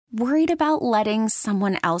Worried about letting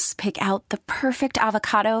someone else pick out the perfect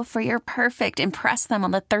avocado for your perfect impress them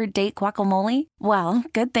on the third date guacamole? Well,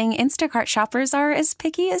 good thing Instacart shoppers are as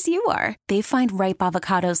picky as you are. They find ripe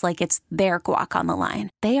avocados like it's their guac on the line.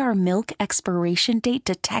 They are milk expiration date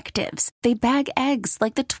detectives. They bag eggs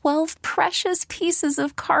like the 12 precious pieces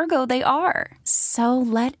of cargo they are. So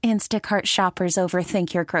let Instacart shoppers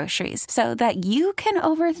overthink your groceries so that you can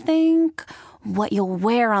overthink what you'll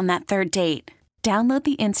wear on that third date. Download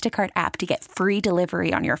the Instacart app to get free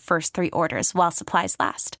delivery on your first 3 orders while supplies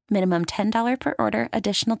last. Minimum $10 per order.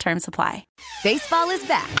 Additional terms apply. Baseball is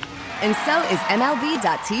back, and so is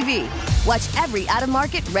MLB.tv. Watch every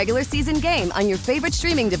out-of-market regular season game on your favorite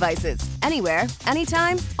streaming devices. Anywhere,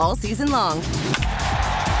 anytime, all season long.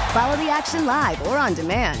 Follow the action live or on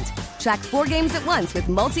demand. Track 4 games at once with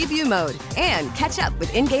multi-view mode and catch up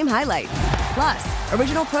with in-game highlights. Plus,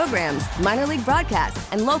 original programs, minor league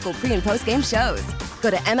broadcasts, and local pre- and post-game shows. Go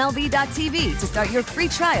to MLB.tv to start your free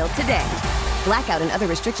trial today. Blackout and other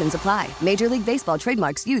restrictions apply. Major League Baseball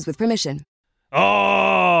trademarks used with permission. Oh,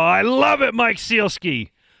 I love it, Mike Sealski.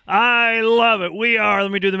 I love it. We are,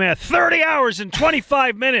 let me do the math, 30 hours and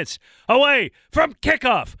 25 minutes away from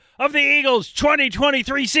kickoff of the Eagles'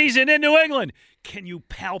 2023 season in New England. Can you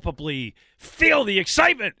palpably feel the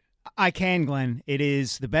excitement? I can, Glenn. It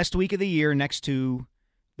is the best week of the year next to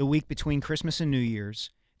the week between Christmas and New Year's.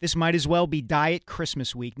 This might as well be Diet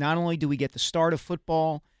Christmas week. Not only do we get the start of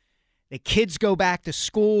football, the kids go back to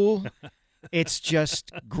school. It's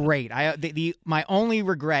just great. My only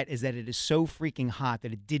regret is that it is so freaking hot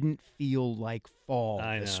that it didn't feel like fall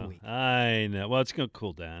this week. I know. Well, it's going to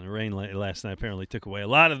cool down. The rain last night apparently took away a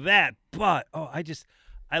lot of that. But,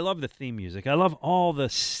 I love the theme music. I love all the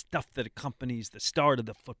stuff that accompanies the start of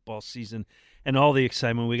the football season and all the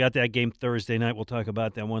excitement. We got that game Thursday night. We'll talk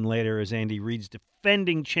about that one later as Andy Reid's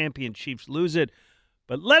defending champion Chiefs lose it.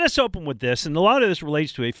 But let us open with this, and a lot of this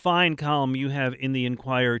relates to a fine column you have in the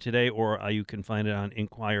Inquirer today, or you can find it on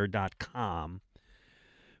Inquirer.com,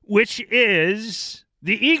 which is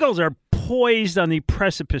the Eagles are poised on the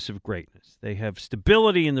precipice of greatness. They have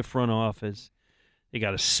stability in the front office. They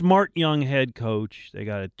got a smart young head coach. They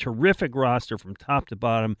got a terrific roster from top to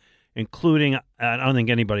bottom, including, I don't think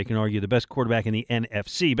anybody can argue, the best quarterback in the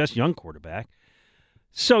NFC, best young quarterback.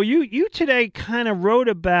 So you today kind of wrote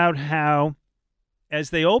about how,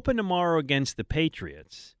 as they open tomorrow against the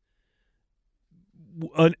Patriots,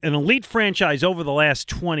 an elite franchise over the last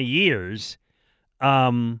 20 years,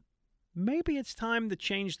 maybe it's time to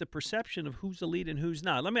change the perception of who's elite and who's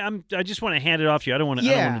not. I just want to hand it off to you. I don't want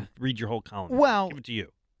to read your whole column. Well, give it to you.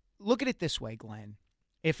 Look at it this way, Glenn.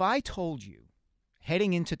 If I told you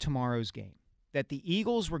heading into tomorrow's game that the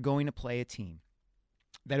Eagles were going to play a team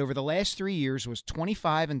that over the last 3 years was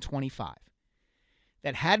 25-25,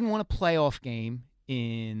 that hadn't won a playoff game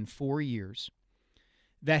in 4 years,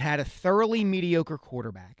 that had a thoroughly mediocre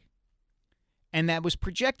quarterback, and that was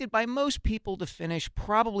projected by most people to finish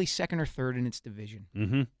probably second or third in its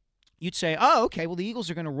division, you'd say, oh, okay, well, the Eagles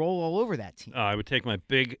are going to roll all over that team. I would take my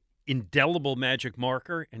big indelible magic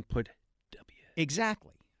marker and put W.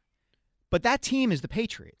 Exactly. But that team is the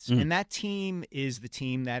Patriots, and that team is the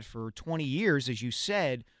team that for 20 years, as you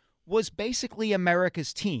said, was basically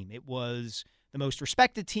America's team. It was the most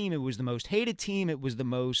respected team. It was the most hated team. It was the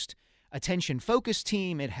most attention-focused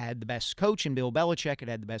team. It had the best coach in Bill Belichick. It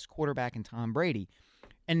had the best quarterback in Tom Brady.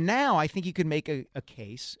 And now I think you could make a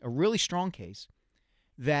case, a really strong case,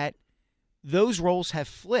 that those roles have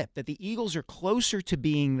flipped, that the Eagles are closer to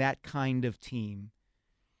being that kind of team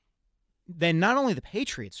than not only the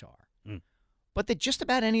Patriots are, but that just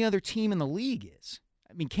about any other team in the league is.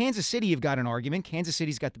 I mean, Kansas City, you've got an argument. Kansas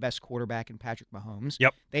City's got the best quarterback in Patrick Mahomes.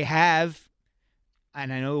 Yep. They have,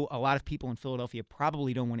 and I know a lot of people in Philadelphia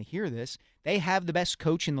probably don't want to hear this, they have the best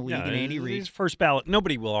coach in the league in Andy Reid. He's first ballot.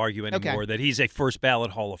 Nobody will argue anymore that he's a first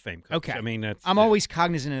ballot Hall of Fame coach. Okay. I mean, I'm always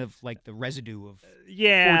cognizant of like the residue of 14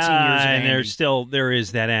 years of and Andy. there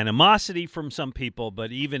is that animosity from some people,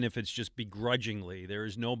 but even if it's just begrudgingly, there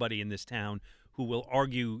is nobody in this town who will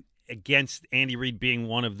argue against Andy Reid being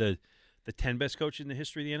one of the 10 best coaches in the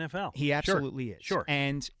history of the NFL. He absolutely is. Sure.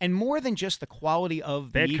 And more than just the quality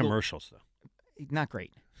of the Bad Eagles. commercials, though. Not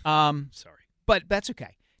great. Sorry. But that's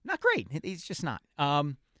okay. Not great. He's just not.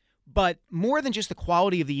 But more than just the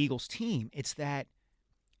quality of the Eagles team, it's that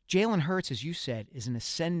Jalen Hurts, as you said, is an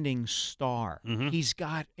ascending star. He's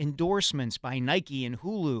got endorsements by Nike and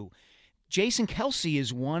Hulu. Jason Kelsey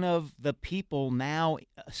is one of the people now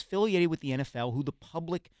affiliated with the NFL who the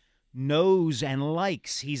public knows and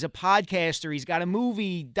likes. He's a podcaster. He's got a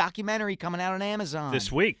movie documentary coming out on Amazon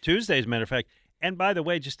This week, Tuesday, as a matter of fact. And by the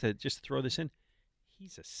way, just to throw this in,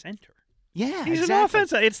 he's a center. Yeah, He's exactly. an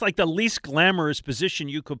offense. It's like the least glamorous position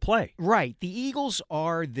you could play. Right. The Eagles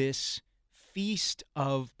are this feast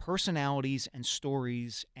of personalities and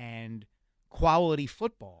stories and quality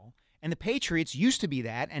football. And the Patriots used to be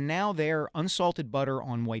that, and now they're unsalted butter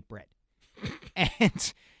on white bread.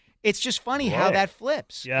 And it's just funny how that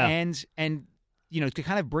flips. Yeah. And to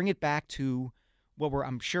kind of bring it back to what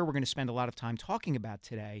I'm sure we're going to spend a lot of time talking about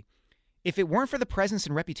today, if it weren't for the presence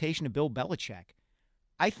and reputation of Bill Belichick,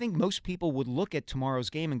 I think most people would look at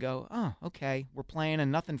tomorrow's game and go, oh, okay, we're playing a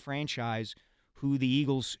nothing franchise who the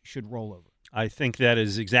Eagles should roll over. I think that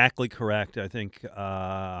is exactly correct. I think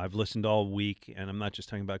I've listened all week, and I'm not just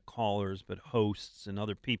talking about callers, but hosts and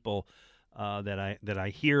other people that I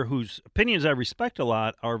hear whose opinions I respect a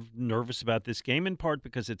lot are nervous about this game, in part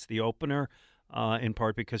because it's the opener, in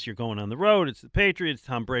part because you're going on the road. It's the Patriots,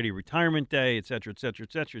 Tom Brady retirement day, et cetera, et cetera,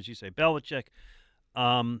 et cetera, as you say, Belichick.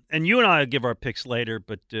 And you and I will give our picks later,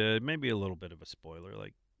 but maybe a little bit of a spoiler.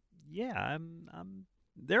 Like, yeah,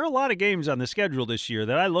 there are a lot of games on the schedule this year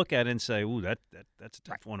that I look at and say, ooh, that's a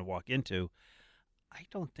tough one to walk into. I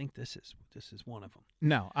don't think this is one of them.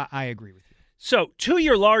 No, I agree with you. So, to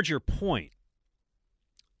your larger point,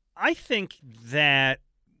 I think that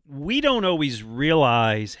we don't always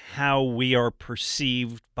realize how we are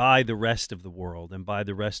perceived by the rest of the world and by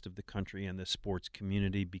the rest of the country and the sports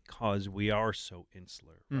community because we are so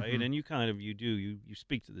insular, right? Mm-hmm. And you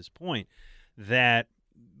speak to this point that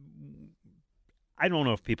I don't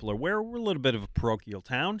know if people are aware, we're a little bit of a parochial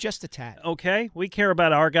town. Just a tad. Okay? We care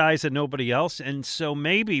about our guys and nobody else, and so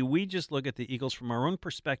maybe we just look at the Eagles from our own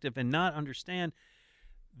perspective and not understand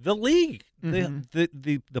the league,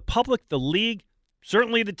 the public, the league.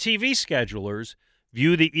 Certainly the TV schedulers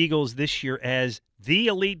view the Eagles this year as the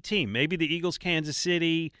elite team. Maybe the Eagles, Kansas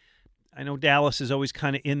City. I know Dallas is always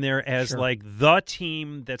kind of in there as like the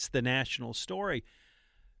team that's the national story.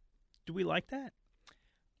 Do we like that?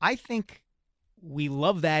 I think we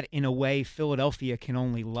love that in a way Philadelphia can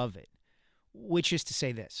only love it, which is to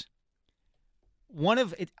say this.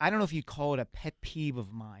 I don't know if you'd call it a pet peeve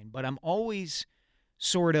of mine, but I'm always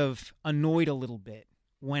sort of annoyed a little bit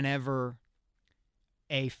whenever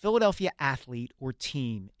a Philadelphia athlete or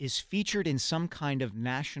team is featured in some kind of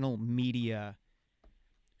national media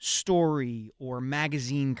story or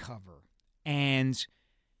magazine cover, and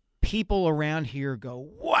people around here go,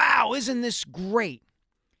 wow, isn't this great?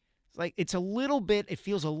 Like it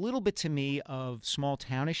feels a little bit to me of small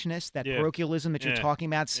townishness, that parochialism that you're talking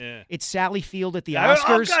about. Yeah. It's Sally Field at the Oscars.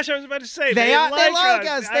 Oh gosh, I was about to say they like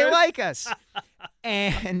us. They was... like us.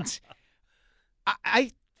 And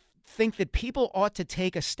I think that people ought to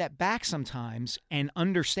take a step back sometimes and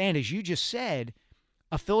understand, as you just said,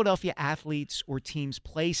 a Philadelphia athlete's or team's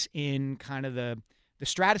place in kind of the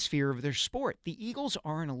stratosphere of their sport. The Eagles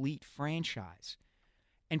are an elite franchise.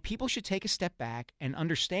 And people should take a step back and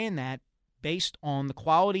understand that based on the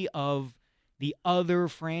quality of the other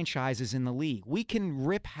franchises in the league. We can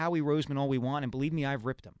rip Howie Roseman all we want, and believe me, I've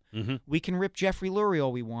ripped him. Mm-hmm. We can rip Jeffrey Lurie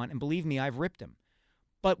all we want, and believe me, I've ripped him.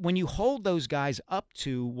 But when you hold those guys up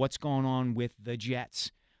to what's going on with the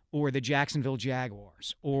Jets or the Jacksonville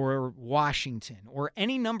Jaguars or Washington or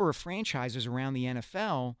any number of franchises around the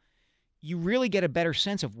NFL, you really get a better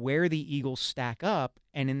sense of where the Eagles stack up.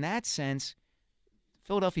 And in that sense,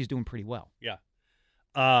 Philadelphia's doing pretty well. Yeah.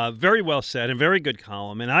 Very well said and very good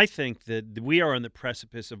column. And I think that we are on the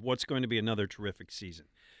precipice of what's going to be another terrific season.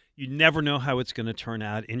 You never know how it's going to turn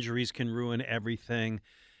out. Injuries can ruin everything.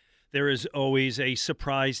 There is always a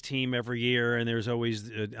surprise team every year, and there's always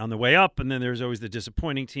on the way up, and then there's always the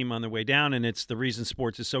disappointing team on the way down, and it's the reason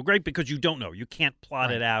sports is so great because you don't know. You can't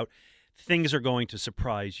plot it out. Things are going to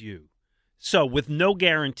surprise you. So with no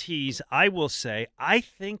guarantees, I will say I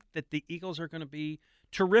think that the Eagles are going to be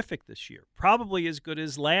terrific this year, probably as good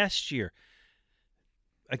as last year.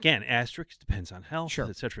 Again, asterisk, depends on health,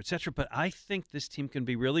 et cetera, but I think this team can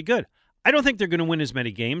be really good. I don't think they're going to win as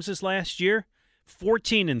many games as last year.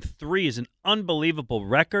 14-3 is an unbelievable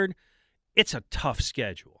record. It's a tough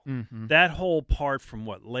schedule. Mm-hmm. That whole part from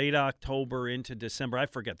late October into December, I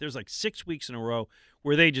forget. There's like 6 weeks in a row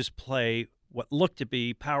where they just play what looked to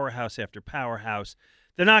be powerhouse after powerhouse.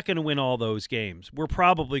 They're not going to win all those games. We're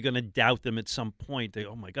probably going to doubt them at some point.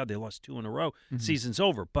 Oh my God, they lost 2 in a row. Mm-hmm. Season's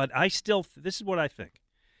over. But this is what I think.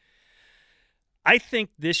 I think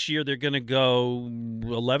this year they're going to go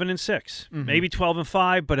 11-6, maybe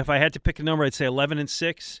 12-5. But if I had to pick a number, I'd say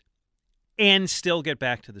 11-6, and still get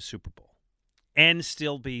back to the Super Bowl, and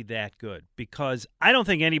still be that good. Because I don't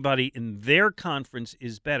think anybody in their conference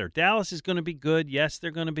is better. Dallas is going to be good. Yes, they're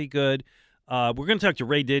going to be good. We're going to talk to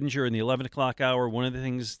Ray Didinger in the 11 o'clock hour. One of the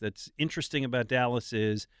things that's interesting about Dallas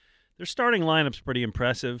is their starting lineup's pretty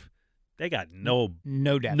impressive. They got no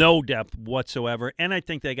depth whatsoever, and I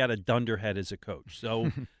think they got a dunderhead as a coach.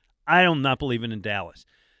 So I'm not believing in Dallas.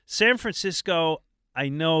 San Francisco, I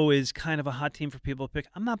know, is kind of a hot team for people to pick.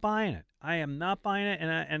 I'm not buying it. I am not buying it,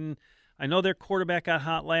 and I know their quarterback got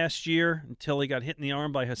hot last year until he got hit in the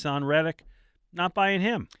arm by Hassan Reddick. Not buying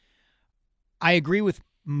him. I agree with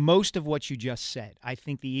most of what you just said. I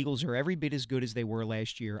think the Eagles are every bit as good as they were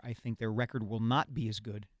last year. I think their record will not be as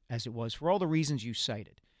good as it was for all the reasons you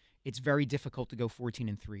cited. It's very difficult to go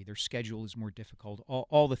 14-3. Their schedule is more difficult.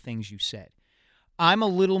 All the things you said. I'm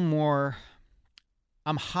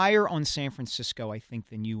higher on San Francisco, I think,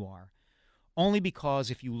 than you are. Only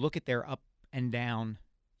because if you look at their up and down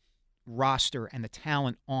roster and the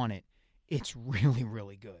talent on it, it's really,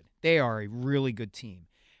 really good. They are a really good team.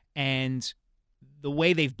 And the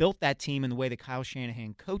way they've built that team and the way that Kyle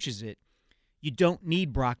Shanahan coaches it, you don't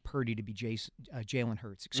need Brock Purdy to be Jalen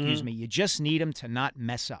Hurts. Me. You just need him to not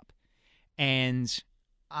mess up. And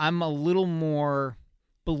I'm a little more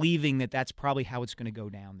believing that that's probably how it's going to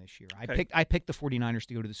go down this year. Okay. I picked the 49ers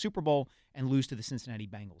to go to the Super Bowl and lose to the Cincinnati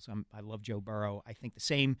Bengals. I love Joe Burrow. I think the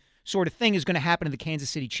same sort of thing is going to happen to the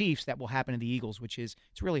Kansas City Chiefs that will happen to the Eagles, which is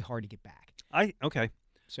it's really hard to get back.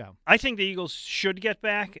 So I think the Eagles should get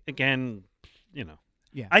back. Again,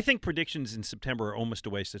 yeah. I think predictions in September are almost a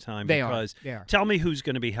waste of time They because are. Tell me who's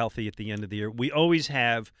going to be healthy at the end of the year. We always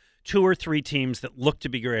have 2 or 3 teams that look to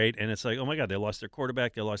be great, and it's like, oh, my God, they lost their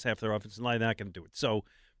quarterback. They lost half their offensive line. They're not going to do it. So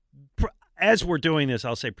as we're doing this,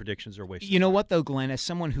 I'll say predictions are a waste of time. You know what, though, Glenn? As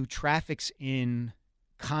someone who traffics in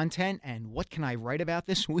content and what can I write about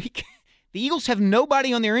this week, the Eagles have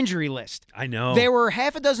nobody on their injury list. I know. There were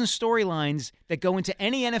half a dozen storylines that go into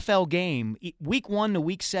any NFL game, week 1 to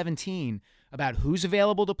week 17, about who's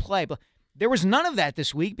available to play. But there was none of that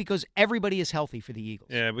this week because everybody is healthy for the Eagles.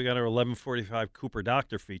 Yeah, we got our 11:45 Cooper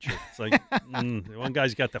Doctor feature. It's like, one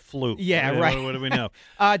guy's got the flu. Yeah, right. What do we know?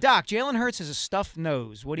 Doc, Jalen Hurts has a stuffed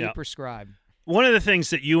nose. What do you prescribe? One of the things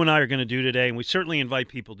that you and I are going to do today, and we certainly invite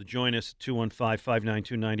people to join us at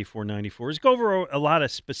 215-592-9494, is go over a lot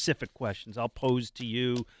of specific questions I'll pose to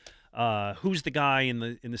you. Who's the guy in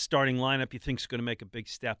the starting lineup you think is going to make a big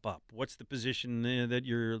step up? What's the position that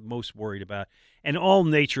you're most worried about? And all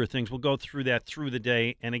nature of things. We'll go through that through the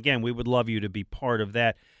day. And, again, we would love you to be part of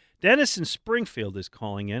that. Dennis in Springfield is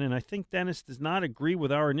calling in, and I think Dennis does not agree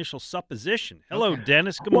with our initial supposition. Hello,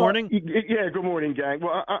 Dennis. Good morning. Yeah, good morning, gang.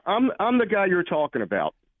 Well, I'm the guy you're talking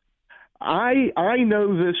about. I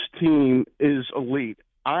know this team is elite.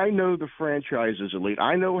 I know the franchise is elite.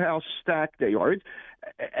 I know how stacked they are.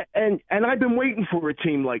 And I've been waiting for a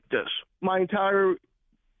team like this my entire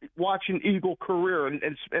watching Eagle career, and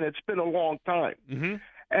it's been a long time. Mm-hmm.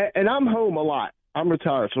 And I'm home a lot. I'm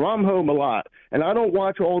retired, so I'm home a lot. And I don't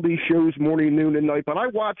watch all these shows morning, noon, and night, but I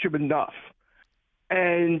watch them enough.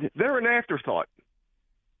 And they're an afterthought.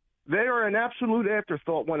 They are an absolute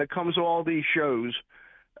afterthought when it comes to all these shows.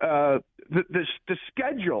 The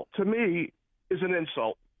schedule, to me, is an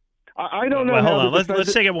insult. I don't know. Well, hold on.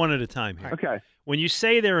 Let's take it one at a time here. Okay. When you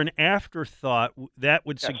say they're an afterthought, that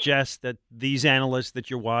would suggest that these analysts that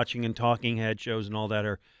you're watching and talking head shows and all that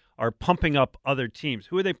are pumping up other teams.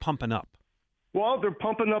 Who are they pumping up? Well, they're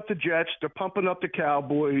pumping up the Jets. They're pumping up the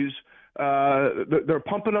Cowboys. They're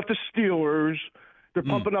pumping up the Steelers. They're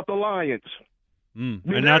pumping up the Lions. I mean,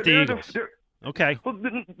 and not the Eagles. Okay. Well,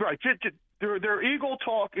 right. Their Eagle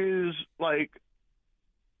talk is like,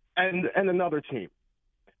 and another team.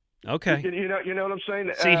 Okay. You know what I'm saying?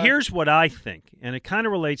 See, here's what I think, and it kind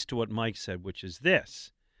of relates to what Mike said, which is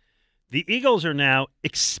this. The Eagles are now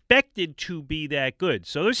expected to be that good.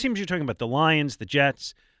 So those teams you're talking about, the Lions, the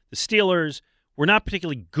Jets, the Steelers, were not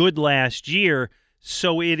particularly good last year,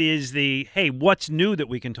 so it is the, hey, what's new that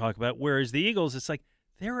we can talk about? Whereas the Eagles, it's like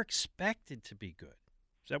they're expected to be good.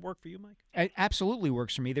 Does that work for you, Mike? It absolutely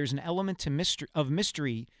works for me. There's an element of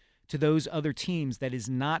mystery to those other teams that is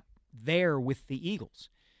not there with the Eagles.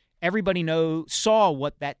 Everybody saw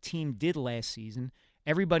what that team did last season.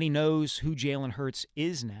 Everybody knows who Jalen Hurts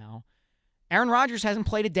is now. Aaron Rodgers hasn't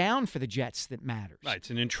played it down for the Jets that matters. Right.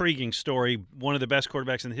 It's an intriguing story. One of the best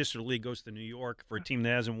quarterbacks in the history of the league goes to New York for a team that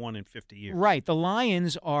hasn't won in 50 years. Right. The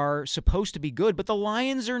Lions are supposed to be good, but the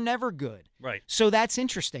Lions are never good. Right. So that's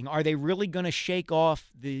interesting. Are they really going to shake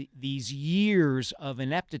off these years of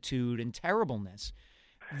ineptitude and terribleness?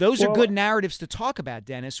 Those are good narratives to talk about,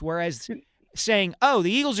 Dennis, whereas saying, oh,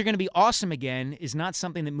 the Eagles are going to be awesome again is not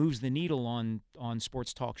something that moves the needle on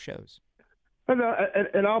sports talk shows.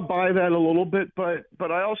 And I'll buy that a little bit, but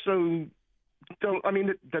I also don't. I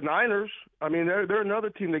mean, the Niners. I mean, they're another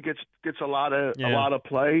team that gets a lot of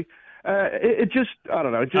play. It just, I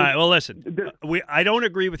don't know. All right. Well, listen, I don't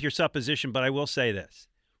agree with your supposition, but I will say this: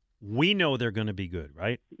 we know they're going to be good,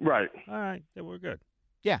 right? Right. All right, then we're good.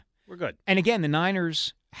 Yeah. We're good. And again, the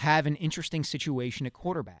Niners have an interesting situation at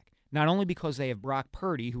quarterback, not only because they have Brock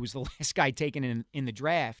Purdy, who was the last guy taken in the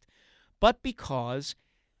draft, but because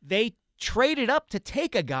they traded up to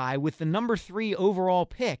take a guy with the number 3 overall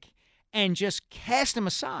pick and just cast him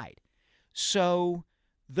aside. So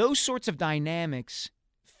those sorts of dynamics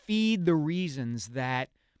feed the reasons that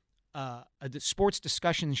a sports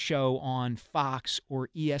discussion show on Fox or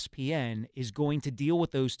ESPN is going to deal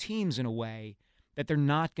with those teams in a way that they're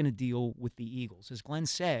not going to deal with the Eagles. As Glenn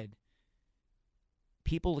said,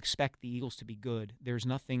 people expect the Eagles to be good. There's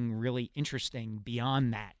nothing really interesting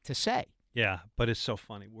beyond that to say. Yeah, but it's so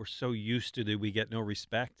funny. We're so used to we get no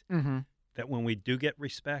respect that when we do get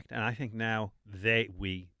respect, and I think now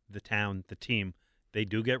we, the town, the team, they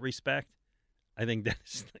do get respect. I think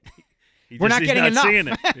that's we're not getting enough. Seeing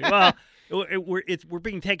it. Well, we're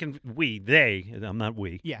being taken. I'm not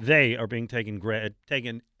we. Yeah. They are being taken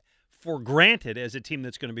for granted as a team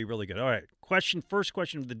that's going to be really good. All right, first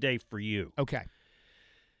question of the day for you. Okay,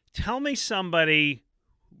 tell me somebody.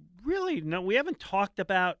 Really, no, we haven't talked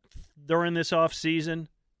about during this offseason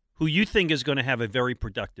who you think is going to have a very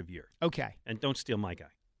productive year. Okay. And don't steal my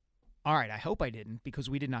guy. All right, I hope I didn't because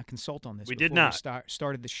we did not consult on this We before did not. we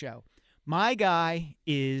started the show. My guy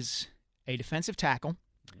is a defensive tackle,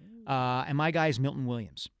 and my guy is Milton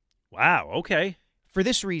Williams. Wow, okay. For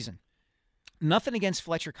this reason, nothing against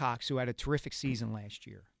Fletcher Cox, who had a terrific season last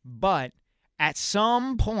year, but at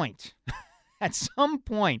some point,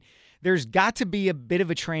 there's got to be a bit of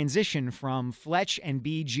a transition from Fletch and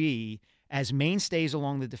BG as mainstays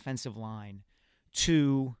along the defensive line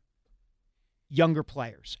to younger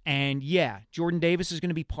players. And, yeah, Jordan Davis is going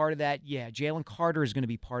to be part of that. Yeah, Jalen Carter is going to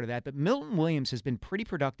be part of that. But Milton Williams has been pretty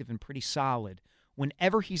productive and pretty solid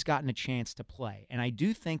whenever he's gotten a chance to play. And I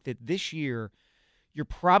do think that this year you're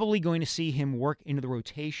probably going to see him work into the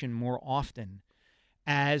rotation more often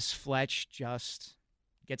as Fletch just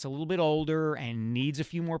gets a little bit older and needs a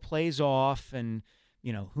few more plays off, and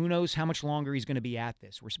who knows how much longer he's going to be at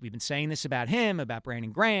this. We've been saying this about him, about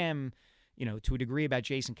Brandon Graham, to a degree about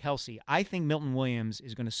Jason Kelsey. I think Milton Williams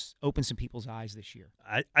is going to open some people's eyes this year.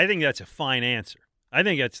 I think that's a fine answer. I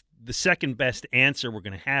think that's the second best answer we're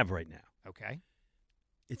going to have right now. Okay.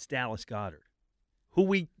 It's Dallas Goedert, who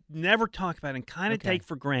we never talk about and kind of take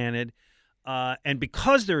for granted. And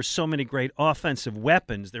because there's so many great offensive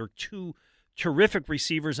weapons, there are 2 terrific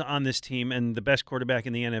receivers on this team and the best quarterback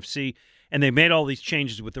in the NFC, and they made all these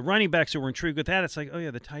changes with the running backs, so we're intrigued with that. It's like, oh,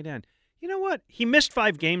 yeah, the tight end. You know what? He missed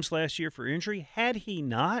 5 games last year for injury. Had he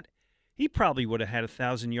not, he probably would have had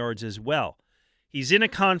 1,000 yards as well. He's in a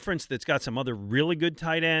conference that's got some other really good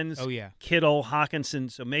tight ends. Oh, yeah. Kittle, Hawkinson,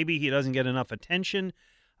 so maybe he doesn't get enough attention.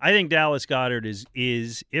 I think Dallas Goedert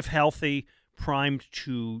is if healthy, primed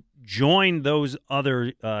to join those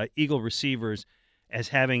other Eagle receivers as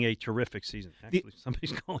having a terrific season. Actually,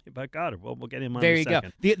 somebody's calling about Goddard. Well, we'll get him on in a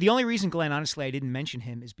second. There you go. The only reason, Glenn, honestly, I didn't mention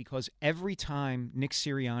him is because every time Nick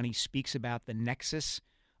Sirianni speaks about the nexus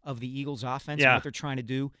of the Eagles' offense and what they're trying to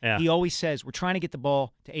do, he always says, we're trying to get the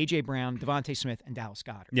ball to A.J. Brown, Devontae Smith, and Dallas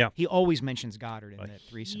Goedert. Yeah. He always mentions Goddard in that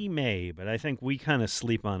threesome. He may, but I think we kind of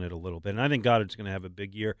sleep on it a little bit, and I think Goddard's going to have a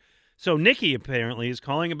big year. So Nikki apparently is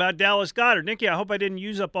calling about Dallas Goedert. Nikki, I hope I didn't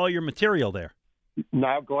use up all your material there.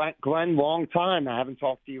 No, Glenn, long time. I haven't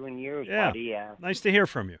talked to you in years, buddy. Nice to hear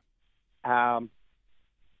from you.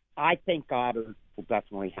 I think Goddard will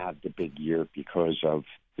definitely have the big year because of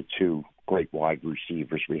the 2 great wide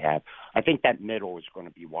receivers we have. I think that middle is going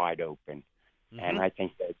to be wide open, and I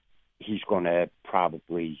think that he's going to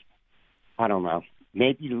probably, I don't know,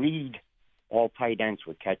 maybe lead all tight ends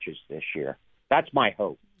with catches this year. That's my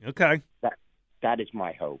hope. Okay. That is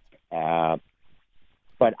my hope.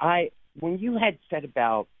 But when you had said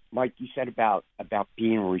about, Mike, you said about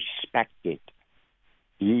being respected,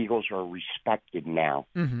 the Eagles are respected now.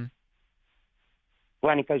 Mm-hmm.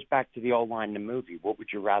 Glenn, it goes back to the old line in the movie. What would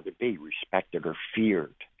you rather be, respected or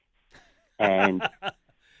feared? And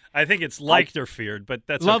I think it's liked or feared, but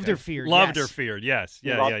that's loved okay. or feared. Loved yes. or feared, yes.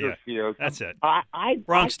 Yeah, loved yeah. or feared. That's it.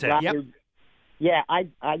 Bronx Tale. Yep. Yeah,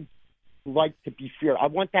 I'd like to be feared. I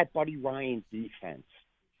want that Buddy Ryan defense,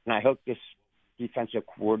 and I hope this defensive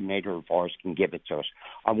coordinator of ours can give it to us.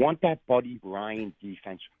 I want that Buddy Ryan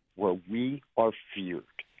defense where we are feared.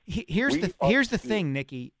 Here's the thing,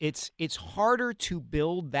 Nikki. It's harder to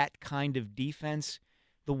build that kind of defense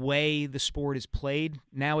the way the sport is played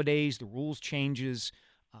nowadays. The rules changes,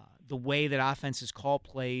 the way that offenses call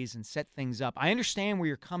plays and set things up. I understand where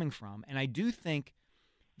you're coming from, and I do think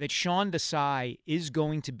that Sean Desai is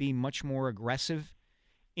going to be much more aggressive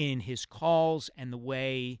in his calls and the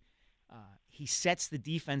way he sets the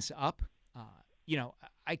defense up.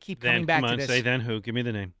 I keep coming back to this. Say then who? Give me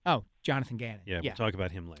the name. Oh, Jonathan Gannon. Yeah, we'll talk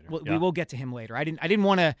about him later. We will get to him later. I didn't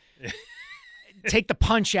want to take the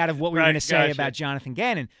punch out of what we were going to say about Jonathan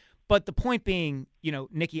Gannon. But the point being,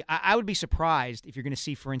 Nikki, I would be surprised if you're going to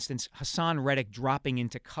see, for instance, Hassan Reddick dropping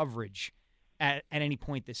into coverage at any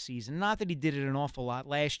point this season. Not that he did it an awful lot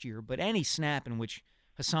last year, but any snap in which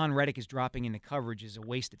Hassan Reddick is dropping into coverage is a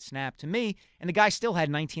wasted snap to me. And the guy still had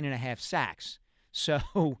 19.5 sacks.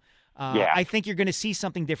 So I think you're going to see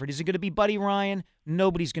something different. Is it going to be Buddy Ryan?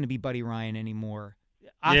 Nobody's going to be Buddy Ryan anymore.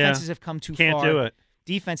 Offenses have come too far. Can't do it.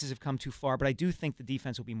 Defenses have come too far, but I do think the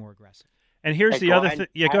defense will be more aggressive. And here's the other thing.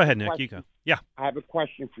 Yeah, go ahead, Nick. You go. Yeah. I have a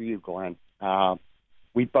question for you, Glenn.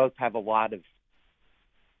 We both have a lot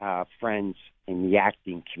of friends in the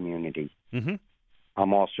acting community. Mm-hmm.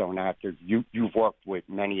 I'm also an actor. You've worked with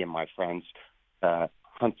many of my friends,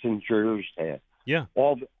 Huntingers,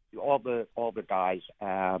 all the guys.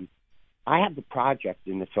 I have the project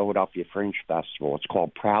in the Philadelphia Fringe Festival. It's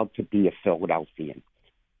called Proud to be a Philadelphian.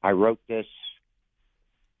 I wrote this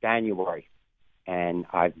January, and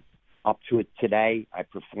I'm up to it today. I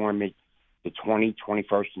perform it the 20th,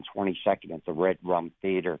 21st, and 22nd at the Red Rum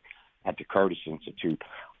Theater at the Curtis Institute.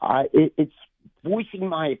 It's voicing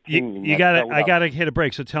my opinion. I got to hit a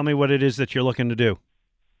break, so tell me what it is that you're looking to do.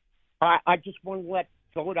 I just want to let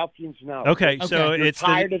Philadelphians know. Okay. So you're it's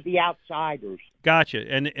tired of the outsiders. Gotcha.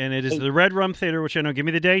 And it is the Red Rum Theater, which I know. Give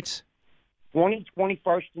me the dates. 20th,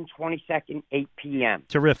 21st, and 22nd, 8 p.m.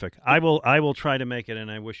 Terrific. I will try to make it, and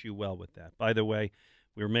I wish you well with that. By the way,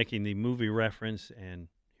 we were making the movie reference, and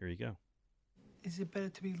here you go. Is it better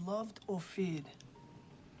to be loved or feared?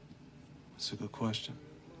 That's a good question.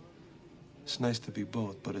 It's nice to be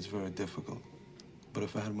both, but it's very difficult. But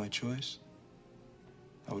if I had my choice,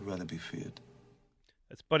 I would rather be feared.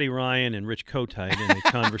 That's Buddy Ryan and Rich Kotite in a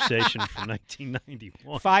conversation from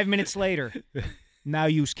 1991. 5 minutes later, now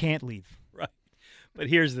you can't leave. Right. But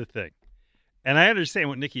here's the thing. And I understand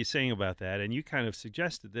what Nikki is saying about that, and you kind of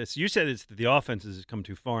suggested this. You said it's that the offenses have come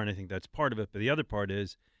too far, and I think that's part of it. But the other part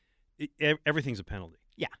is everything's a penalty.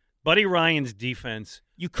 Yeah. Buddy Ryan's defense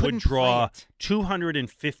could draw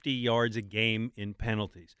 250 yards a game in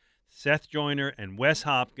penalties. Seth Joyner and Wes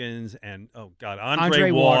Hopkins and,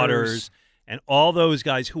 Andre Waters and all those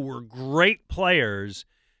guys who were great players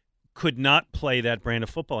could not play that brand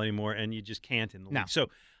of football anymore, and you just can't in the league.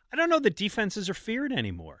 So I don't know that defenses are feared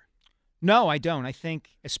anymore. No, I don't. I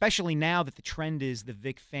think, especially now that the trend is the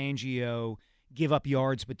Vic Fangio give up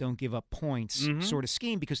yards but don't give up points sort of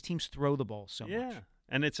scheme, because teams throw the ball so much. Yeah,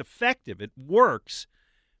 and it's effective. It works.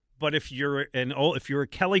 But if you're a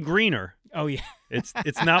Kelly Greener,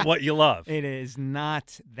 it's not what you love. It is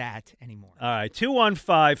not that anymore. All right,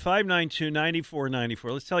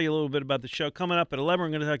 215-592-9494. Let's tell you a little bit about the show. Coming up at 11, we're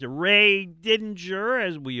going to talk to Ray Didinger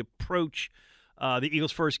as we approach the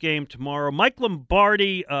Eagles' first game tomorrow. Mike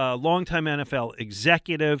Lombardi, longtime NFL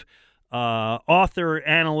executive, author,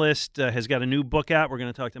 analyst, has got a new book out. We're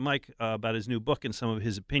going to talk to Mike about his new book and some of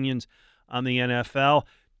his opinions on the NFL.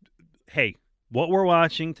 Hey, what we're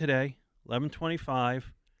watching today, 11:25.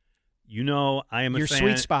 I am a fan. Your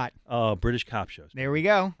sweet spot. Oh, British cop shows. There we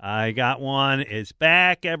go. I got one. It's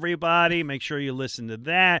back, everybody. Make sure you listen to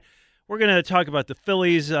that. We're going to talk about the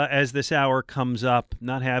Phillies as this hour comes up.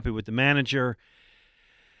 Not happy with the manager.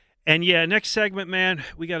 And, next segment, man,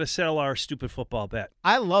 we got to settle our stupid football bet.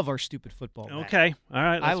 I love our stupid football bet. Okay. All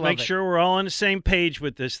right. Let's make sure we're all on the same page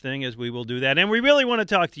with this thing, as we will do that. And we really want to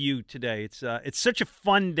talk to you today. It's such a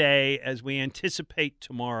fun day as we anticipate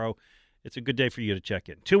tomorrow. It's a good day for you to check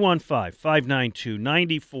in.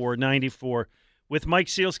 215-592-9494. With Mike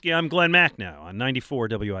Sealski, I'm Glenn Mack now on 94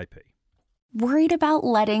 WIP. Worried about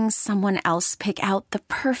letting someone else pick out the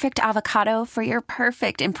perfect avocado for your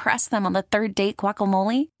perfect impress them on the third date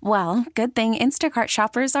guacamole? Well, good thing Instacart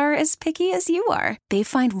shoppers are as picky as you are. They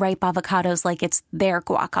find ripe avocados like it's their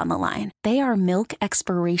guac on the line. They are milk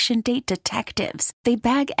expiration date detectives. They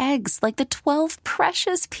bag eggs like the 12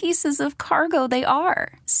 precious pieces of cargo they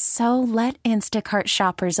are. So let Instacart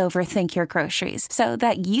shoppers overthink your groceries so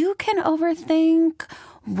that you can overthink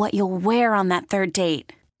what you'll wear on that third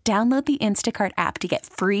date. Download the Instacart app to get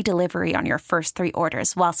free delivery on your first 3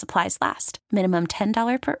 orders while supplies last. Minimum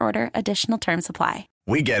 $10 per order. Additional terms apply.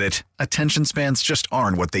 We get it. Attention spans just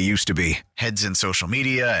aren't what they used to be. Heads in social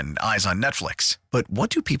media and eyes on Netflix. But what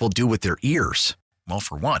do people do with their ears? Well,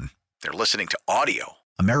 for one, they're listening to audio.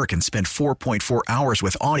 Americans spend 4.4 hours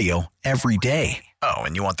with audio every day. Oh,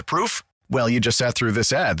 and you want the proof? Well, you just sat through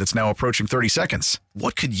this ad that's now approaching 30 seconds.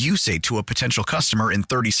 What could you say to a potential customer in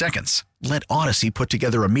 30 seconds? Let Odyssey put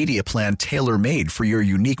together a media plan tailor-made for your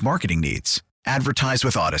unique marketing needs. Advertise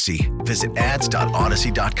with Odyssey. Visit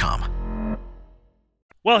ads.odyssey.com.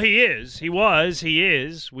 Well, he is. He was. He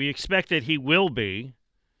is. We expect that he will be.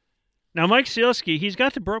 Now, Mike Sealski, he's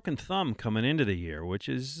got the broken thumb coming into the year, which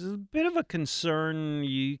is a bit of a concern.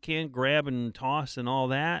 You can't grab and toss and all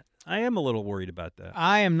that. I am a little worried about that.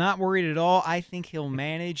 I am not worried at all. I think he'll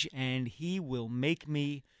manage, and he will make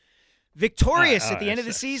me victorious at the end of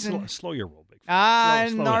the season. Slow your roll, big.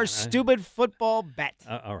 On our stupid football bet.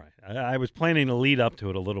 All right. I was planning to lead up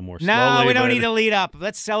to it a little more slowly. No, we don't need to lead up.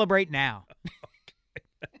 Let's celebrate now.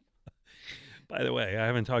 By the way, I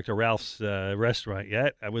haven't talked to Ralph's restaurant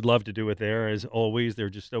yet. I would love to do it there, as always. They're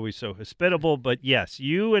just always so hospitable. But, yes,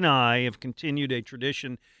 you and I have continued a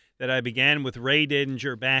tradition that I began with Ray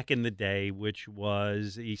Didinger back in the day, which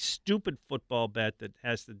was a stupid football bet that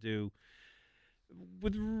has to do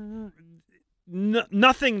with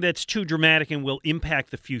nothing that's too dramatic and will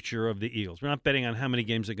impact the future of the Eagles. We're not betting on how many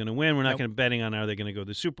games they're going to win. We're not going to betting on are they going to go to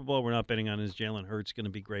the Super Bowl. We're not betting on is Jalen Hurts going to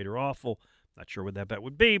be great or awful. Not sure what that bet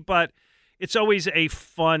would be, but it's always a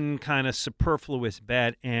fun kind of superfluous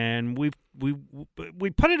bet, and we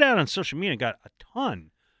put it out on social media and got a ton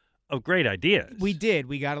of great ideas. We did.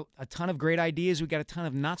 We got a ton of great ideas. We got a ton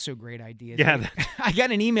of not so great ideas. Yeah, I got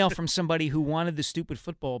an email from somebody who wanted the stupid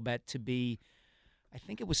football bet to be, I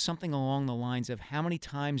think it was something along the lines of how many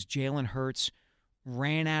times Jalen Hurts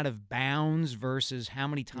ran out of bounds versus how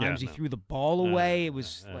many times he threw the ball away. It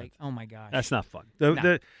was like, oh my gosh, that's not fun.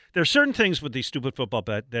 There are certain things with these stupid football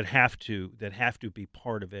bet that have to be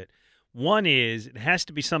part of it. One is it has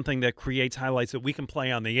to be something that creates highlights that we can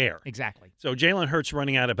play on the air. Exactly. So Jalen Hurts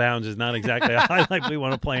running out of bounds is not exactly a highlight we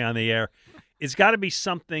want to play on the air. It's got to be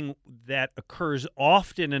something that occurs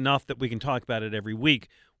often enough that we can talk about it every week.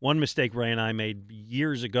 One mistake Ray and I made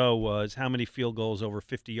years ago was how many field goals over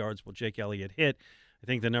 50 yards will Jake Elliott hit? I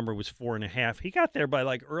think the number was 4.5. He got there by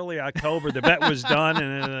like early October. The bet was done,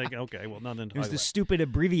 and then like, okay, well, nothing to It was talk the about. stupid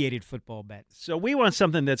abbreviated football bet. So we want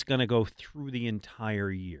something that's going to go through the entire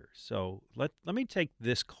year. So let me take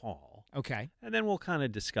this call. Okay. And then we'll kind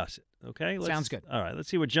of discuss it, okay? Sounds good. All right, let's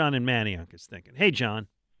see what John in Manayunk is thinking. Hey, John.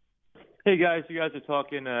 Hey, guys. You guys are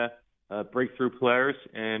talking breakthrough players,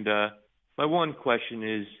 and my one question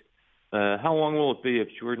is, how long will it be if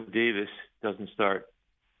Jordan Davis doesn't start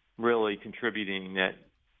really contributing that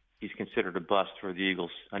he's considered a bust for the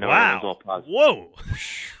Eagles? I know everyone's all positive. Whoa.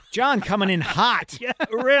 John coming in hot. Yeah,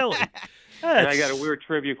 really? And I got a weird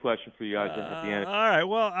trivia question for you guys at the end. All right.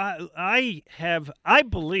 Well, I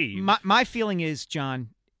believe. My feeling is, John,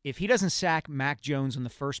 if he doesn't sack Mac Jones on the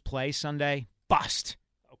first play Sunday, bust.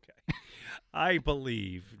 Okay. I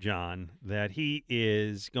believe, John, that he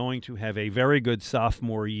is going to have a very good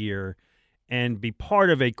sophomore year and be part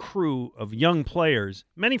of a crew of young players,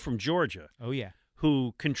 many from Georgia. Oh, yeah.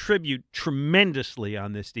 Who contribute tremendously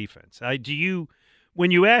on this defense.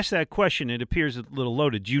 When you ask that question, it appears a little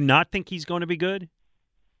loaded. Do you not think he's going to be good?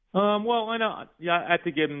 Well, I know. Yeah, I have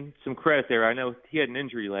to give him some credit there. I know he had an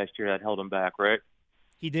injury last year that held him back, right?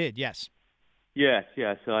 He did, yes. Yes,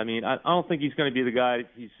 yeah. So, I mean, I don't think he's going to be the guy.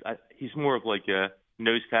 He's more of like a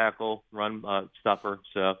nose tackle, run stuffer.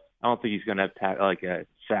 So I don't think he's going to have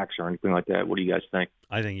sacks or anything like that. What do you guys think?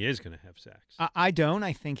 I think he is going to have sacks. I don't.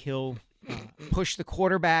 I think he'll push the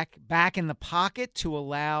quarterback back in the pocket to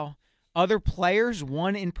allow other players,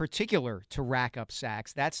 one in particular, to rack up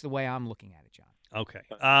sacks. That's the way I'm looking at it, John. Okay.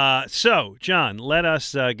 So, John, let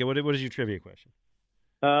us get what is your trivia question?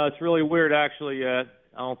 It's really weird, actually. I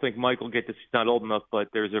don't think Mike will get this. He's not old enough, but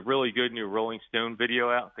there's a really good new Rolling Stone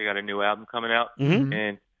video out. They got a new album coming out.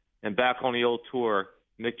 Mm-hmm. And back on the old tour,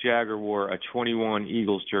 Mick Jagger wore a 21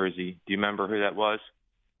 Eagles jersey. Do you remember who that was?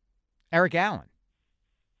 Eric Allen.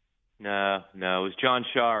 No, it was John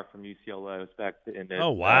Shar from UCLA. It was back in the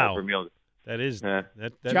Vermillion. That is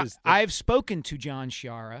I've spoken to John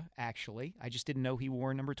Shara, actually. I just didn't know he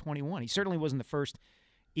wore number 21. He certainly wasn't the first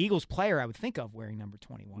Eagles player I would think of wearing number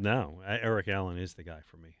 21. No, Eric Allen is the guy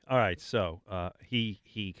for me. All right, so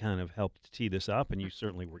he kind of helped tee this up, and you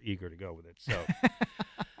certainly were eager to go with it. So,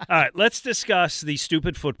 all right, let's discuss the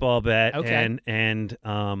stupid football bet. Okay. And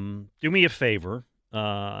do me a favor.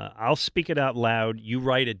 I'll speak it out loud. You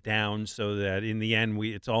write it down so that in the end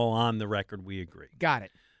it's all on the record. We agree. Got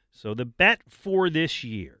it. So the bet for this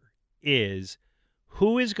year is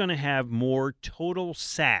who is going to have more total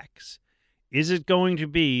sacks. Is it going to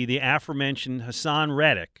be the aforementioned Hassan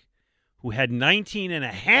Reddick, who had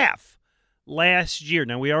 19.5 last year?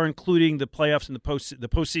 Now, we are including the playoffs and the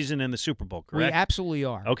postseason and the Super Bowl, correct? We absolutely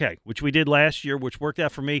are. Okay, which we did last year, which worked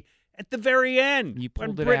out for me. at the very end. You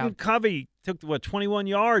pulled when it Britton out. Covey took, 21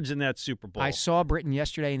 yards in that Super Bowl. I saw Britton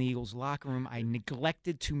yesterday in the Eagles locker room. I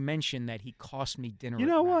neglected to mention that he cost me dinner. You at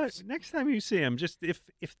know Ralph's. what? Next time you see him, just if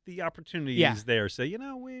the opportunity Yeah. is there, say,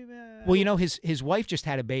 we've. Well, his wife just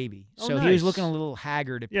had a baby, Oh, so he was nice. looking a little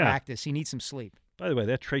haggard at Yeah. practice. He needs some sleep. By the way,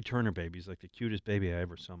 that Trey Turner baby is like the cutest baby I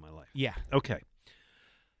ever saw in my life. Yeah. Okay.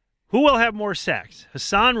 Who will have more sacks?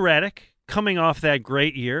 Hassan Reddick, coming off that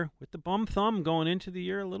great year with the bum thumb going into the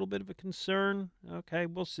year, a little bit of a concern. Okay,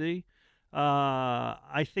 we'll see.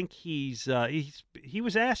 I think he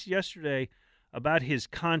was asked yesterday about his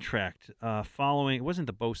contract following. It wasn't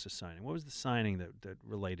the Bosa signing. What was the signing that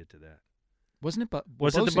related to that? Wasn't it?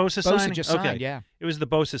 Was it the Bosa signing? Bosa just signed, okay. yeah. It was the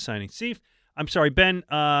Bosa signing. See if, I'm sorry, Ben,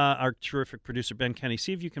 our terrific producer, Ben Kenny,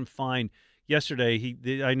 see if you can find yesterday.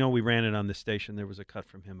 I know we ran it on the station. There was a cut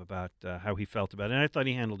from him about how he felt about it, and I thought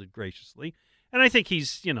he handled it graciously. And I think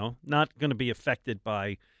he's, not going to be affected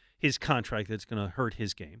by his contract that's going to hurt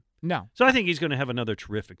his game. No. So I think he's going to have another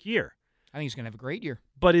terrific year. I think he's going to have a great year.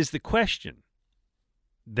 But is the question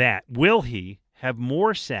that will he have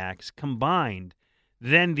more sacks combined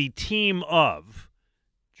than the team of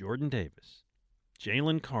Jordan Davis,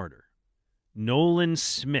 Jalen Carter, Nolan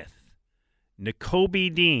Smith,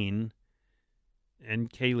 Nakobe Dean,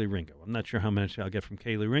 and Kaylee Ringo? I'm not sure how much I'll get from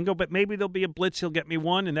Kaylee Ringo, but maybe there'll be a blitz. He'll get me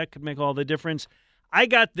one, and that could make all the difference. I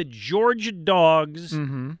got the Georgia Dogs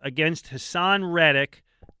against Hassan Reddick.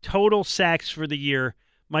 Total sacks for the year.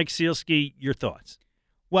 Mike Sealski, your thoughts?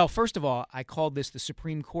 Well, first of all, I called this the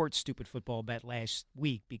Supreme Court stupid football bet last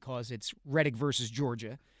week because it's Reddick versus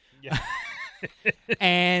Georgia. Yeah.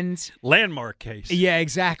 And landmark case. Yeah,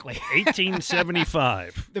 exactly.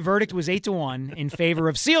 1875. The verdict was 8-1 in favor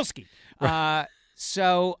of Sealski. Right.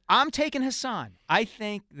 So I'm taking Hassan. I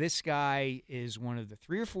think this guy is one of the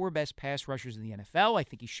 3 or 4 best pass rushers in the NFL. I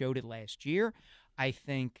think he showed it last year. I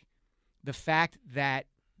think the fact that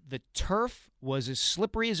the turf was as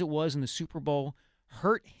slippery as it was in the Super Bowl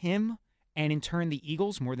hurt him and, in turn, the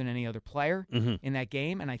Eagles more than any other player in that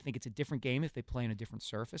game. And I think it's a different game if they play on a different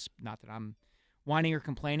surface. Not that I'm whining or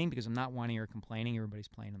complaining, because I'm not whining or complaining. Everybody's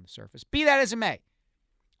playing on the surface. Be that as it may,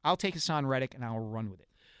 I'll take Hassan Reddick and I'll run with it.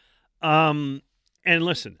 And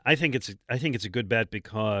listen, I think it's a good bet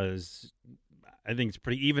because I think it's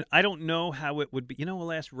pretty even. I don't know how it would be.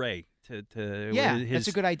 We'll ask Ray to that's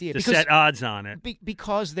a good idea to set odds on it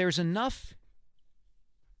because there's enough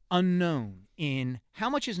unknown in how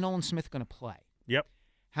much is Nolan Smith going to play. Yep.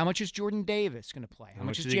 How much is Jordan Davis going to play? How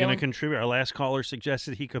much is he going to contribute? Our last caller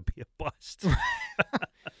suggested he could be a bust.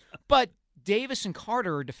 But Davis and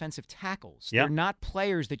Carter are defensive tackles. Yep. They're not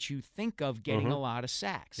players that you think of getting a lot of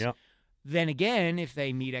sacks. Yep. Then again, if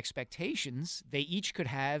they meet expectations, they each could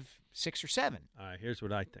have 6 or 7. All right, here's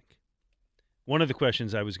what I think. One of the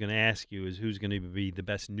questions I was going to ask you is who's going to be the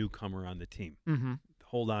best newcomer on the team. Mm-hmm.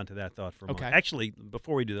 Hold on to that thought for a moment. Okay. Actually,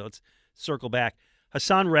 before we do that, let's circle back.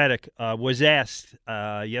 Hassan Reddick was asked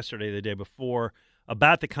yesterday, the day before,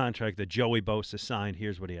 about the contract that Joey Bosa signed.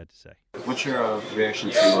 Here's what he had to say. What's your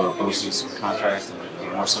reaction to Bosa's contract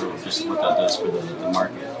and more so just what that does for the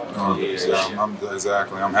market?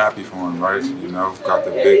 I'm happy for him, right? Got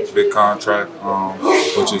the big contract,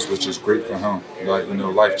 which is great for him.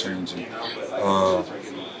 Life changing.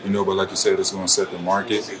 But like you said, it's going to set the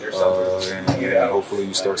market, and hopefully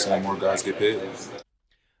you start seeing more guys get paid.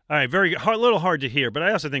 All right, a little hard to hear, but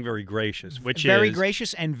I also think very gracious, very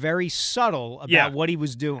gracious and very subtle about what he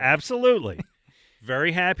was doing. Absolutely.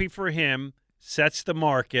 Very happy for him, sets the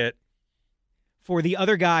market. For the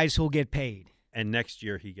other guys who'll get paid. And next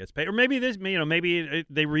year he gets paid. Or maybe maybe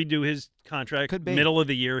they redo his contract. Could be. Middle of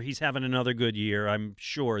the year. He's having another good year. I'm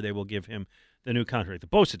sure they will give him the new contract. The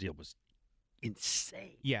Bosa deal was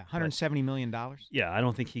insane. Yeah, $170 million. Yeah, I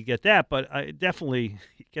don't think he'd get that, but definitely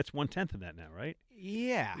he gets 1/10 of that now, right?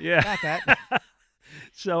 Yeah. Yeah. Got that.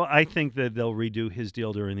 So I think that they'll redo his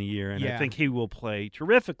deal during the year, and I Yeah. think he will play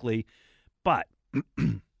terrifically. But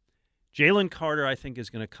Jalen Carter, I think, is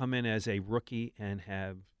going to come in as a rookie and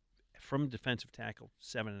have, from defensive tackle,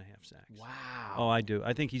 7.5 sacks. Wow. Oh, I do.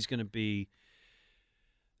 I think he's going to be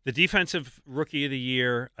the defensive rookie of the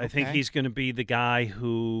year. I think he's going to be the guy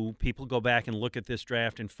who people go back and look at this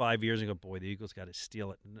draft in 5 years and go, boy, the Eagles got to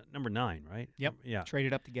steal it. Number 9, right? Yep. Yeah.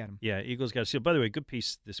 Traded up to get him. Yeah, Eagles got to steal. By the way, good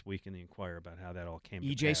piece this week in the Inquirer about how that all came to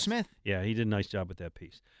E.J. pass. Smith. Yeah, he did a nice job with that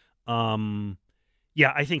piece.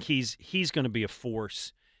 Yeah, I think he's going to be a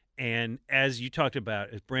force. And as you talked about,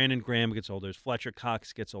 as Brandon Graham gets older, as Fletcher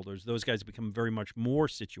Cox gets older, as those guys become very much more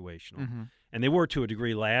situational. Mm-hmm. And they were to a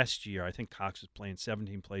degree last year. I think Cox was playing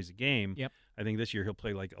 17 plays a game. Yep. I think this year he'll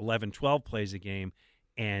play like 11, 12 plays a game.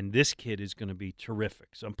 And this kid is going to be terrific.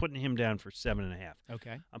 So I'm putting him down for 7.5.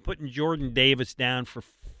 Okay. I'm putting Jordan Davis down for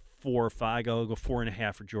 4 or 5. I'll go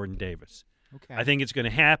 4.5 for Jordan Davis. Okay. I think it's going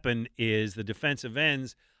to happen is the defensive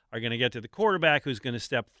ends are going to get to the quarterback who's going to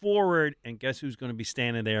step forward, and guess who's going to be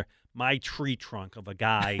standing there? My tree trunk of a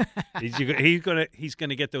guy. he's going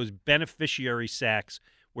to get those beneficiary sacks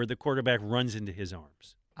where the quarterback runs into his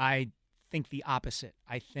arms. I think the opposite.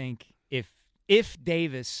 I think if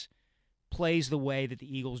Davis plays the way that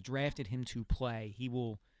the Eagles drafted him to play, he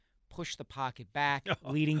will push the pocket back,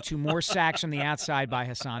 leading to more sacks on the outside by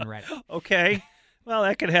Hassan Reddick. Okay. Well,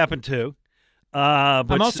 that could happen too.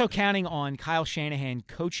 I'm also counting on Kyle Shanahan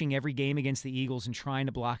coaching every game against the Eagles and trying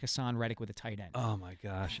to block Hassan Reddick with a tight end. Oh, my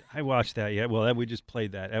gosh. I watched that. Yeah, well, we just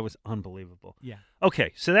played that. That was unbelievable. Yeah.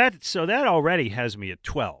 Okay, so that already has me at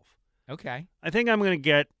 12. Okay. I think I'm going to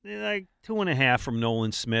get like 2.5 from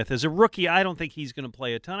Nolan Smith. As a rookie, I don't think he's going to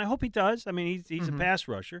play a ton. I hope he does. I mean, he's a pass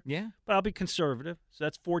rusher. Yeah. But I'll be conservative. So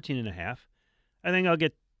that's 14.5. I think I'll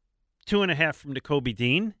get 2.5 from Nakobe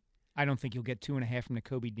Dean. I don't think you'll get 2.5 from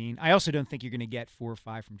Nakobe Dean. I also don't think you're going to get 4 or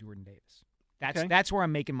 5 from Jordan Davis. That's where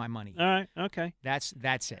I'm making my money. All right. Okay. That's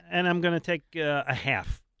it. And I'm going to take a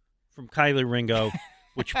half from Kyler Ringo,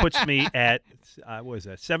 which puts me at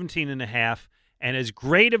 17.5. And as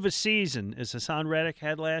great of a season as Hassan Reddick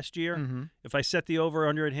had last year, if I set the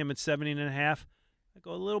over-under at him at 17.5, I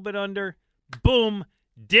go a little bit under. Boom.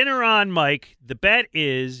 Dinner on, Mike. The bet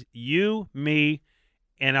is you, me,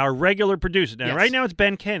 and our regular producer. Now, right now it's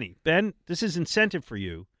Ben Kenny. Ben, this is incentive for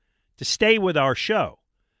you to stay with our show.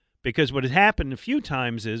 Because what has happened a few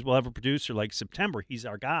times is we'll have a producer like September. He's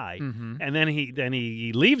our guy. And then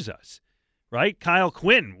he leaves us, right? Kyle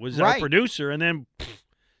Quinn was our producer, and then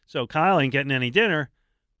so Kyle ain't getting any dinner.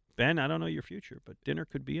 Ben, I don't know your future, but dinner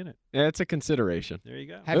could be in it. Yeah, it's a consideration. There you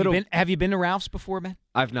go. Have you been to Ralph's before, Ben?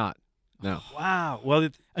 I've not. No. Oh, wow. Well,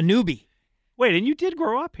 a newbie. Wait, and you did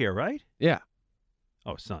grow up here, right? Yeah.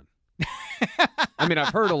 Oh, son. I mean,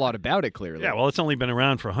 I've heard a lot about it, clearly. Yeah, well, it's only been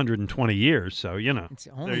around for 120 years, so, It's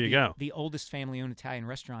only there you go. The oldest family-owned Italian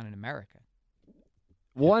restaurant in America.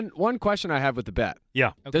 One question I have with the bet.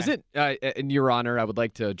 Yeah. Okay. Does it, in your honor, I would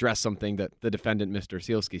like to address something that the defendant, Mr.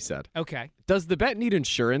 Sealski, said. Okay. Does the bet need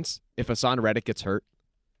insurance if Hassan Reddick gets hurt?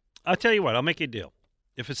 I'll tell you what. I'll make you a deal.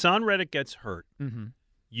 If Hassan Reddick gets hurt,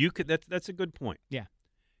 you could. That's a good point. Yeah.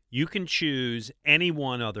 You can choose any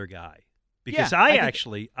one other guy because Yeah,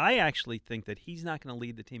 I actually think that he's not going to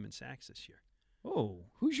lead the team in sacks this year. Oh,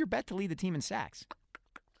 who's your bet to lead the team in sacks?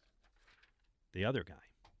 The other guy.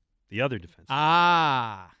 The other defense.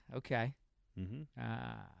 Okay.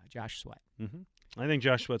 Josh Sweat. I think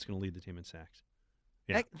Josh Sweat's going to lead the team in sacks.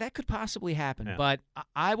 Yeah. That could possibly happen, Yeah. but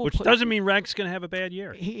I will. Which doesn't mean Reddick's going to have a bad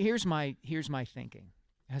year. Here's my thinking.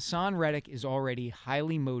 Hassan Reddick is already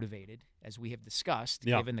highly motivated, as we have discussed,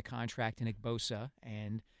 given the contract to Nick Bosa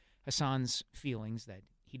and Hassan's feelings that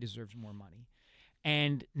he deserves more money.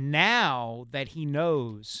 And now that he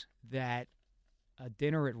knows that a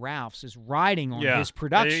dinner at Ralph's is riding on his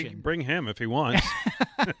production. Bring him if he wants.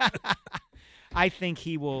 I think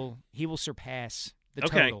he will surpass the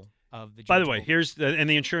total of the. By the way, and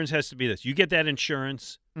the insurance has to be this: you get that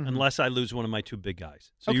insurance unless I lose one of my two big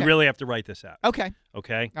guys. So you really have to write this out. Okay.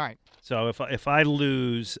 Okay. All right. So if I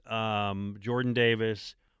lose Jordan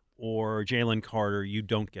Davis or Jalen Carter, you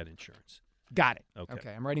don't get insurance. Got it.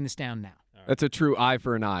 Okay. I'm writing this down now. Right. That's a true eye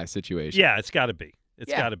for an eye situation. Yeah, it's got to be. It's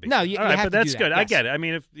got to be. No, you All right, have but to that's do good. that. I Yes. get it. I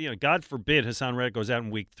mean, if God forbid Hassan Reddick goes out in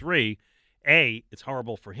week 3, it's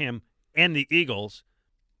horrible for him and the Eagles,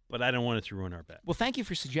 but I don't want it to ruin our bet. Well, thank you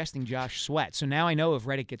for suggesting Josh Sweat. So now I know if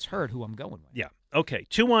Reddick gets hurt, who I'm going with. Yeah. Okay.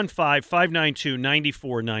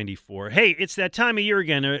 215-592-9494. Hey, it's that time of year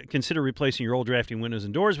again to consider replacing your old drafting windows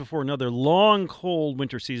and doors before another long, cold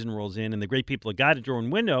winter season rolls in, and the great people at Guided Door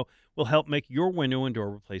and Window will help make your window and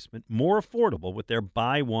door replacement more affordable with their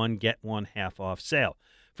buy one, get one half off sale.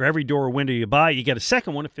 For every door or window you buy, you get a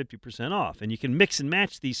second one at 50% off, and you can mix and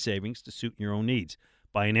match these savings to suit your own needs.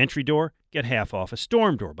 Buy an entry door, get half off a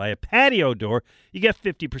storm door. Buy a patio door, you get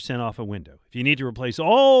 50% off a window. If you need to replace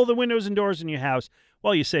all the windows and doors in your house,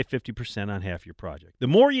 well, you save 50% on half your project. The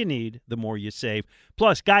more you need, the more you save.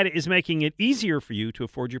 Plus, Guida is making it easier for you to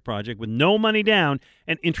afford your project with no money down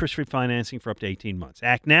and interest-free financing for up to 18 months.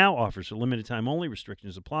 Act now. Offers are limited time only.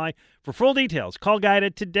 Restrictions apply. For full details, call Guida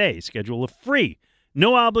today. Schedule a free,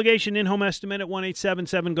 no-obligation in-home estimate at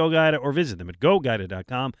 1-877-GO-GUIDA or visit them at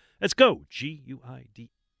GoGuida.com. Let's go, G-U-I-D.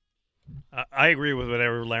 I agree with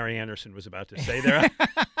whatever Larry Anderson was about to say there.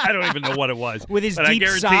 I don't even know what it was. With his but deep I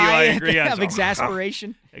guarantee sigh you I agree of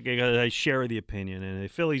exasperation. I share the opinion. And the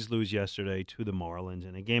Phillies lose yesterday to the Marlins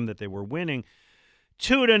in a game that they were winning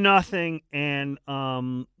 2-0,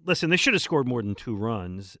 and listen, they should have scored more than 2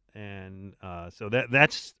 runs, and so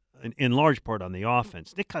that's in large part on the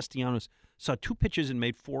offense. Nick Castellanos saw 2 pitches and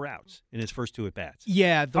made 4 outs in his first 2 at-bats.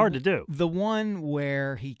 Yeah. Hard to do. The one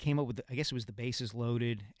where he came up with, I guess it was the bases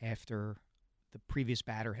loaded after the previous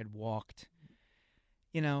batter had walked.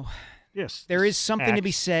 Yes, there is something to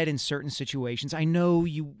be said in certain situations. I know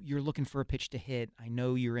you're looking for a pitch to hit. I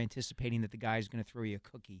know you're anticipating that the guy's going to throw you a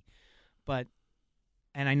cookie.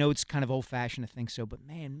 And I know it's kind of old-fashioned to think so, but,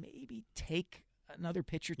 man, maybe take another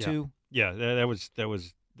pitch or two. Yeah, that was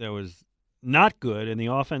not good, and the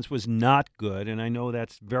offense was not good, and I know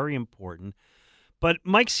that's very important. But,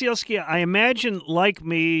 Mike Sealski, I imagine, like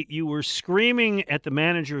me, you were screaming at the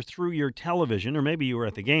manager through your television, or maybe you were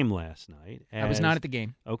at the game last night. I was not at the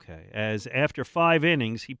game. Okay. As after 5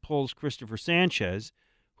 innings, he pulls Christopher Sanchez,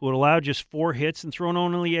 who had allowed just 4 hits and thrown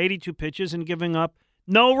only 82 pitches and giving up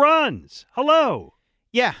no runs. Hello.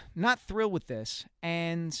 Yeah, not thrilled with this.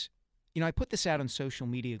 And, I put this out on social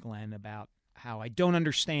media, Glenn, about how I don't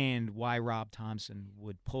understand why Rob Thompson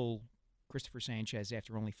would pull Christopher Sanchez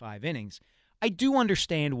after only 5 innings. I do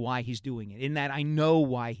understand why he's doing it, in that I know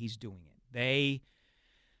why he's doing it. They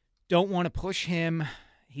don't want to push him.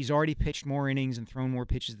 He's already pitched more innings and thrown more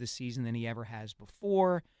pitches this season than he ever has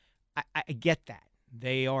before. I get that.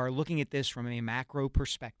 They are looking at this from a macro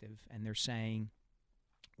perspective, and they're saying,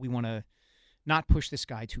 we want to not push this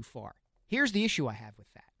guy too far. Here's the issue I have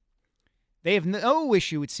with that. They have no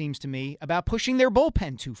issue, it seems to me, about pushing their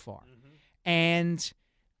bullpen too far. Mm-hmm. And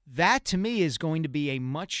that, to me, is going to be a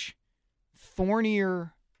much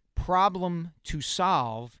thornier problem to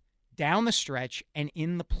solve down the stretch and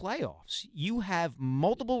in the playoffs. You have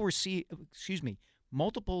multiple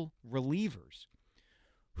relievers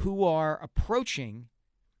who are approaching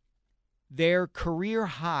their career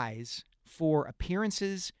highs for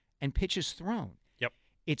appearances and pitches thrown. Yep.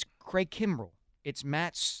 It's Craig Kimbrell. It's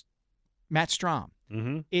Matt Strahm.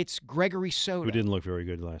 Mm-hmm. It's Gregory Soto. Who didn't look very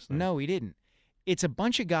good last night. No, he didn't. It's a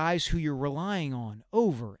bunch of guys who you're relying on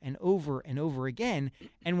over and over and over again.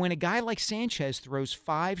 And when a guy like Sanchez throws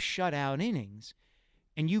 5 shutout innings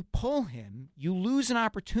and you pull him, you lose an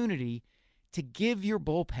opportunity to give your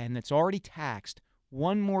bullpen that's already taxed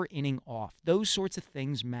one more inning off. Those sorts of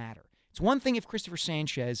things matter. It's one thing if Christopher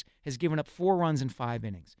Sanchez has given up 4 runs in 5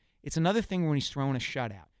 innings. It's another thing when he's throwing a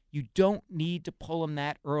shutout. You don't need to pull him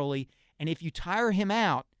that early. And if you tire him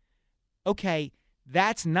out, okay,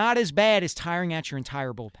 that's not as bad as tiring out your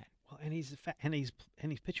entire bullpen. Well, and he's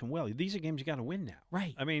pitching well. These are games you got to win now.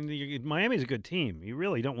 Right. I mean, Miami's a good team. You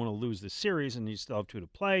really don't want to lose this series, and you still have 2 to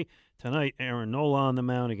play tonight. Aaron Nola on the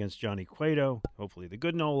mound against Johnny Cueto. Hopefully, the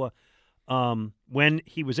good Nola. When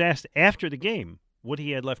he was asked after the game what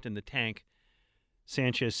he had left in the tank,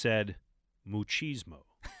 Sanchez said, "Muchismo,"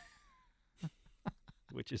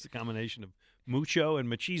 which is a combination of mucho and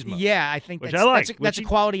machismo. Yeah, I think that's a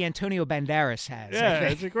quality Antonio Banderas has. Yeah,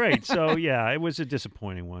 it's great. So, yeah, it was a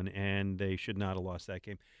disappointing one, and they should not have lost that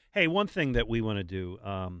game. Hey, one thing that we want to do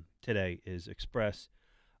today is express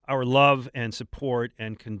our love and support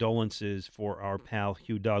and condolences for our pal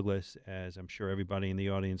Hugh Douglas. As I'm sure everybody in the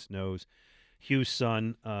audience knows, Hugh's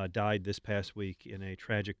son died this past week in a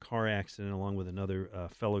tragic car accident along with another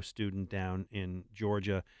fellow student down in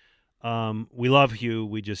Georgia. We love Hugh.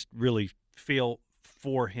 We just really feel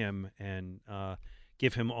for him and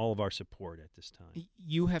give him all of our support at this time.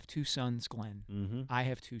 You have 2 sons, Glenn. Mm-hmm. I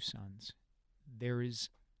have 2 sons. There is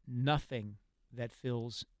nothing that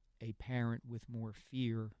fills a parent with more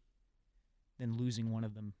fear than losing one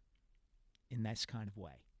of them in this kind of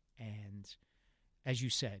way. And as you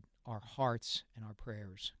said, our hearts and our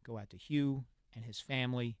prayers go out to Hugh and his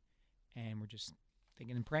family, and we're just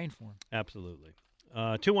thinking and praying for him. Absolutely.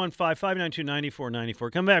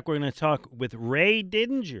 215-592-9494. Come back. We're going to talk with Ray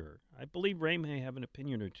Didinger. I believe Ray may have an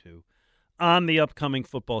opinion or two on the upcoming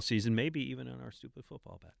football season, maybe even on our stupid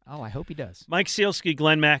football bet. Oh, I hope he does. Mike Sealski,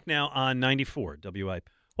 Glenn Mack now on 94 WIP.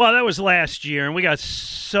 Well, that was last year, and we got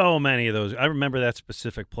so many of those. I remember that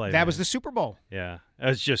specific play. That was the Super Bowl. Yeah, that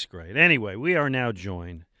was just great. Anyway, we are now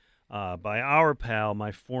joined by our pal,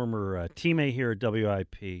 my former teammate here at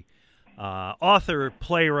WIP, author,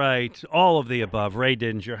 playwright, all of the above, Ray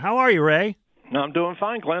Didinger. How are you, Ray? I'm doing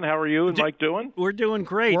fine, Glenn. How are you and Mike doing? We're doing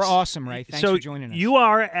great. We're awesome, Ray. Thanks for joining us. You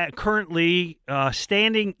are currently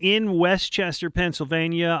standing in Westchester,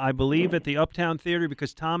 Pennsylvania, I believe, at the Uptown Theater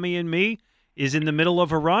because Tommy and Me is in the middle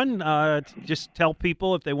of a run. Just tell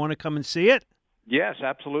people if they want to come and see it. Yes,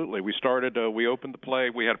 absolutely. We opened the play.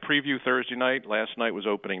 We had a preview Thursday night. Last night was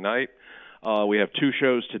opening night. We have 2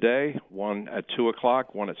 shows today, one at 2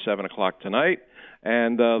 o'clock, one at 7 o'clock tonight.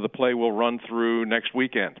 And the play will run through next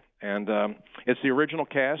weekend. And it's the original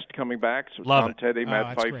cast coming back. So it's Love Tom it. Teddy,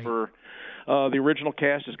 Matt Pfeiffer. The original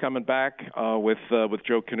cast is coming back with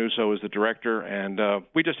Joe Canuso as the director. And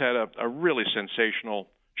we just had a really sensational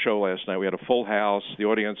show last night. We had a full house. The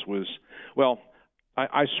audience was, well,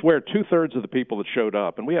 I swear 2/3 of the people that showed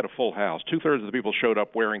up, and we had a full house, 2/3 of the people showed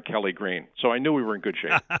up wearing Kelly green. So I knew we were in good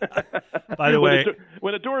shape. By the way,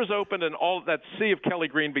 when the doors opened and all that sea of Kelly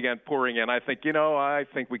green began pouring in, I think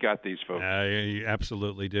we got these folks. You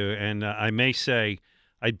absolutely do. And I may say,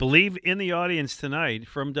 I believe in the audience tonight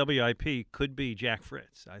from WIP could be Jack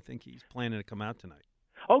Fritz. I think he's planning to come out tonight.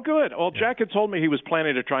 Oh, good. Well, Jack had told me he was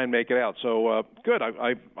planning to try and make it out, so good.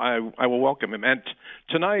 I will welcome him. And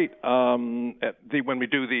tonight, when we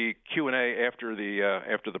do the Q&A after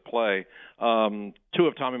the play, two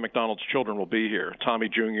of Tommy McDonald's children will be here, Tommy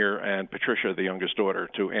Jr. and Patricia, the youngest daughter,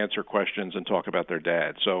 to answer questions and talk about their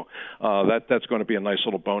dad. So that's going to be a nice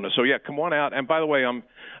little bonus. So yeah, come on out. And by the way,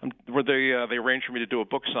 they arranged for me to do a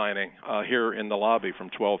book signing here in the lobby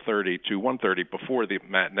from 12:30 to 1:30 before the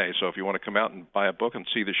matinee. So if you want to come out and buy a book and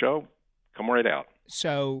see the show, come right out.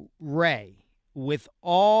 So, Ray, with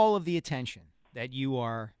all of the attention that you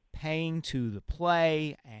are paying to the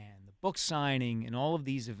play and the book signing and all of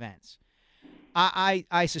these events,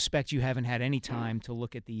 I suspect you haven't had any time to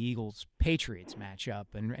look at the Eagles-Patriots matchup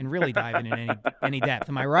and really dive in any depth.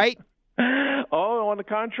 Am I right? Oh, on the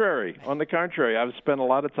contrary. I've spent a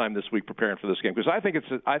lot of time this week preparing for this game because I think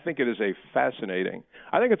it is a fascinating.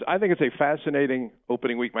 I think it's a fascinating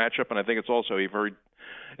opening week matchup, and I think it's also a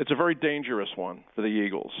very dangerous one for the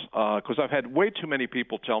Eagles because I've had way too many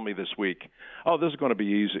people tell me this week, "Oh, this is going to be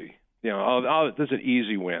easy." This is an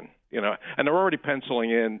easy win. And they're already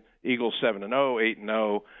penciling in Eagles 7-0,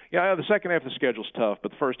 8-0. Yeah, the second half of the schedule's tough,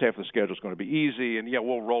 but the first half of the schedule's going to be easy, and yeah,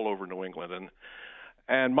 we'll roll over New England.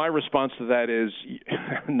 And my response to that is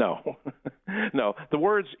no. No. The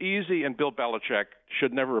words easy and Bill Belichick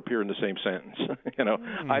should never appear in the same sentence.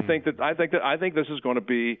 I think this is going to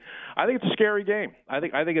be I think it's a scary game. I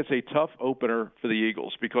think it's a tough opener for the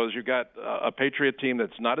Eagles because you've got a Patriot team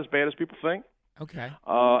that's not as bad as people think. Okay.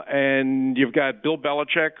 And you've got Bill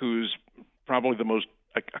Belichick, who's probably the most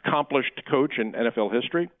accomplished coach in NFL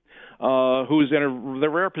history, who's in the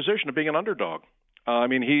rare position of being an underdog.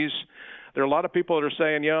 There are a lot of people that are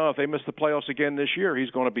saying, if they miss the playoffs again this year,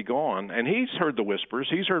 he's going to be gone. And he's heard the whispers.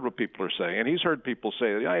 He's heard what people are saying. He's heard people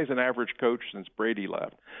say, he's an average coach since Brady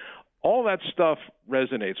left. All that stuff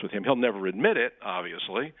resonates with him. He'll never admit it,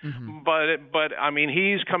 obviously. Mm-hmm. But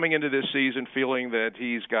he's coming into this season feeling that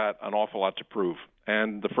he's got an awful lot to prove.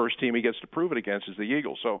 And the first team he gets to prove it against is the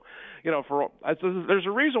Eagles. So, there's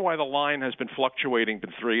a reason why the line has been fluctuating to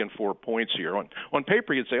 3 and 4 points here. On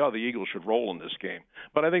paper, you'd say, the Eagles should roll in this game.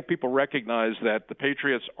 But I think people recognize that the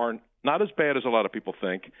Patriots are not as bad as a lot of people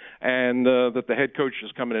think, and that the head coach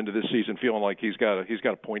is coming into this season feeling like he's got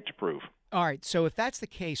a point to prove. All right, so if that's the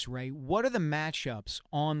case, Ray, what are the matchups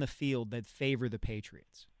on the field that favor the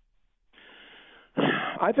Patriots?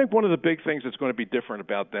 I think one of the big things that's going to be different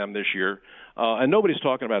about them this year, and nobody's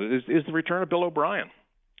talking about it, is the return of Bill O'Brien.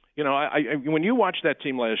 When you watch that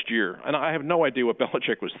team last year, and I have no idea what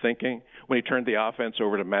Belichick was thinking when he turned the offense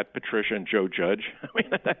over to Matt Patricia and Joe Judge.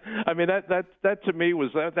 That to me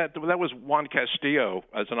was that was Juan Castillo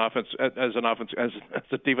as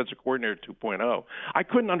a defensive coordinator 2.0. I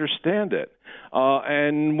couldn't understand it.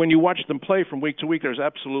 And when you watch them play from week to week, there's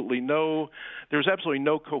absolutely no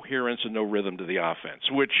coherence and no rhythm to the offense,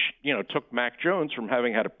 which took Mac Jones from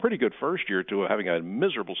having had a pretty good first year to having a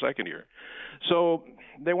miserable second year. So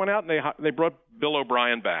they went out and they brought Bill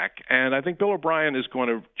O'Brien back, and I think Bill O'Brien is going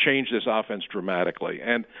to change this offense dramatically.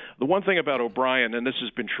 And the one thing about O'Brien, and this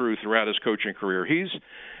has been true throughout his coaching career, he's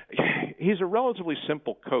a relatively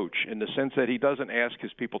simple coach in the sense that he doesn't ask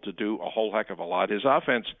his people to do a whole heck of a lot. His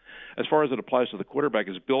offense, as far as it applies to the quarterback,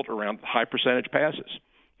 is built around high percentage passes.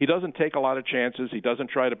 He doesn't take a lot of chances. He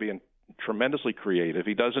doesn't try to be tremendously creative.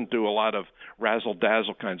 He doesn't do a lot of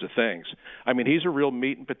razzle-dazzle kinds of things. He's a real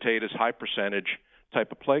meat and potatoes, high percentage type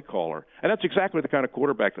of play caller. And that's exactly the kind of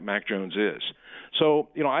quarterback that Mac Jones is. So,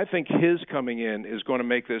 I think his coming in is going to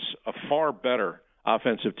make this a far better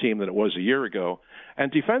offensive team than it was a year ago. And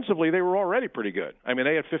defensively, they were already pretty good.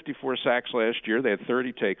 They had 54 sacks last year. They had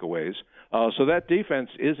 30 takeaways. So that defense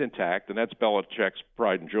is intact, and that's Belichick's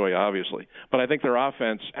pride and joy, obviously. But I think their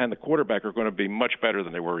offense and the quarterback are going to be much better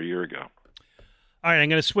than they were a year ago. All right, I'm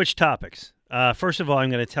going to switch topics. First of all,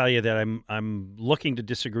 I'm going to tell you that I'm looking to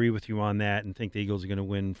disagree with you on that and think the Eagles are going to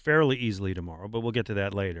win fairly easily tomorrow, but we'll get to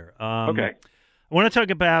that later. Okay. I want to talk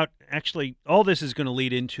about, actually, all this is going to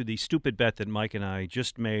lead into the stupid bet that Mike and I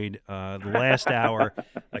just made the last hour,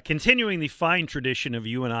 continuing the fine tradition of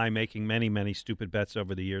you and I making many, many stupid bets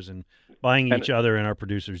over the years and buying each other and our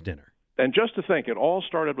producers dinner. And just to think, it all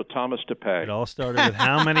started with Thomas DePay. It all started with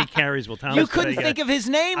how many carries will Thomas You couldn't DePay think get? of his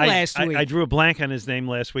name last week. I drew a blank on his name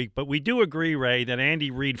last week, but we do agree, Ray, that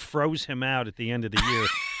Andy Reid froze him out at the end of the year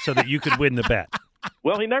so that you could win the bet.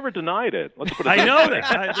 Well, he never denied it. Let's put it I know way.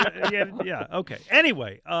 that. Yeah, okay.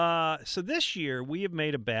 Anyway, so this year we have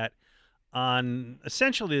made a bet on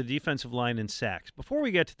essentially the defensive line and sacks. Before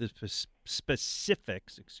we get to the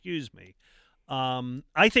specifics,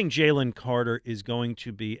 I think Jalen Carter is going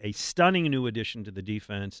to be a stunning new addition to the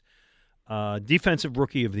defense. Defensive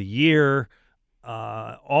Rookie of the Year,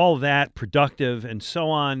 all that, productive, and so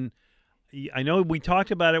on. I know we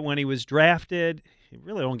talked about it when he was drafted. You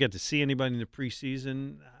really don't get to see anybody in the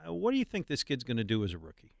preseason. What do you think this kid's going to do as a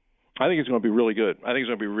rookie? I think he's going to be really good. I think he's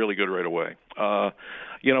going to be really good right away.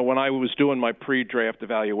 When I was doing my pre-draft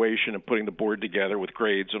evaluation and putting the board together with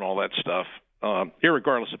grades and all that stuff,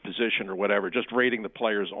 irregardless of position or whatever, just rating the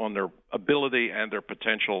players on their ability and their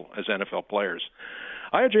potential as NFL players,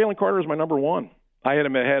 I had Jalen Carter as my number one. I had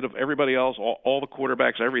him ahead of everybody else, all the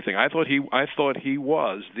quarterbacks, everything. I thought he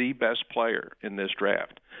was the best player in this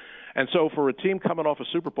draft. And so for a team coming off a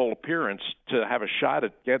Super Bowl appearance to have a shot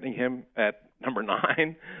at getting him at number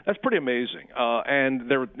 9, that's pretty amazing. And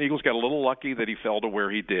the Eagles got a little lucky that he fell to where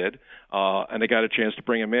he did, and they got a chance to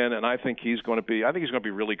bring him in. And I think he's going to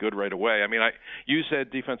be really good right away. I mean, you said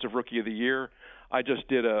Defensive Rookie of the Year. I just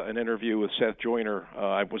did an interview with Seth Joyner.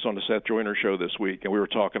 I was on the Seth Joyner show this week, and we were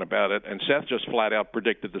talking about it. And Seth just flat out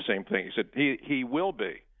predicted the same thing. He said he will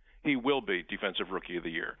be. He will be Defensive Rookie of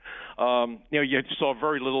the Year. You saw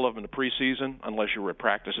very little of him in the preseason, unless you were at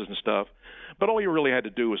practices and stuff. But all you really had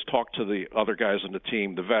to do was talk to the other guys on the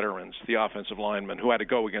team, the veterans, the offensive linemen who had to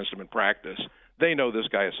go against him in practice. They know this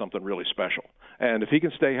guy is something really special. And if he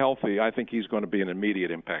can stay healthy, I think he's going to be an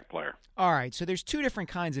immediate impact player. All right, so there's two different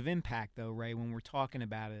kinds of impact, though, Ray, when we're talking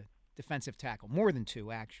about a defensive tackle. More than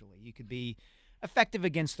two, actually. You could be effective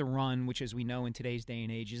against the run, which, as we know in today's day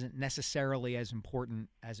and age, isn't necessarily as important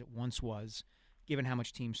as it once was, given how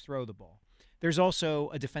much teams throw the ball. There's also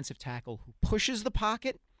a defensive tackle who pushes the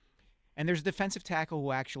pocket, and there's a defensive tackle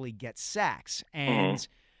who actually gets sacks. And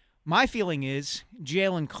my feeling is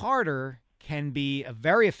Jalen Carter can be a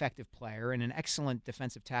very effective player and an excellent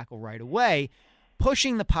defensive tackle right away,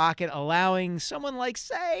 pushing the pocket, allowing someone like,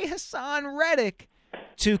 say, Hassan Reddick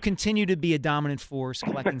to continue to be a dominant force,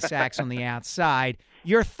 collecting sacks on the outside.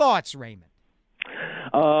 Your thoughts, Raymond?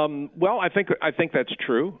 Well, I think that's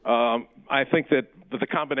true. I think that the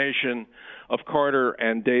combination of Carter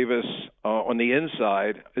and Davis on the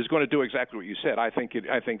inside is going to do exactly what you said. I think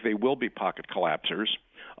they will be pocket collapsers,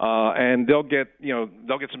 and they'll get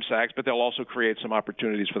some sacks, but they'll also create some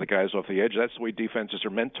opportunities for the guys off the edge. That's the way defenses are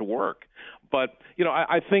meant to work. But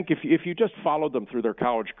I think if you just followed them through their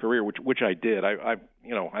college career, which I did, I've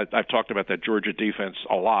talked about that Georgia defense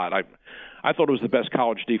a lot. I thought it was the best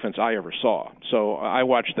college defense I ever saw. So I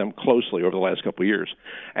watched them closely over the last couple of years,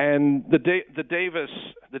 and the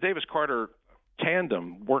Davis Carter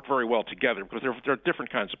tandem work very well together because they're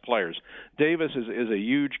different kinds of players. Davis is a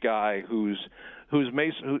huge guy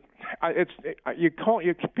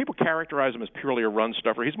people characterize him as purely a run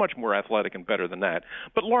stuffer. He's much more athletic and better than that,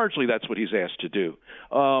 but largely that's what he's asked to do.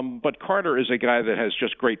 But Carter is a guy that has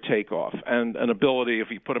just great takeoff and an ability, if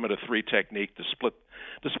you put him at a 3 technique, to split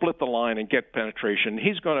the line and get penetration.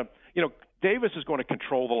 He's going to, Davis is going to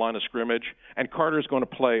control the line of scrimmage, and Carter is going to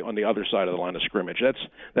play on the other side of the line of scrimmage.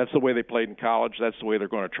 That's the way they played in college. That's the way they're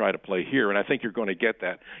going to try to play here, and I think you're going to get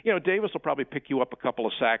that. Davis will probably pick you up a couple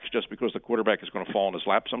of sacks just because the quarterback is going to fall in his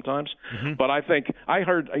lap sometimes. Mm-hmm. But I think I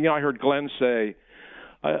heard Glenn say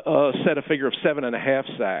set a figure of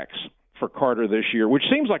 7.5 sacks for Carter this year, which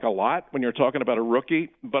seems like a lot when you're talking about a rookie,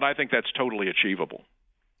 but I think that's totally achievable.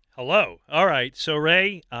 Hello. All right. So,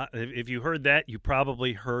 Ray, if you heard that, you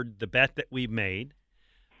probably heard the bet that we made.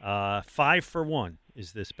 5 for 1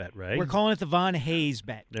 is this bet, Ray. We're calling it the Von Hayes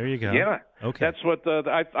bet. There you go. Yeah. Okay. That's what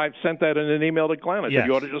I've sent that in an email to Glenn. I said,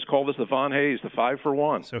 you ought to just call this the Von Hayes, the 5 for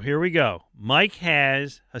 1. So here we go. Mike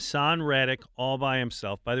has Hassan Reddick all by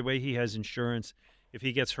himself. By the way, he has insurance. If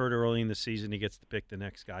he gets hurt early in the season, he gets to pick the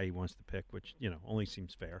next guy he wants to pick, which, only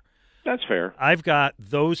seems fair. That's fair. I've got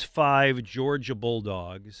those 5 Georgia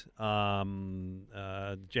Bulldogs,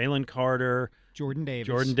 Jalen Carter, Jordan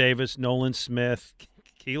Davis, Nolan Smith,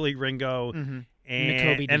 Keely Ringo, and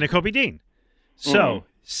Nakobe Dean. So,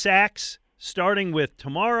 sacks starting with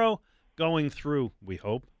tomorrow, going through, we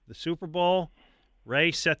hope, the Super Bowl.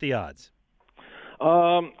 Ray, set the odds.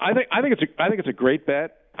 I think it's a great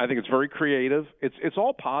bet. I think it's very creative. It's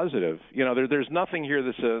all positive. You know, there's nothing here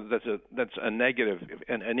that's a negative,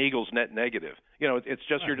 an Eagles net negative. You know, it's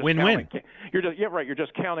just you're just win-win. You're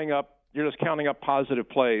just counting up positive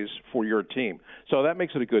plays for your team. So that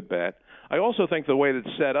makes it a good bet. I also think the way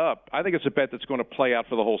that's set up, I think it's a bet that's going to play out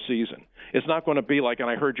for the whole season. It's not going to be like, and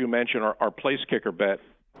I heard you mention our place kicker bet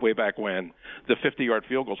way back when, the 50-yard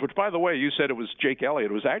field goals, which, by the way, you said it was Jake Elliott.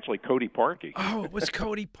 It was actually Cody Parkey. Oh, it was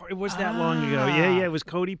Cody Parkey. It was that long ago. Yeah, it was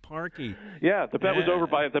Cody Parkey. Yeah, the bet was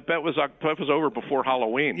over before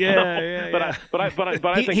Halloween. But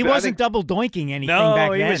I think he wasn't double doinking anything back then.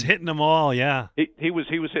 No, he was hitting them all. Yeah, he was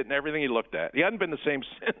hitting everything he looked at. He hadn't been the same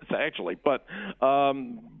since, actually. But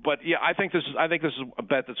yeah, I think this is a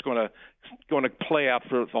bet that's going to play out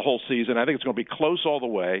for the whole season. I think it's going to be close all the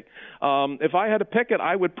way. If I had to pick it,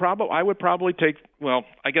 I would probably take. Well,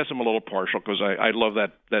 I guess I'm a little partial because I love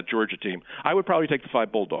that Georgia team. I would probably take the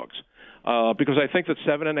 5 Bulldogs because I think that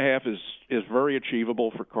 7.5 is very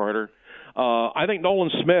achievable for Carter. I think Nolan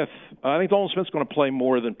Smith's going to play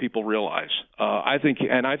more than people realize. I think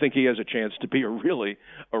he has a chance to be a really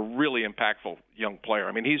impactful young player.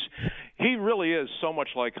 I mean, he really is so much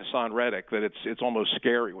like Hassan Reddick that it's almost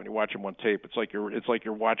scary when you watch him on tape. It's like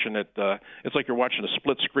you're watching a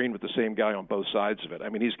split screen with the same guy on both sides of it. I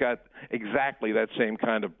mean, he's got exactly that same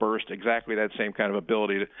kind of burst, exactly that same kind of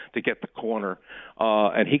ability to get the corner,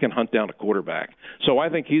 and he can hunt down a quarterback. So I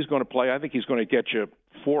think he's going to play. I think he's going to get you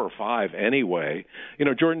 4 or 5 anyway. You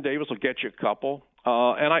know, Jordan Davis will get you a couple.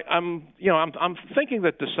 And I'm thinking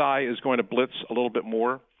that Desai is going to blitz a little bit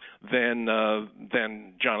more than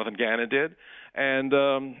Jonathan Gannon did, and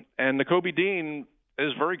Nakobe Dean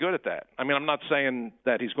is very good at that. I mean, I'm not saying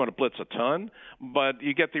that he's going to blitz a ton, but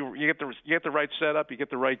you get the right setup, you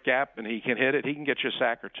get the right gap, and he can hit it. He can get you a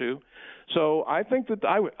sack or two. So I think that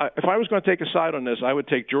if I was going to take a side on this, I would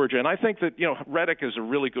take Georgia. And I think that Reddick is a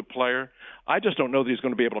really good player. I just don't know that he's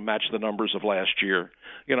going to be able to match the numbers of last year.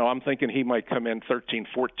 I'm thinking he might come in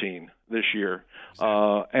 13-14 this year.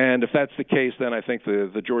 And if that's the case, then I think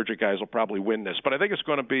the Georgia guys will probably win this. But I think it's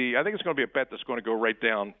going to be a bet that's going to go right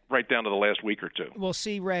down to the last week or two. Well,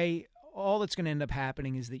 see, Ray, all that's going to end up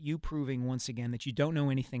happening is that you proving once again that you don't know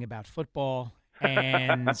anything about football,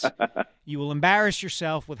 and you will embarrass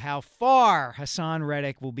yourself with how far Hassan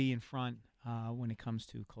Reddick will be in front when it comes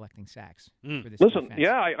to collecting sacks for this Listen, defense.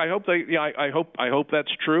 yeah, I hope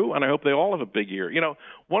that's true, and I hope they all have a big year.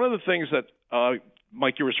 One of the things that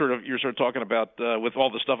Mike, you're sort of talking about with all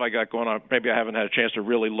the stuff I got going on. Maybe I haven't had a chance to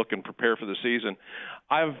really look and prepare for the season.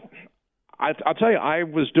 I'll tell you, I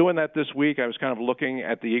was doing that this week. I was kind of looking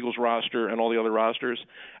at the Eagles roster and all the other rosters,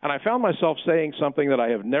 and I found myself saying something that I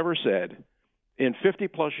have never said in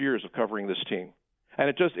 50-plus years of covering this team. And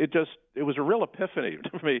it was a real epiphany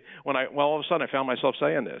for me when all of a sudden I found myself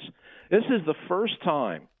saying this. This is the first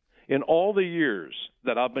time in all the years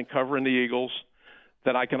that I've been covering the Eagles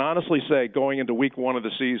that I can honestly say, going into week 1 of the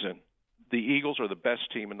season, the Eagles are the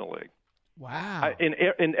best team in the league. Wow.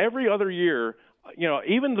 In every other year,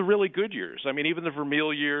 even the really good years, I mean, even the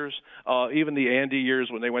Vermeil years, even the Andy years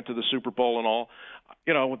when they went to the Super Bowl and all,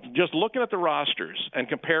 just looking at the rosters and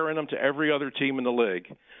comparing them to every other team in the league,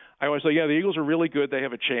 I always say, yeah, the Eagles are really good. They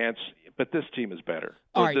have a chance, but this team is better.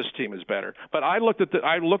 This team is better. But I looked at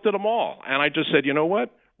them all, and I just said, you know what?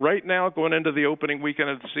 Right now, going into the opening weekend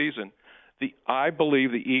of the season, I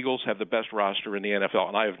believe the Eagles have the best roster in the NFL,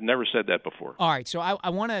 and I have never said that before. All right, so I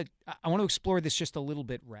want to explore this just a little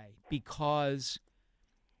bit, Ray, because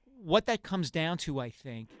what that comes down to, I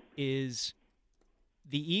think, is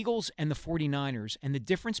the Eagles and the 49ers and the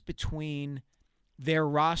difference between their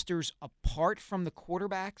rosters apart from the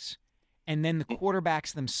quarterbacks and then the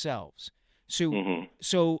quarterbacks themselves.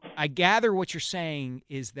 So I gather what you're saying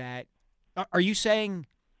is that – are you saying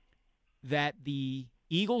that the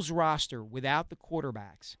Eagles roster without the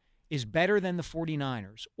quarterbacks is better than the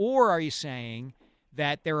 49ers? Or are you saying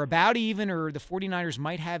that they're about even or the 49ers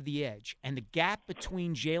might have the edge and the gap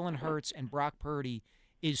between Jalen Hurts and Brock Purdy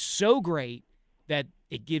is so great that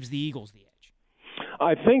it gives the Eagles the edge?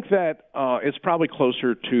 I think that it's probably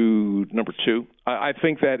closer to number 2. I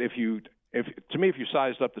think that if you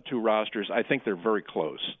sized up the 2 rosters, I think they're very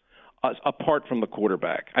close. Apart from the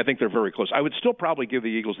quarterback, I think they're very close. I would still probably give the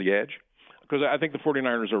Eagles the edge, because I think the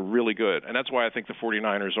 49ers are really good, and that's why I think the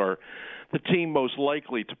 49ers are the team most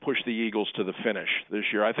likely to push the Eagles to the finish this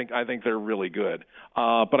year. I think they're really good.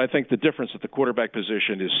 But I think the difference at the quarterback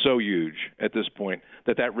position is so huge at this point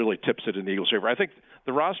that really tips it in the Eagles' favor. I think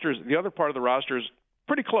the other part of the rosters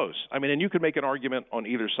pretty close. I mean, and you could make an argument on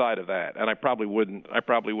either side of that, and I probably wouldn't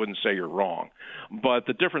say you're wrong. But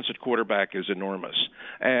the difference at quarterback is enormous.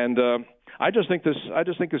 And I just think this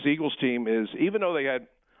Eagles team is, even though they had,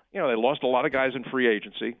 they lost a lot of guys in free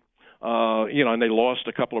agency, and they lost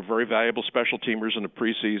a couple of very valuable special teamers in the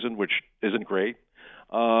preseason, which isn't great.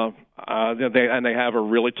 They have a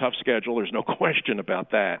really tough schedule. There's no question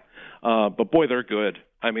about that. But boy, they're good.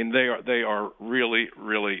 I mean, they are really,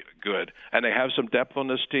 really good, and they have some depth on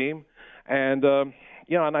this team. And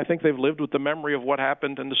and I think they've lived with the memory of what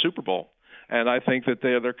happened in the Super Bowl. And I think that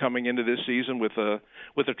they're coming into this season with a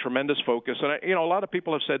tremendous focus. And a lot of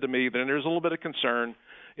people have said to me that there's a little bit of concern.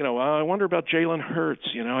 I wonder about Jalen Hurts.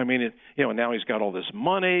 Now he's got all this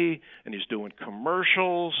money and he's doing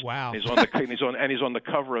commercials. Wow. He's on the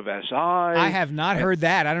cover of SI. I have not heard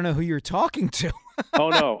that. I don't know who you're talking to. Oh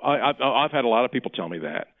no, I've had a lot of people tell me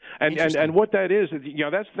that. And what that is,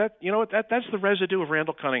 that's the residue of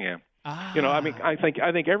Randall Cunningham. I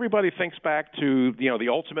think everybody thinks back to the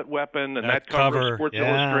Ultimate Weapon and that cover of Sports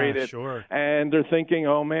Illustrated, sure. And they're thinking,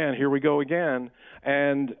 oh man, here we go again.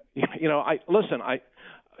 And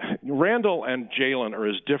Randall and Jalen are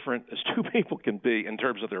as different as two people can be in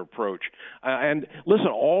terms of their approach. And listen,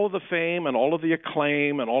 all of the fame and all of the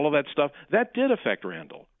acclaim and all of that stuff, that did affect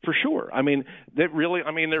Randall, for sure. I mean, there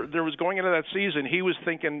was going into that season, he was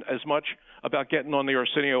thinking as much about getting on the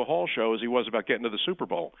Arsenio Hall show as he was about getting to the Super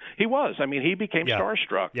Bowl. He was. I mean, he became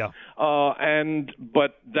starstruck. Yeah.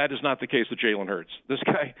 But that is not the case with Jalen Hurts. This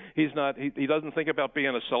guy, he's not. He doesn't think about being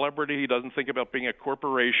a celebrity. He doesn't think about being a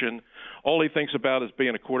corporation. All he thinks about is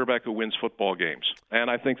being a quarterback who wins football games. And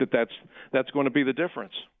I think that's going to be the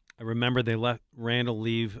difference. I remember they let Randall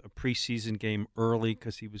leave a preseason game early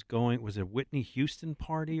because he was going. Was it a Whitney Houston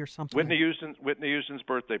party or something? Whitney Houston's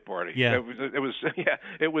birthday party. Yeah,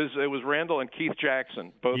 it was Randall and Keith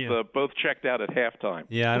Jackson both checked out at halftime.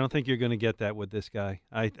 Yeah, I don't think you're going to get that with this guy.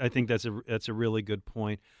 I think that's a really good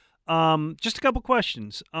point. Just a couple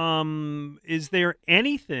questions. Is there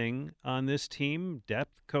anything on this team,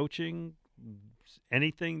 depth, coaching,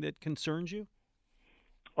 anything that concerns you?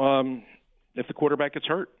 If the quarterback gets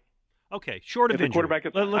hurt. Okay, short of injury.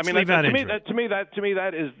 Let's leave out injury. To me, that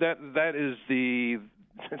is the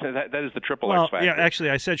triple X factor. Yeah, actually,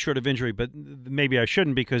 I said short of injury, but maybe I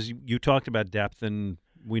shouldn't because you talked about depth, and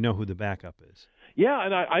we know who the backup is. Yeah,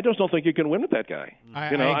 and I just don't think you can win with that guy. I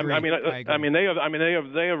agree.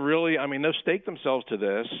 They have really. I mean, they've staked themselves to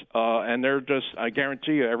this, and they're just. I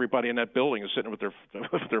guarantee you, everybody in that building is sitting with their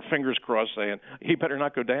fingers crossed, saying he better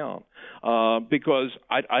not go down, because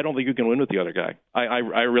I don't think you can win with the other guy. I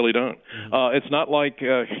really don't. Mm-hmm. It's not like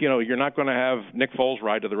you're not going to have Nick Foles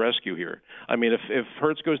ride to the rescue here. I mean, if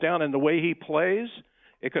Hurts goes down, and the way he plays,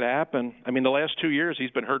 it could happen. I mean, the last 2 years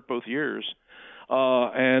he's been hurt both years. He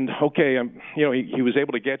was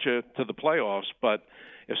able to get you to the playoffs, but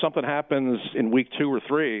if something happens in week 2 or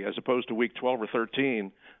 3 as opposed to week 12 or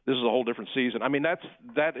 13, this is a whole different season. I mean, that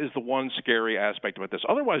is the one scary aspect about this.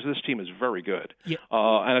 Otherwise, this team is very good,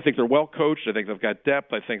 and I think they're well coached. I think they've got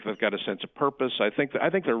depth. I think they've got a sense of purpose. I think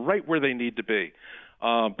they're right where they need to be.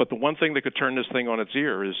 But the one thing that could turn this thing on its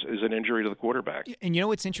ear is an injury to the quarterback. And you know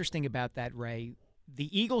what's interesting about that, Ray? The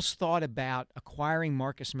Eagles thought about acquiring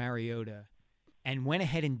Marcus Mariota and went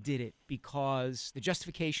ahead and did it because the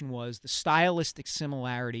justification was the stylistic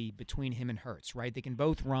similarity between him and Hurts, right? They can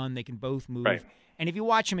both run, they can both move. Right. And if you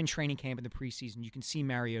watch him in training camp in the preseason, you can see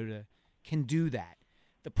Mariota can do that.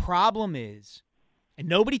 The problem is, and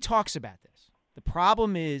nobody talks about this, the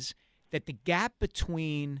problem is that the gap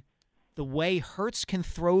between the way Hurts can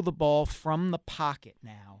throw the ball from the pocket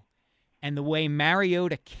now and the way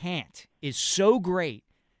Mariota can't is so great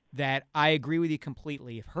that I agree with you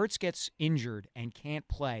completely. If Hurts gets injured and can't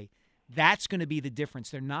play, that's going to be the difference.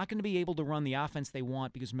 They're not going to be able to run the offense they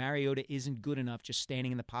want because Mariota isn't good enough just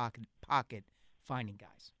standing in the pocket finding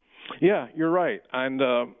guys. Yeah, you're right. And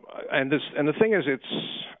the thing is,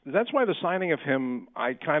 that's why the signing of him,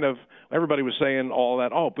 everybody was saying all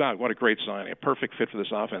that. Oh God, what a great signing, a perfect fit for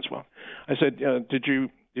this offense. Well, I said, did you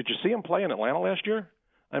see him play in Atlanta last year?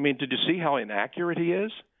 I mean, did you see how inaccurate he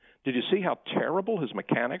is? Did you see how terrible his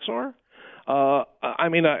mechanics are? It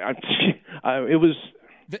was.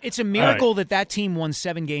 It's a miracle that team won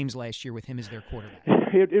 7 games last year with him as their quarterback.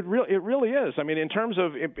 It really is. I mean, in terms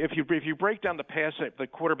of if you break down the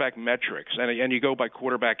quarterback metrics and you go by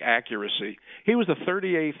quarterback accuracy, he was the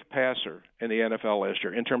 38th passer in the NFL last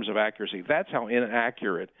year in terms of accuracy. That's how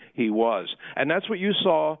inaccurate he was, and that's what you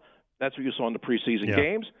saw That's what you saw in the preseason Yeah.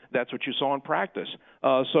 games. That's what you saw in practice.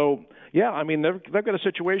 So, yeah, I mean, they've got a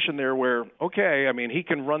situation there where, okay, I mean, he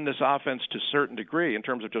can run this offense to a certain degree in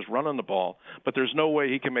terms of just running the ball, but there's no way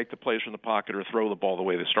he can make the plays from the pocket or throw the ball the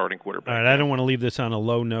way the starting quarterback All right, I don't want to leave this on a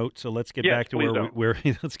low note, so let's get back to where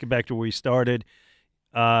let's get back to where we started.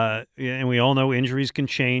 And we all know injuries can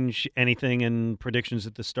change anything, and predictions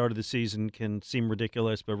at the start of the season can seem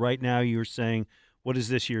ridiculous. But right now, you're saying, what is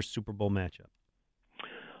this year's Super Bowl matchup?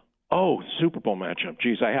 Oh, Super Bowl matchup.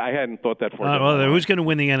 Geez, I hadn't thought that far. Well, who's going to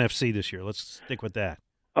win the NFC this year? Let's stick with that.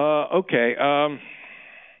 Okay.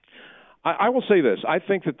 I will say this. I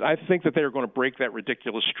think that they are going to break that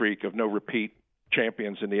ridiculous streak of no repeat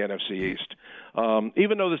champions in the NFC East.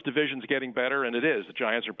 Even though this division's getting better, and it is, the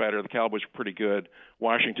Giants are better, the Cowboys are pretty good.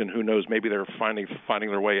 Washington, who knows? Maybe they're finding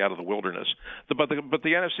their way out of the wilderness. But the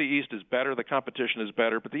NFC East is better. The competition is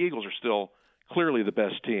better. But the Eagles are still clearly the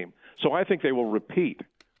best team. So I think they will repeat.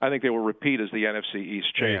 I think they will repeat as the NFC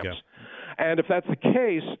East champs. There you go. And if that's the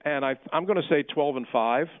case, and I'm going to say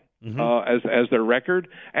 12-5 as their record,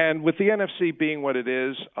 and with the NFC being what it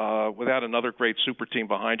is, without another great super team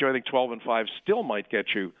behind you, I think 12-5 still might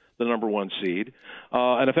get you the number one seed.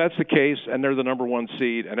 And if that's the case, and they're the number one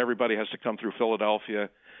seed, and everybody has to come through Philadelphia,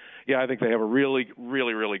 yeah, I think they have a really,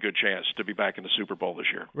 really, really good chance to be back in the Super Bowl this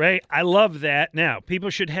year. Ray, I love that. Now,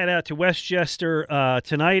 people should head out to Westchester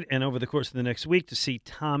tonight and over the course of the next week to see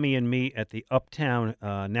Tommy and me at the Uptown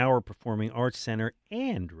Nauer Performing Arts Center.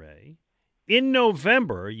 And, Ray, in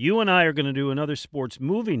November, you and I are going to do another sports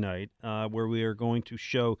movie night where we are going to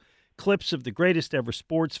show clips of the greatest ever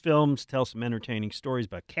sports films, tell some entertaining stories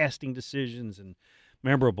about casting decisions and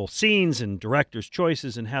memorable scenes and directors'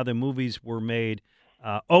 choices and how the movies were made.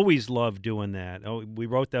 Always love doing that. We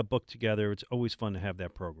wrote that book together. It's always fun to have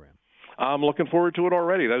that program. I'm looking forward to it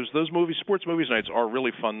already. Those sports movies nights are really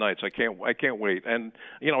fun nights. I can't wait. And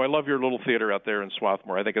I love your little theater out there in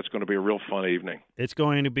Swarthmore. I think it's going to be a real fun evening. It's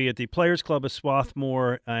going to be at the Players Club of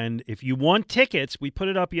Swarthmore. And if you want tickets, we put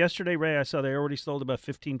it up yesterday, Ray. I saw they already sold about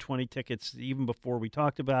 15, 20 tickets even before we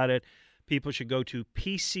talked about it. People should go to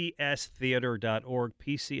pcstheater.org,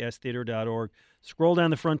 pcstheater.org. Scroll down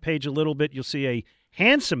the front page a little bit. You'll see a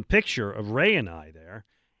handsome picture of Ray and I there,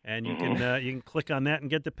 and you can click on that and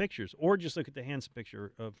get the pictures, or just look at the handsome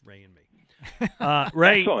picture of Ray and me.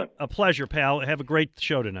 Ray, excellent. A pleasure, pal. Have a great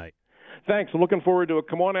show tonight. Thanks. I'm looking forward to it.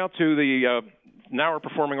 Come on out to the Nauer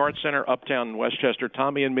Performing Arts Center, Uptown in Westchester.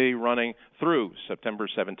 Tommy and me running through September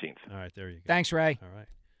 17th. All right, there you go. Thanks, Ray. All right.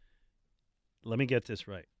 Let me get this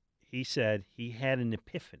right. He said he had an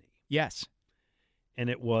epiphany. Yes. And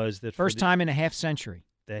it was that first time in a half century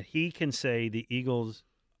that he can say the Eagles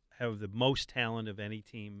have the most talent of any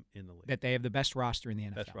team in the league. That they have the best roster in the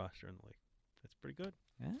NFL. Best roster in the league. That's pretty good.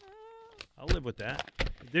 I'll live with that. I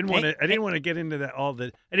didn't want to get into that I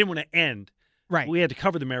didn't want to end. Right. We had to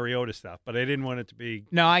cover the Mariota stuff, but I didn't want it to be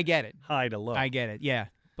No, I get it. High to low. I get it. Yeah.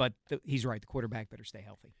 But he's right. The quarterback better stay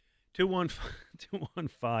healthy.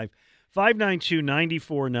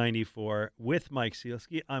 215-592-9494 with Mike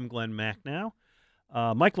Sealski. I'm Glenn Mack now.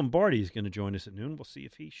 Mike Lombardi is going to join us at noon. We'll see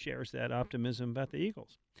if he shares that optimism about the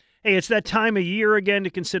Eagles. Hey, it's that time of year again to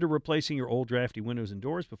consider replacing your old drafty windows and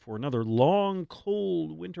doors before another long,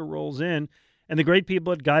 cold winter rolls in. And the great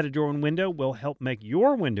people at Guided Door and Window will help make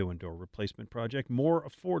your window and door replacement project more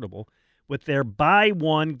affordable with their buy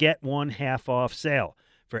one, get one half off sale.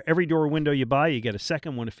 For every door or window you buy, you get a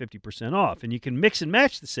second one at 50% off. And you can mix and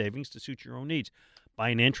match the savings to suit your own needs. Buy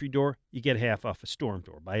an entry door, you get half off a storm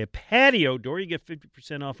door. Buy a patio door, you get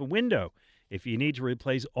 50% off a window. If you need to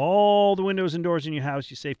replace all the windows and doors in your house,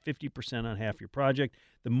 you save 50% on half your project.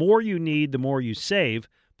 The more you need, the more you save.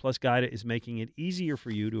 Plus, Guida is making it easier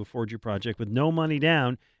for you to afford your project with no money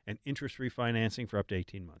down and interest-free financing for up to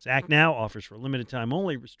 18 months. Act Now offers for a limited time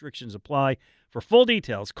only. Restrictions apply. For full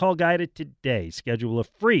details, call Guida today. Schedule a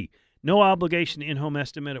free, no-obligation in-home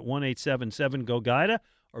estimate at 1-877-GO-GUIDA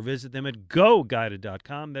or visit them at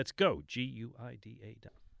GoGuida.com. That's Go,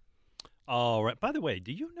 G-U-I-D-A.com. All right. By the way,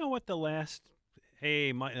 do you know what the last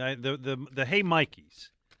Hey Mikeys?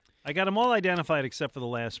 I got them all identified except for the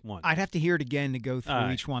last one. I'd have to hear it again to go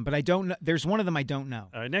through each one, but I don't know. There's one of them I don't know.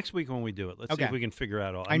 All right, next week when we do it, let's see if we can figure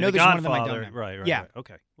out all. I know there's one of them I don't know. Right. Yeah.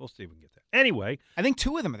 Okay, we'll see if we can get that. Anyway. I think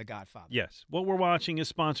two of them are The Godfather. Yes. What we're watching is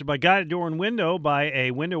sponsored by Guided Door and Window. Buy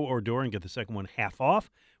a window or door and get the second one half off.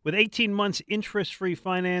 With 18 months interest-free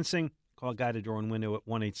financing, call Guided Door and Window at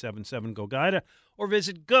 1-877-GO-GUIDA or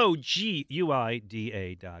visit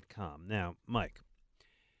GoGuida.com. Now, Mike,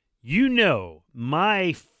 you know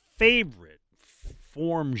my favorite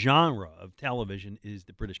genre of television is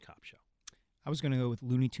the British cop show. I was going to go with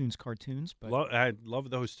Looney Tunes cartoons, but I love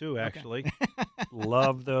those too. Actually,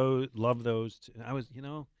 love those.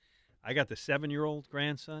 I got the 7-year-old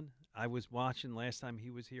grandson. I was watching last time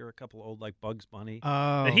he was here a couple old like Bugs Bunny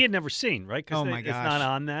that he had never seen, right? Because my gosh, it's not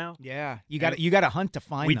on now. Yeah, you got to hunt to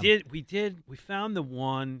find them. We found the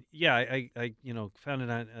one. Yeah, I found it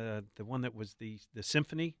on the one that was the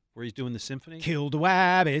symphony where he's doing the symphony. Killed a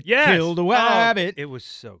wabbit. Yes. Killed a wabbit. It was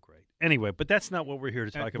so great. Anyway, but that's not what we're here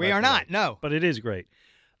to talk about. We are not. No, but it is great.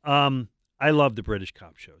 I love the British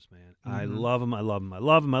cop shows, man. I love them. I love them. I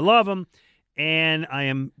love them. I love them. And I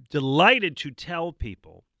am delighted to tell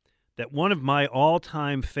people that one of my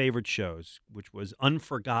all-time favorite shows, which was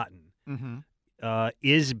Unforgotten,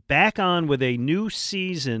 is back on with a new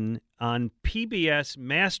season on PBS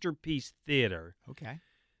Masterpiece Theater. Okay.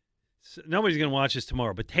 So nobody's going to watch this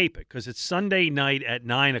tomorrow, but tape it because it's Sunday night at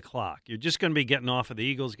 9 o'clock. You're just going to be getting off of the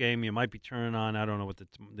Eagles game. You might be turning on, I don't know what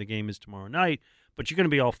the game is tomorrow night, but you're going to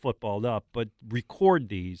be all footballed up. But record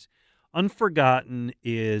these. Unforgotten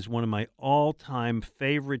is one of my all-time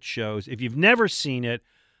favorite shows. If you've never seen it,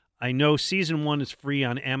 I know season 1 is free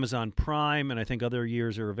on Amazon Prime, and I think other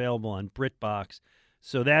years are available on BritBox.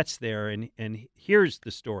 So that's there, and here's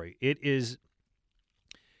the story.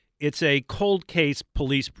 It's a cold case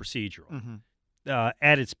police procedural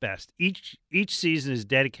at its best. Each season is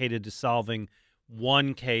dedicated to solving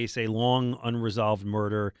one case, a long unresolved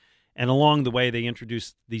murder, and along the way they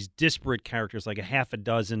introduce these disparate characters, like a half a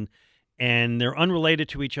dozen, and they're unrelated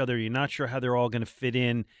to each other. You're not sure how they're all going to fit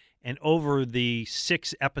in. And over the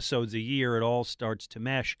 6 episodes a year, it all starts to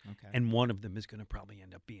mesh. Okay. And one of them is going to probably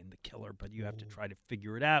end up being the killer, but you have to try to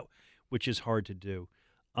figure it out, which is hard to do.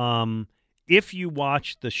 If you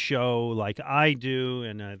watch the show like I do,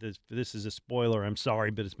 and this is a spoiler, I'm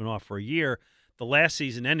sorry, but it's been off for a year, the last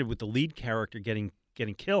season ended with the lead character getting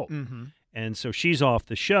killed. And so she's off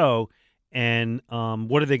the show. And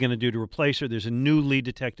what are they going to do to replace her? There's a new lead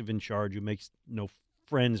detective in charge who makes no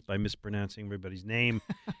friends by mispronouncing everybody's name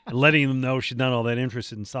and letting them know she's not all that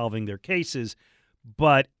interested in solving their cases.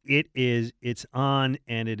 But it's on,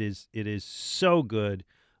 and it is so good.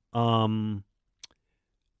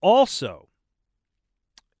 Also,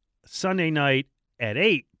 Sunday night at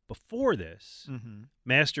 8 before this,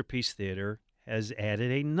 Masterpiece Theater has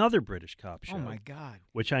added another British cop show. Oh, my God.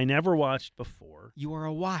 Which I never watched before. You are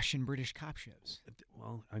awash in British cop shows.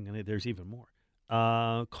 Well, there's even more.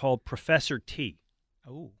 Called Professor T.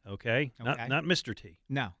 Oh. Okay? Not Mr. T.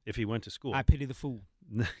 No. If he went to school. I pity the fool.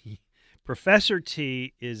 Professor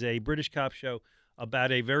T is a British cop show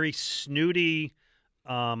about a very snooty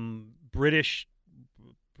British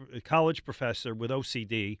college professor with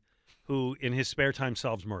OCD who, in his spare time,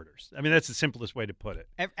 solves murders. I mean, that's the simplest way to put it.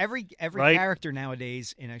 Every right? character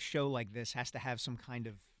nowadays in a show like this has to have some kind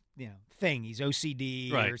of thing. He's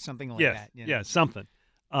OCD or something like that. Yeah, something.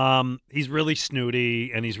 He's really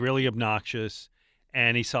snooty and he's really obnoxious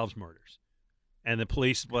and he solves murders. And the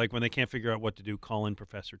police, like when they can't figure out what to do, call in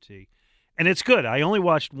Professor T. And it's good. I only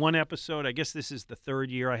watched one episode. I guess this is the 3rd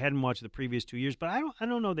year. I hadn't watched the previous 2 years, but I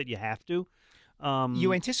don't know that you have to.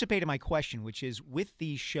 You anticipated my question, which is, with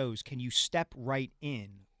these shows, can you step right in,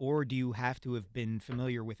 or do you have to have been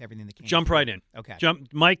familiar with everything that came Jump before? right in. Okay.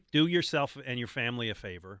 Mike, do yourself and your family a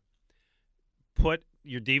favor. Put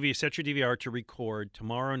your set your DVR to record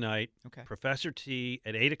tomorrow night. Okay. Professor T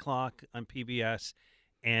at 8 o'clock on PBS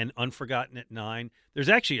and Unforgotten at 9. There's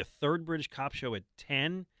actually a 3rd British cop show at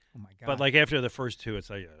 10. Oh, my God. But like after the first 2, it's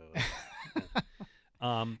like...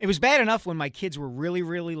 It was bad enough when my kids were really,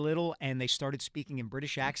 really little and they started speaking in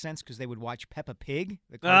British accents because they would watch Peppa Pig,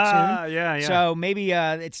 the cartoon. Yeah. So maybe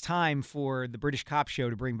it's time for the British cop show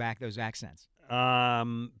to bring back those accents.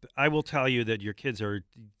 I will tell you that your kids are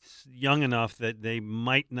young enough that they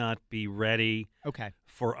might not be ready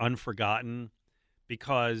for Unforgotten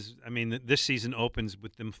because, I mean, this season opens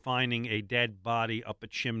with them finding a dead body up a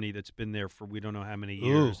chimney that's been there for we don't know how many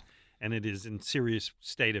years. Ooh. And it is in serious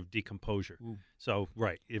state of decomposure. Ooh. So,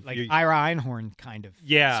 right. If like Ira Einhorn kind of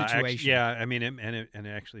situation. I mean, it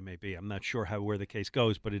actually may be. I'm not sure where the case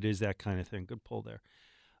goes, but it is that kind of thing. Good pull there.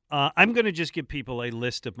 I'm going to just give people a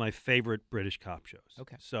list of my favorite British cop shows.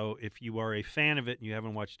 Okay. So if you are a fan of it and you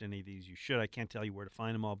haven't watched any of these, you should. I can't tell you where to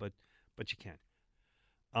find them all, but you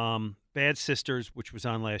can. Bad Sisters, which was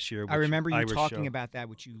on last year. I remember you Irish talking show. about that,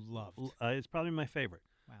 which you loved. It's probably my favorite.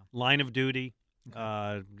 Wow. Line of Duty.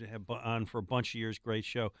 On for a bunch of years, great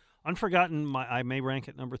show. Unforgotten, I may rank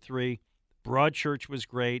at number 3. Broadchurch was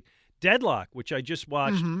great. Deadlock, which I just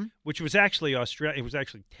watched, which was actually Australia. It was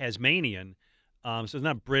actually Tasmanian. So it's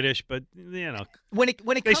not British, but when it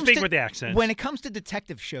they comes speak to, with the accents. When it comes to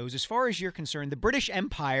detective shows, as far as you're concerned, the British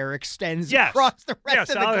Empire extends Yes. across the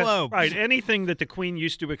rest of the I'll- globe. Right. Anything that the Queen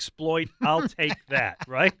used to exploit, I'll take that.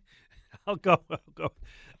 Right. I'll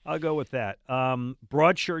go with that.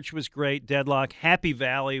 Broadchurch was great. Deadlock. Happy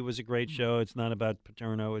Valley was a great show. It's not about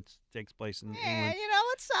Paterno. It takes place in England.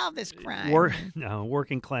 Let's solve this crime.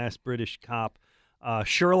 Working class British cop.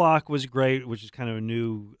 Sherlock was great, which is kind of a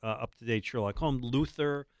new, up-to-date Sherlock Holmes.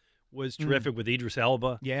 Luther was terrific with Idris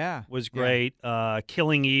Elba. Yeah. Was great.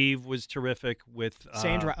 Killing Eve was terrific with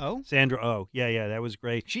Sandra Oh? Sandra Oh. Yeah, that was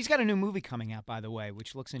great. She's got a new movie coming out, by the way,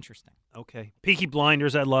 which looks interesting. Okay. Peaky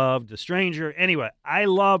Blinders I loved. The Stranger. Anyway, I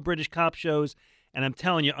love British cop shows, and I'm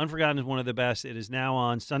telling you, Unforgotten is one of the best. It is now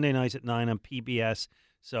on Sunday nights at 9 on PBS,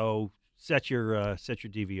 so set your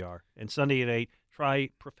DVR. And Sunday at 8, try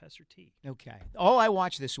Professor T. Okay. All I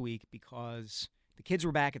watched this week, because the kids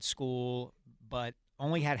were back at school, but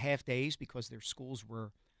only had half days because their schools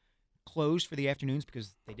were closed for the afternoons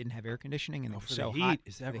because they didn't have air conditioning and they were for so the hot. heat.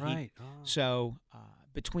 Is that right? Oh. So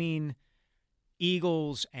between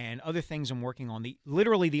Eagles and other things I'm working on,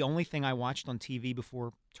 literally the only thing I watched on TV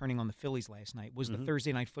before turning on the Phillies last night was the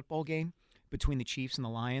Thursday night football game between the Chiefs and the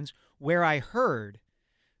Lions, where I heard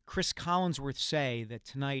Chris Collinsworth say that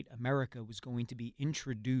tonight America was going to be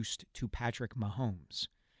introduced to Patrick Mahomes.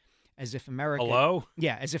 As if America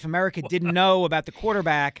as if America didn't know about the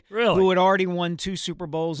quarterback who had already won 2 Super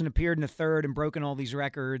Bowls and appeared in a third and broken all these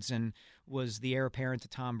records and was the heir apparent to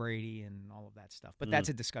Tom Brady and all of that stuff. But that's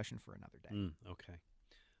a discussion for another day. Okay.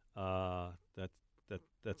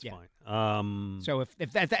 That's fine. So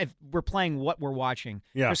if we're playing what we're watching,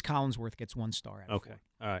 Chris Collinsworth gets 1 star out of 4.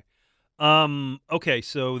 All right. Okay,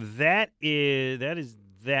 so that is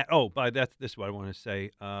that. Oh, this is what I want to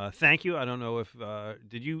say. Thank you. I don't know if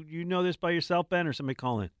did you know this by yourself, Ben, or somebody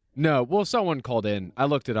call in? No, well, someone called in. I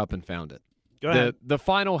looked it up and found it. Go ahead. The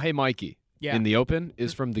final "Hey Mikey" in the open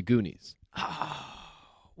is from The Goonies,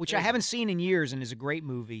 which I haven't seen in years and is a great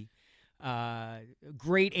movie.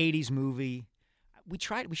 Great 80s movie. We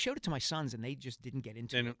showed it to my sons and they just didn't get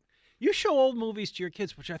into it. You show old movies to your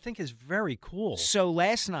kids, which I think is very cool. So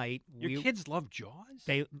last night, your kids love Jaws.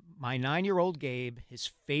 My 9-year-old Gabe, his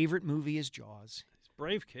favorite movie is Jaws. He's a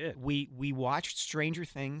brave kid. We watched Stranger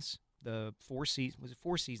Things, the 4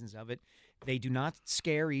 seasons of it. They do not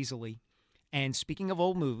scare easily. And speaking of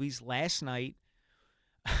old movies, last night,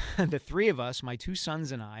 the 3 of us, my 2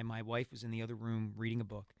 sons and I, my wife was in the other room reading a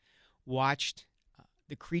book, watched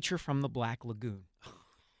The Creature from the Black Lagoon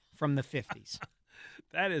from the 50s.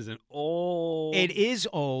 That is an old... It is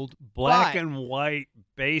old. Black and white,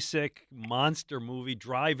 basic monster movie,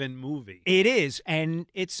 drive-in movie. It is, and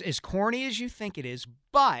it's as corny as you think it is.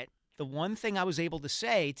 But the one thing I was able to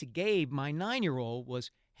say to Gabe, my 9-year-old,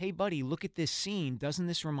 was, hey, buddy, look at this scene. Doesn't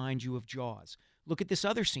this remind you of Jaws? Look at this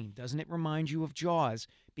other scene. Doesn't it remind you of Jaws?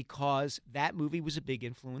 Because that movie was a big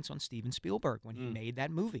influence on Steven Spielberg when he made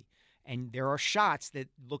that movie. And there are shots that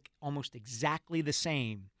look almost exactly the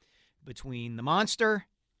same between the monster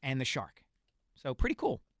and the shark. So pretty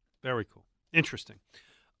cool. Very cool. Interesting.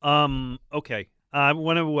 Okay. I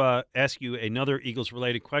want to ask you another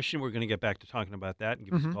Eagles-related question. We're going to get back to talking about that and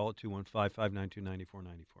give us a call at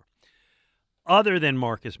 215-592-9494. Other than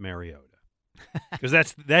Marcus Mariota, because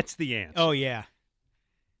that's the answer. Oh, yeah.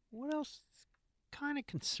 What else kind of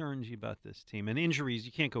concerns you about this team? And injuries,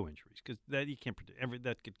 you can't go injuries because that you can't predict.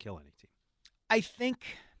 That could kill any team. I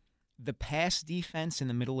think the pass defense in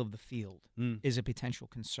the middle of the field is a potential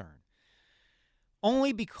concern.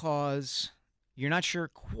 Only because you're not sure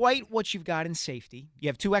quite what you've got in safety. You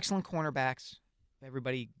have 2 excellent cornerbacks.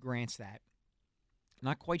 Everybody grants that.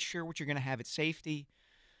 Not quite sure what you're going to have at safety.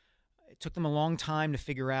 It took them a long time to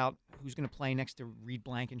figure out who's going to play next to Reed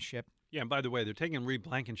Blankenship. Yeah, and by the way, they're taking Reed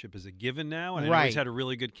Blankenship as a given now. And I know he's had a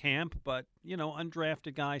really good camp, but,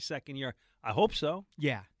 undrafted guy, second year. I hope so.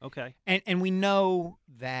 Yeah. Okay. And we know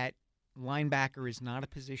that linebacker is not a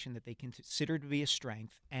position that they consider to be a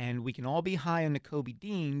strength, and we can all be high on Nakobe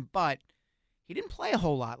Dean, but he didn't play a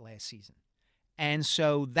whole lot last season. And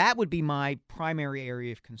so that would be my primary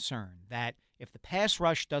area of concern, that if the pass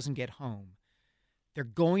rush doesn't get home, they're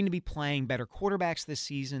going to be playing better quarterbacks this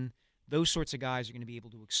season. Those sorts of guys are going to be able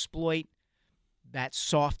to exploit that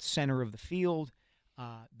soft center of the field.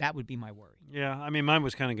 That would be my worry. Yeah, I mean, mine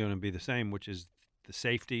was kind of going to be the same, which is the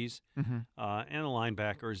safeties and the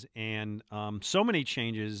linebackers, and so many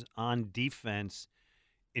changes on defense,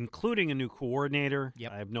 including a new coordinator.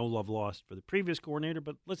 Yep. I have no love lost for the previous coordinator,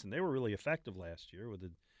 but listen, they were really effective last year with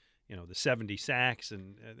the 70 sacks,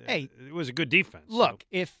 and it was a good defense. Look,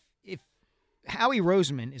 if Howie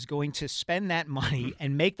Roseman is going to spend that money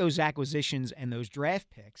and make those acquisitions and those draft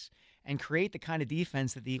picks and create the kind of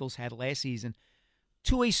defense that the Eagles had last season.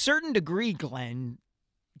 To a certain degree, Glenn,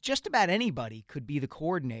 just about anybody could be the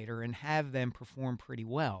coordinator and have them perform pretty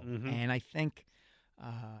well. Mm-hmm. And I think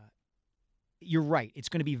you're right. It's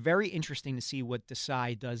going to be very interesting to see what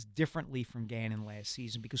Desai does differently from Gannon last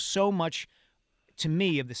season, because so much, to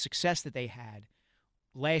me, of the success that they had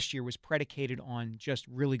last year was predicated on just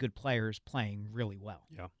really good players playing really well.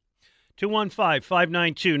 Yeah.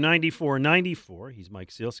 215-592-9494. He's Mike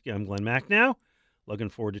Sealski. I'm Glenn Macnow. Looking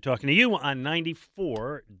forward to talking to you on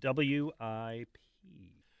 94 WIP.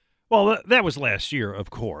 Well, that was last year,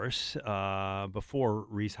 of course, before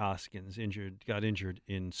Rhys Hoskins got injured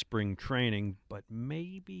in spring training. But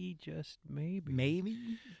maybe, just maybe,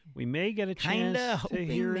 we may get a chance to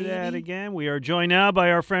hear that again. We are joined now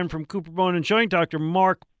by our friend from Cooper Bone and Joint, Dr.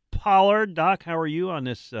 Mark Pollard. Doc, how are you on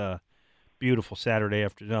this beautiful Saturday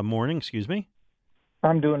morning? Excuse me.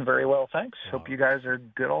 I'm doing very well, thanks. Hope you guys are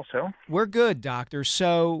good also. We're good, Doctor.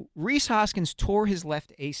 So Rhys Hoskins tore his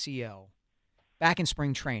left ACL back in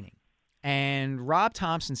spring training. And Rob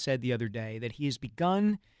Thompson said the other day that he has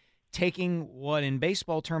begun taking what in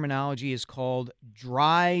baseball terminology is called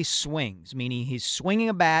dry swings, meaning he's swinging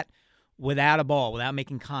a bat without a ball, without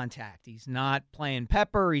making contact. He's not playing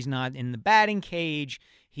pepper. He's not in the batting cage.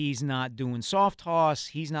 He's not doing soft toss.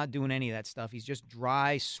 He's not doing any of that stuff. He's just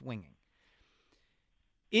dry swinging.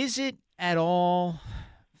 Is it at all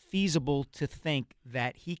feasible to think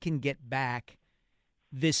that he can get back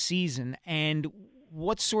this season? And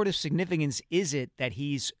what sort of significance is it that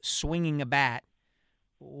he's swinging a bat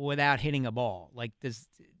without hitting a ball? Like, does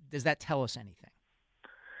that tell us anything?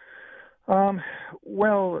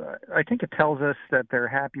 Well, I think it tells us that they're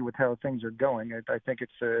happy with how things are going. I think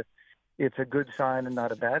it's a good sign and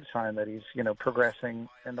not a bad sign that he's progressing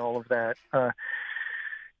and all of that.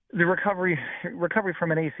 The recovery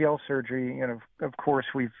from an ACL surgery, of course,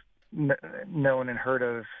 we've known and heard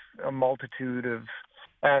of a multitude of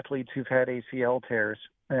athletes who've had ACL tears,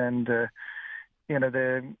 and the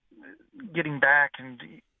getting back and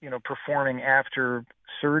performing after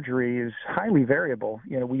surgery is highly variable.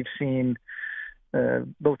 We've seen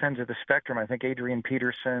both ends of the spectrum. I think Adrian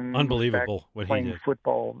Peterson, unbelievable what playing he did.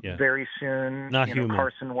 Football very soon. Not human.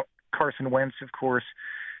 Carson Wentz, of course.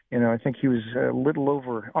 I think he was a little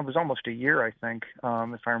over. It was almost a year, I think,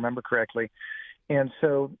 if I remember correctly. And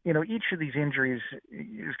so, each of these injuries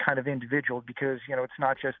is kind of individual because, it's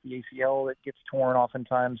not just the ACL that gets torn.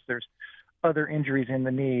 Oftentimes there's other injuries in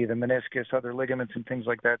the knee, the meniscus, other ligaments and things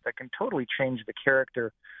like that can totally change the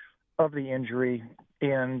character of the injury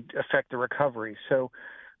and affect the recovery. So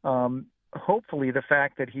hopefully the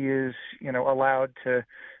fact that he is, allowed to,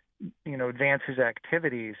 advance his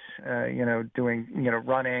activities, doing,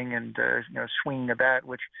 running and, swinging the bat,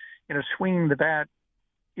 which, swinging the bat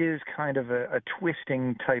is kind of a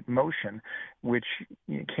twisting type motion, which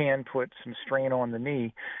can put some strain on the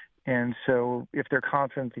knee. And so if they're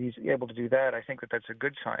confident that he's able to do that, I think that that's a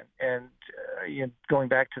good sign. And going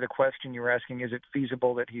back to the question you were asking, is it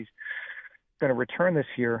feasible that he's going to return this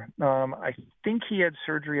year? I think he had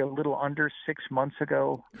surgery a little under 6 months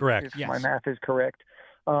ago. Correct. If my math is correct.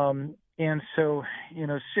 And so,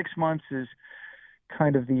 6 months is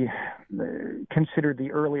kind of considered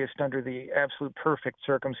the earliest under the absolute perfect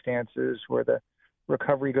circumstances where the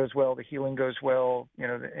recovery goes well, the healing goes well,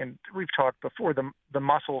 and we've talked before, the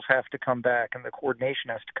muscles have to come back and the coordination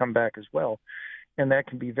has to come back as well. And that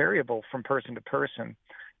can be variable from person to person.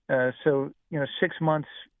 So, 6 months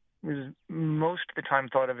is most of the time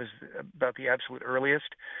thought of as about the absolute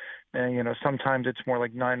earliest. Sometimes it's more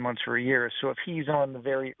like 9 months or a year. So if he's on the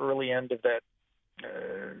very early end of that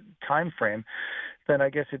time frame, then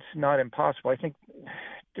I guess it's not impossible. I think,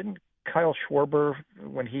 didn't Kyle Schwarber,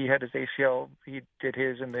 when he had his ACL, he did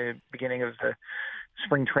his in the beginning of the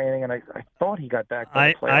spring training, and I thought he got back by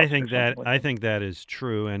the playoffs. I think that is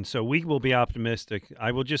true, and so we will be optimistic.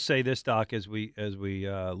 I will just say this, Doc, as we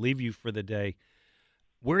leave you for the day.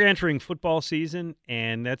 We're entering football season,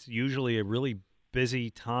 and that's usually a really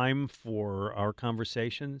busy time for our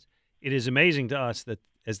conversations. It is amazing to us that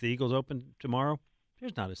as the Eagles open tomorrow,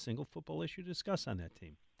 there's not a single football issue to discuss on that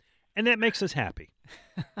team. And that makes us happy.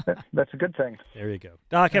 That's a good thing. There you go.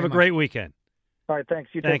 Doc, have a great weekend. All right, thanks.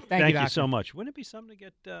 You thank too. Thank you so much. Wouldn't it be something to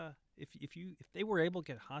get if they were able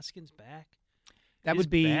to get Hoskins back? That would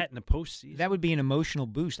be in the postseason. That would be an emotional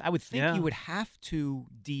boost. I would think you would have to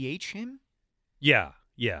DH him. Yeah.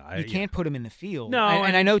 You can't put him in the field. No,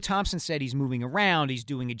 and I know Thompson said he's moving around, he's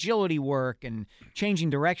doing agility work and changing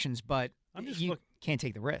directions, but you can't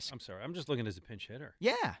take the risk. I'm sorry. I'm just looking as a pinch hitter.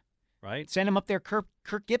 Yeah. right? Send him up there Kirk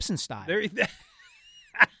Gibson style. That'd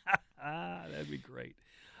be great.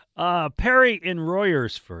 Perry in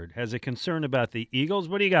Royersford has a concern about the Eagles.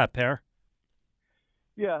 What do you got, Per?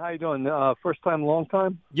 Yeah, how you doing? First time, long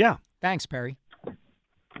time? Yeah. Thanks, Perry.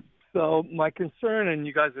 So my concern, and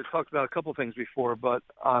you guys have talked about a couple things before, but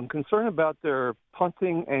I'm concerned about their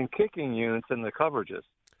punting and kicking units and the coverages.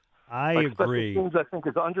 I agree. Special teams, I think,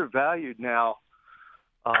 is undervalued now,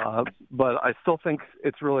 but I still think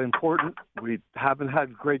it's really important. We haven't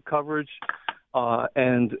had great coverage,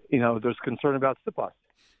 and, there's concern about Sipas.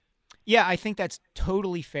 Yeah, I think that's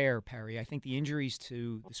totally fair, Perry. I think the injuries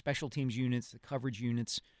to the special teams units, the coverage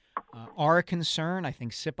units, are a concern. I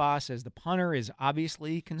think Sipas as the punter is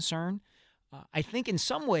obviously a concern. I think in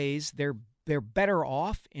some ways they're better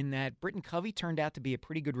off in that Britton Covey turned out to be a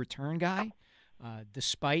pretty good return guy,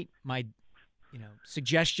 despite my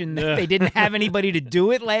suggestion that they didn't have anybody to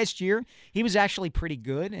do it last year. He was actually pretty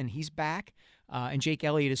good, and he's back, and Jake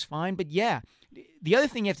Elliott is fine. But, yeah, the other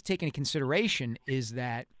thing you have to take into consideration is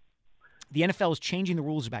that the NFL is changing the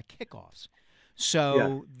rules about kickoffs.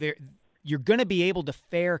 So you're going to be able to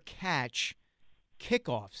fair catch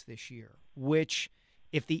kickoffs this year, which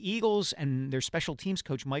if the Eagles and their special teams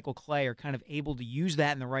coach, Michael Clay, are kind of able to use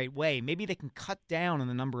that in the right way, maybe they can cut down on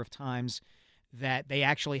the number of times that they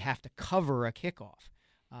actually have to cover a kickoff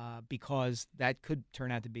because that could turn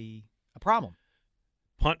out to be a problem.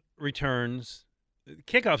 Punt returns.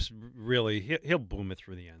 Kickoffs, really, he'll boom it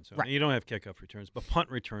through the end zone. Right. You don't have kickoff returns, but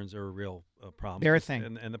punt returns are a real problem. They're a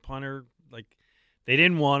thing. And the punter, they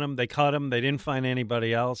didn't want him. They cut him. They didn't find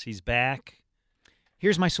anybody else. He's back.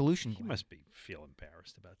 Here's my solution. He must feel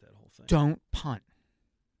embarrassed about that whole thing. Don't punt.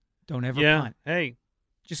 Don't ever punt. Hey.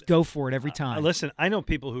 Just go for it every time. Listen, I know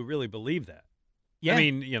people who really believe that. Yeah. I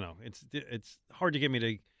mean, it's hard to get me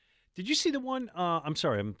to. Did you see the one? I'm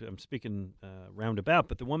sorry, I'm speaking roundabout,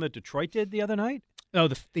 but the one that Detroit did the other night. Oh,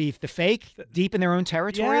 the fake deep in their own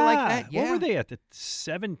territory like that. Yeah. What were they at, the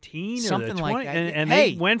 17 something or the 20? like that? And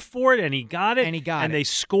they went for it, and he got it, and they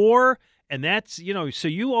score, and that's So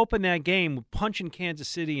you open that game punching Kansas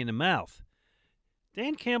City in the mouth.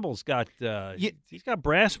 Dan Campbell's got he's got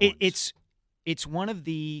brass ones. It's one of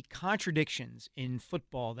the contradictions in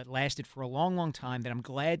football that lasted for a long, long time that I'm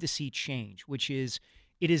glad to see change, which is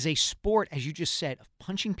it is a sport, as you just said, of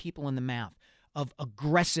punching people in the mouth, of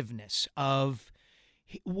aggressiveness, of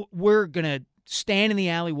we're going to stand in the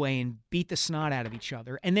alleyway and beat the snot out of each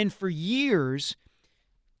other. And then for years,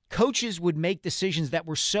 coaches would make decisions that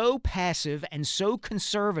were so passive and so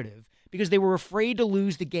conservative because they were afraid to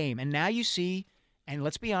lose the game. And now you see, and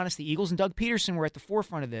let's be honest, the Eagles and Doug Peterson were at the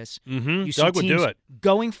forefront of this. Mm-hmm. You see Doug would teams do it.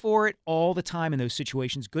 going for it all the time in those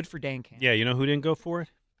situations. Good for Dan Campbell. Yeah, you know who didn't go for it?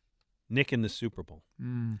 Nick in the Super Bowl.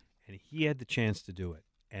 Mm. And he had the chance to do it.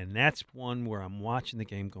 And that's one where I'm watching the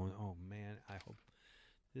game going, oh, man, I hope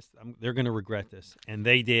they're going to regret this. And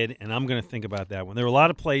they did, and I'm going to think about that one. There were a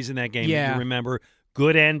lot of plays in that game that you remember,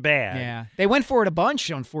 good and bad. Yeah. They went for it a bunch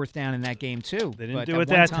on fourth down in that game, too. They didn't do it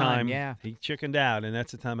that time. Yeah. He chickened out, and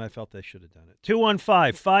that's the time I felt they should have done it.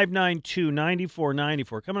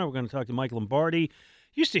 215-592-9494. Coming up, we're going to talk to Mike Lombardi.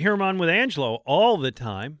 Used to hear him on with Angelo all the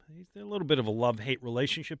time. He's a little bit of a love-hate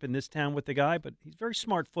relationship in this town with the guy, but he's a very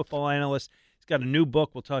smart football analyst. He's got a new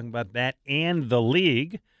book. We'll talk about that and the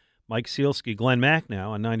league. Mike Sealski, Glen Mack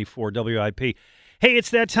now on 94 WIP. Hey,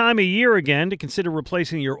 it's that time of year again to consider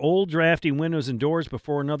replacing your old drafty windows and doors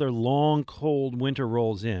before another long, cold winter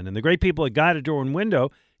rolls in. And the great people at Guided Door and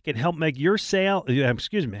Window can help make your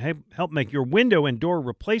help make your window and door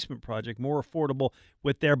replacement project more affordable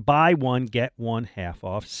with their buy one, get one half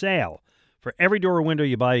off sale. For every door or window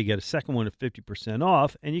you buy, you get a second one at 50%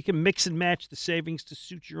 off, and you can mix and match the savings to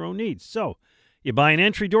suit your own needs. So, you buy an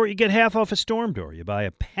entry door, you get half off a storm door. You buy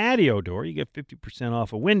a patio door, you get 50%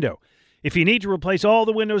 off a window. If you need to replace all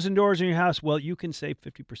the windows and doors in your house, well, you can save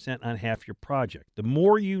 50% on half your project. The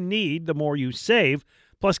more you need, the more you save.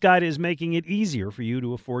 Plus, Guide is making it easier for you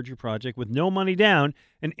to afford your project with no money down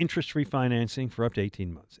and interest-free financing for up to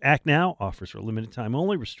 18 months. Act now. Offers are limited time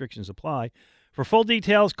only. Restrictions apply. For full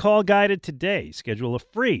details, call Guided today. Schedule a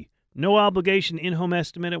free, no-obligation in-home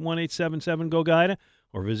estimate at 1-877-GO-GUIDED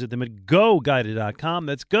or visit them at GoGuided.com.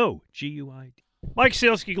 That's Go, G-U-I-D. Mike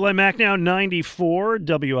Sealski, Glen Mack now, 94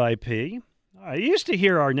 WIP. I used to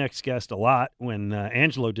hear our next guest a lot when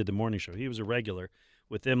Angelo did the morning show. He was a regular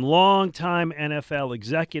with them, longtime NFL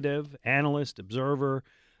executive, analyst, observer.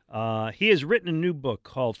 He has written a new book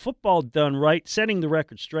called Football Done Right, Setting the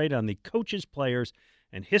Record Straight on the Coaches, Players,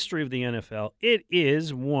 and History of the NFL. It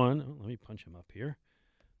is let me punch him up here,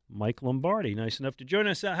 Mike Lombardi. Nice enough to join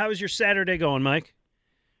us. How is your Saturday going, Mike?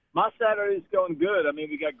 My Saturday's going good. I mean,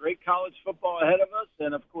 we got great college football ahead of us,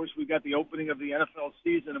 and, of course, we got the opening of the NFL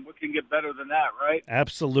season, and what can get better than that, right?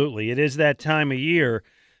 Absolutely. It is that time of year.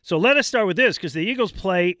 So let us start with this, because the Eagles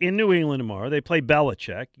play in New England tomorrow. They play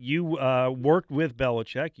Belichick. You worked with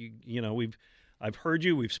Belichick. I've heard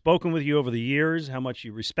you. We've spoken with you over the years, how much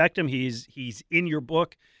you respect him. He's in your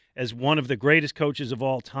book as one of the greatest coaches of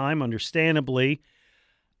all time, understandably.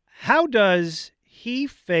 How does he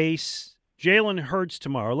face Jalen Hurts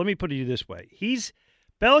tomorrow? Let me put it this way.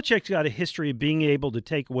 Belichick's got a history of being able to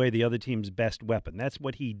take away the other team's best weapon. That's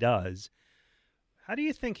what he does. How do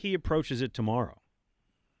you think he approaches it tomorrow?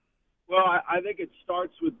 Well, I think it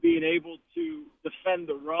starts with being able to defend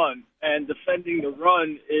the run, and defending the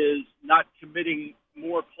run is not committing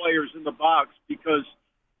more players in the box, because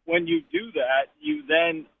when you do that, you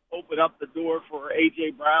then open up the door for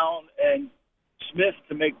A.J. Brown and Smith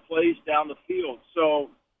to make plays down the field. So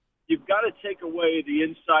you've got to take away the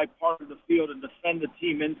inside part of the field and defend the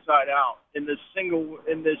team inside out in this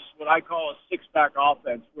what I call a six-back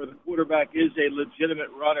offense, where the quarterback is a legitimate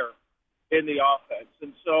runner in the offense.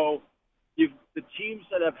 And so the teams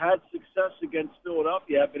that have had success against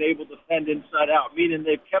Philadelphia have been able to defend inside out, meaning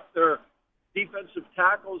they've kept their defensive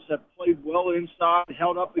tackles, have played well inside,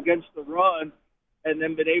 held up against the run, and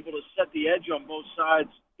then been able to set the edge on both sides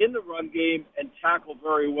in the run game and tackle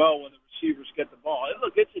very well when the receivers get the ball. And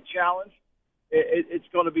look, it's a challenge. It's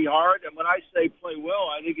going to be hard. And when I say play well,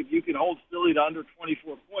 I think if you can hold Philly to under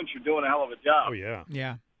 24 points, you're doing a hell of a job. Oh, yeah.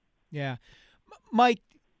 Yeah. Mike,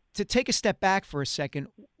 to take a step back for a second,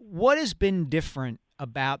 what has been different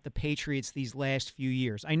about the Patriots these last few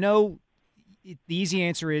years? I know the easy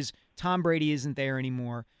answer is Tom Brady isn't there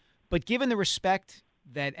anymore, but given the respect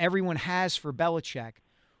that everyone has for Belichick,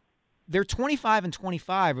 they're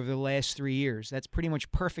 25-25 over the last 3 years. That's pretty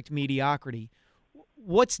much perfect mediocrity.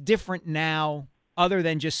 What's different now, other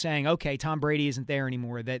than just saying, okay, Tom Brady isn't there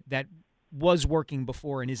anymore, that was working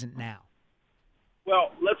before and isn't now?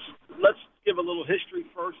 Well, let's give a little history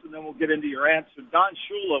first, and then we'll get into your answer. Don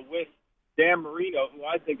Shula with Dan Marino, who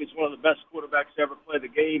I think is one of the best quarterbacks to ever play the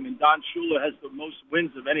game, and Don Shula has the most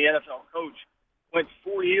wins of any NFL coach, went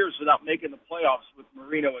 4 years without making the playoffs with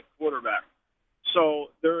Marino at quarterback. So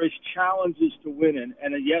there is challenges to winning,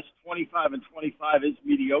 and yes, 25-25 is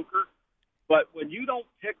mediocre, but when you don't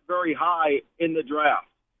pick very high in the draft,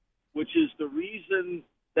 which is the reason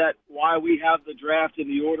that why we have the draft in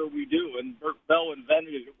the order we do, and Burt Bell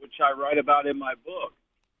invented it, which I write about in my book.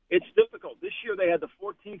 It's difficult. This year they had the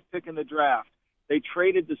 14th pick in the draft. They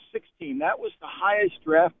traded to 16. That was the highest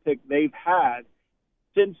draft pick they've had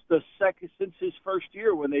since his first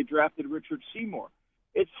year when they drafted Richard Seymour.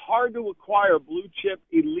 It's hard to acquire blue-chip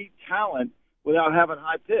elite talent without having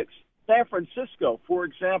high picks. San Francisco, for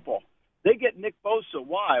example, they get Nick Bosa.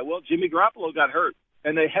 Why? Well, Jimmy Garoppolo got hurt,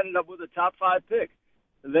 and they ended up with a top-5 pick.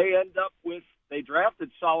 They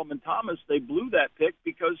drafted Solomon Thomas. They blew that pick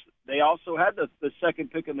because they also had the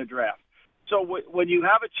second pick in the draft. So when you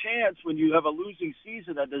have a chance, when you have a losing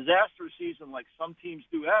season, a disaster season like some teams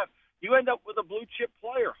do have, you end up with a blue-chip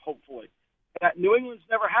player, hopefully. New England's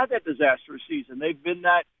never had that disastrous season. They've been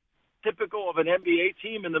that typical of an NBA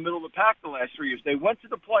team in the middle of the pack the last 3 years. They went to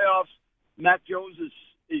the playoffs, Mac Jones'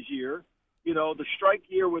 year. You know, the strike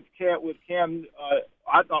year with Cam,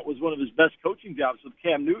 I thought was one of his best coaching jobs with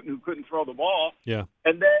Cam Newton, who couldn't throw the ball. Yeah.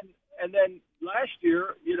 And then last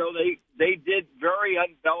year, you know, they did very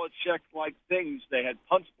un-Belichick-like things. They had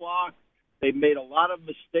punch block. They made a lot of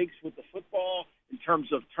mistakes with the football in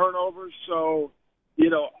terms of turnovers. So, you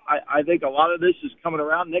know, I think a lot of this is coming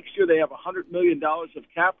around. Next year they have $100 million of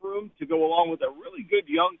cap room to go along with a really good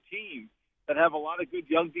young team that have a lot of good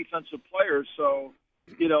young defensive players. So,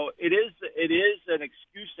 you know, it is an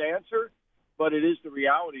excuse to answer, but it is the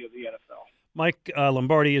reality of the NFL. Mike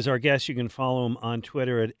Lombardi is our guest. You can follow him on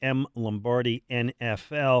Twitter at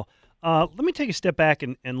 @MLombardiNFL. Let me take a step back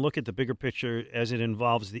and look at the bigger picture as it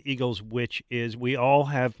involves the Eagles, which is we all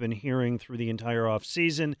have been hearing through the entire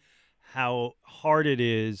offseason how hard it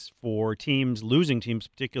is for teams, losing teams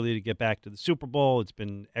particularly, to get back to the Super Bowl. It's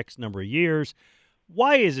been X number of years.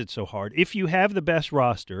 Why is it so hard? If you have the best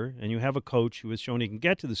roster and you have a coach who has shown he can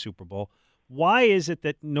get to the Super Bowl, why is it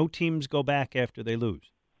that no teams go back after they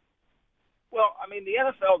lose? Well, I mean, the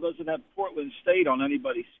NFL doesn't have Portland State on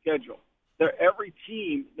anybody's schedule. Every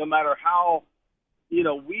team, no matter how, you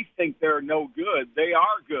know, we think they're no good, they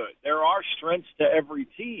are good. There are strengths to every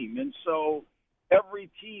team. And so every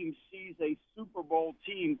team sees a Super Bowl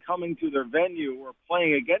team coming to their venue or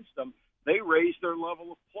playing against them, they raise their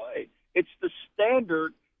level of play. It's the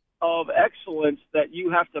standard of excellence that you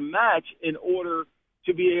have to match in order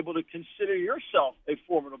to be able to consider yourself a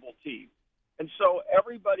formidable team. And so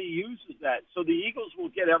everybody uses that. So the Eagles will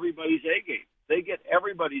get everybody's A game. They get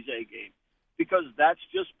everybody's A game because that's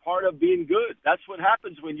just part of being good. That's what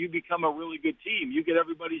happens when you become a really good team. You get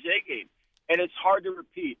everybody's A game. And it's hard to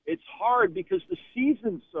repeat. It's hard because the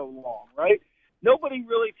season's so long, right? Nobody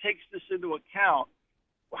really takes this into account,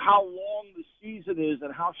 how long the season is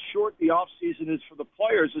and how short the off season is for the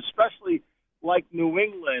players, especially like New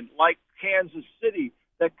England, like Kansas City,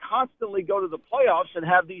 that constantly go to the playoffs and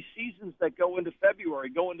have these seasons that go into February,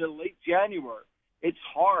 go into late January. It's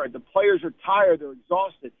hard. The players are tired. They're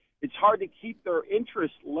exhausted. It's hard to keep their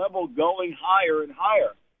interest level going higher and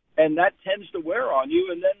higher, and that tends to wear on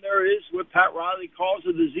you. And then there is what Pat Riley calls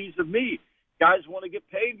the disease of me. Guys want to get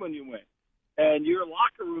paid when you win, and your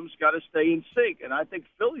locker room's got to stay in sync. And I think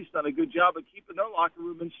Philly's done a good job of keeping their locker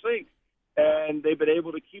room in sync, and they've been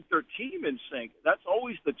able to keep their team in sync. That's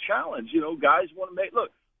always the challenge. You know, guys want to make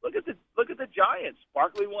look at the Giants.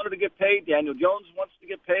 Barkley wanted to get paid. Daniel Jones wants to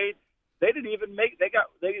get paid. They didn't even make.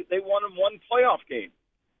 They won in one playoff game.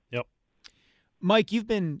 Yep. Mike, you've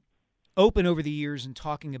been open over the years in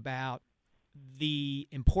talking about the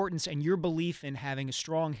importance and your belief in having a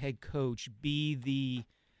strong head coach be the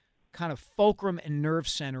kind of fulcrum and nerve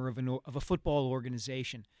center of a football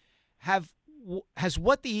organization. Has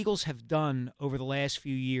what the Eagles have done over the last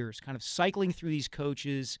few years, kind of cycling through these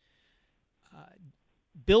coaches,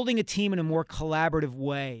 building a team in a more collaborative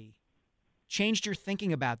way, changed your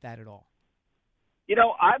thinking about that at all? You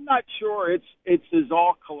know, I'm not sure it's as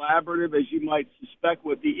all collaborative as you might suspect.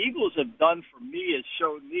 What the Eagles have done for me has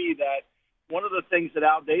shown me that one of the things that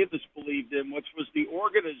Al Davis believed in, which was the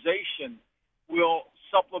organization will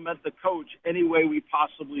supplement the coach any way we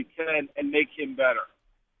possibly can and make him better.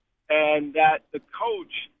 And that the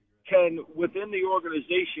coach can, within the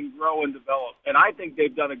organization, grow and develop. And I think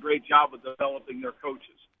they've done a great job of developing their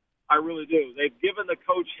coaches. I really do. They've given the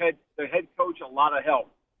head coach a lot of help.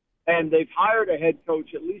 And they've hired a head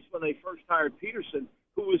coach, at least when they first hired Peterson,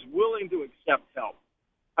 who was willing to accept help.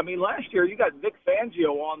 I mean, last year you got Vic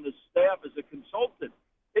Fangio on the staff as a consultant.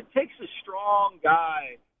 It takes a strong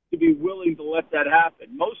guy to be willing to let that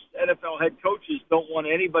happen. Most NFL head coaches don't want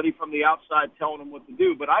anybody from the outside telling them what to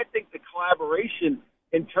do. But I think the collaboration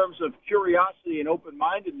in terms of curiosity and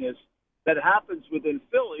open-mindedness that happens within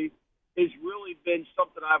Philly has really been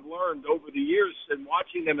something I've learned over the years and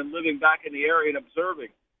watching them and living back in the area and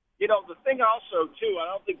observing. You know, the thing also, too, I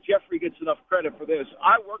don't think Jeffrey gets enough credit for this.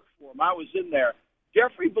 I worked for him. I was in there.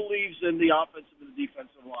 Jeffrey believes in the offensive and the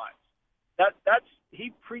defensive lines.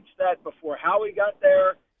 He preached that before Howie got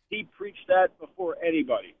there. He preached that before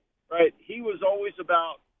anybody, right? He was always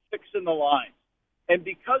about fixing the lines. And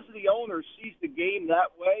because the owner sees the game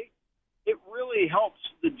that way, it really helps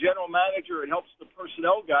the general manager. It helps the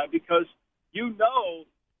personnel guy because you know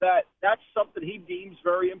that that's something he deems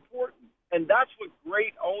very important. And that's what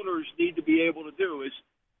great owners need to be able to do is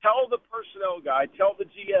tell the personnel guy, tell the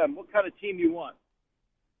GM what kind of team you want,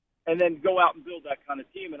 and then go out and build that kind of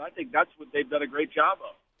team. And I think that's what they've done a great job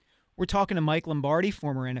of. We're talking to Mike Lombardi,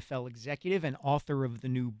 former NFL executive and author of the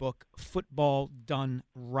new book, Football Done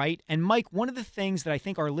Right. And Mike, one of the things that I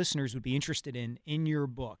think our listeners would be interested in your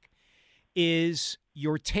book is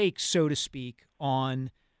your take, so to speak, on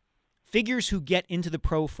figures who get into the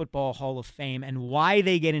Pro Football Hall of Fame and why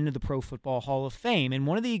they get into the Pro Football Hall of Fame. And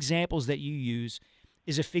one of the examples that you use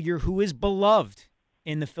is a figure who is beloved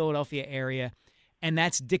in the Philadelphia area, and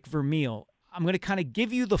that's Dick Vermeil. I'm going to kind of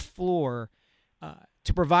give you the floor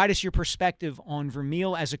to provide us your perspective on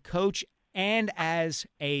Vermeil as a coach and as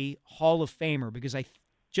a Hall of Famer, because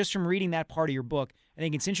just from reading that part of your book, I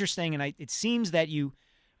think it's interesting, and it seems that you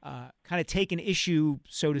kind of take an issue,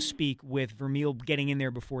 so to speak, with Vermeil getting in there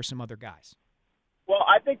before some other guys. Well,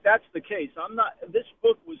 I think that's the case. This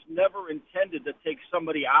book was never intended to take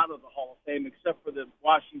somebody out of the Hall of Fame, except for the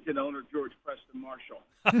Washington owner George Preston Marshall.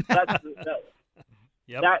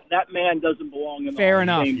 That man doesn't belong in the Fair Hall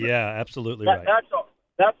enough. of Fame. Yeah, absolutely right.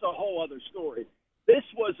 That's a whole other story. This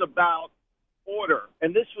was about order,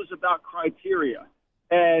 and this was about criteria,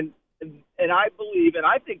 and I believe, and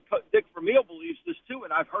I think Dick Vermeil believes this too,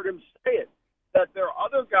 and I've heard him say it, that there are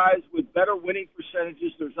other guys with better winning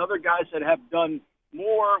percentages. There's other guys that have done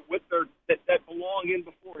more with that belong in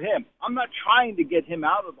before him. I'm not trying to get him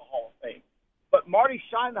out of the Hall of Fame, but Marty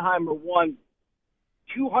Schottenheimer won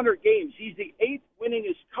 200 games. He's the 8th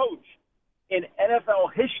winningest coach in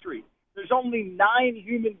NFL history. There's only 9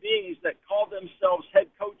 human beings that call themselves head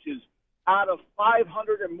coaches out of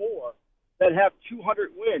 500 and more that have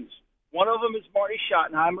 200 wins. One of them is Marty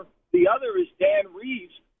Schottenheimer. The other is Dan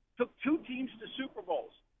Reeves. Took 2 teams to Super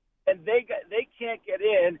Bowls, and they can't get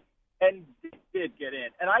in, and Dick did get in.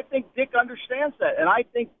 And I think Dick understands that. And I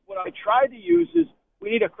think what I tried to use is we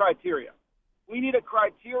need a criteria. We need a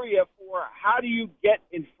criteria for how do you get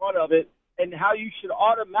in front of it and how you should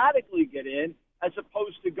automatically get in as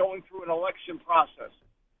opposed to going through an election process.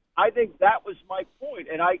 I think that was my point.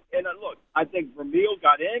 And look, I think Vermeil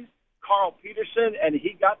got in, Carl Peterson, and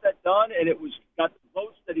he got that done, and it was got the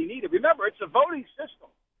votes that he needed. Remember, it's a voting system,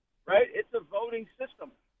 right? It's a voting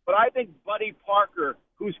system. But I think Buddy Parker,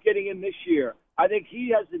 who's getting in this year, I think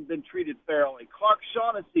he hasn't been treated fairly. Clark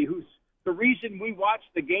Shaughnessy, who's the reason we watch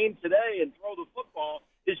the game today and throw the football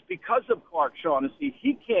is because of Clark Shaughnessy.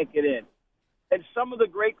 He can't get in. And some of the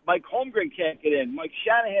great, Mike Holmgren can't get in. Mike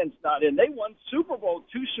Shanahan's not in. They won two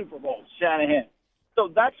Super Bowls, Shanahan. So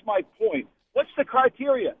that's my point. What's the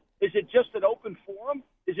criteria? Is it just an open forum?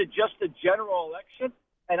 Is it just a general election?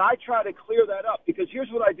 And I try to clear that up because here's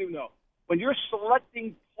what I do know. When you're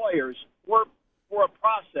selecting players for a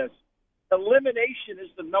process, elimination is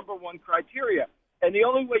the number one criteria. And the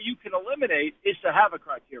only way you can eliminate is to have a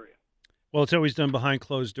criteria. Well, it's always done behind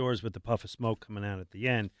closed doors with the puff of smoke coming out at the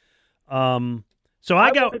end. So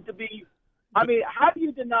I go. Want it to be, I mean, how do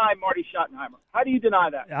you deny Marty Schottenheimer? How do you deny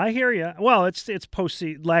that? I hear you. Well, it's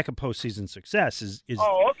lack of postseason success is.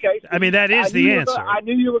 Oh, okay. So I mean, that is the answer. I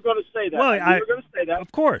knew you were going to say that. Well, I knew you were going to say that.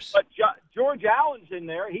 Of course. But George Allen's in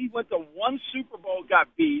there. He went to one Super Bowl, got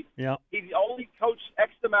beat. Yeah. He only coached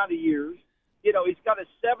X amount of years. You know, he's got a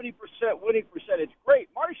 70% winning percentage. Great.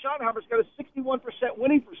 Marty Schottenheimer's got a 61%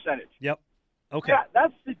 winning percentage. Yep. Okay. Yeah,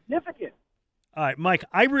 that's significant. All right, Mike,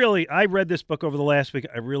 I read this book over the last week.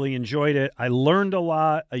 I really enjoyed it. I learned a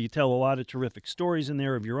lot. You tell a lot of terrific stories in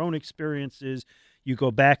there of your own experiences. You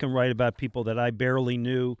go back and write about people that I barely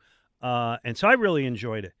knew. And so I really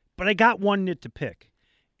enjoyed it. But I got one nit to pick,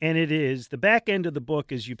 and it is the back end of the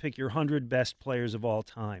book is you pick your 100 best players of all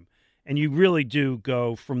time. And you really do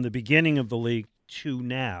go from the beginning of the league to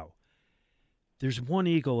now. There's one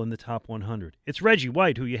Eagle in the top 100. It's Reggie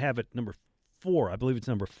White, who you have at number 4. I believe it's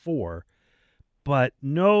number 4. But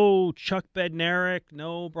no Chuck Bednarik,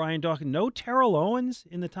 no Brian Dawkins, no Terrell Owens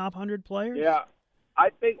in the top 100 players? Yeah. I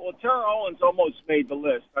think, Terrell Owens almost made the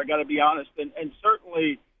list, I got to be honest. And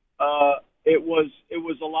certainly it was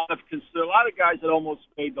a lot of guys that almost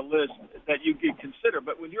made the list that you could consider.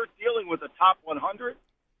 But when you're dealing with a top 100,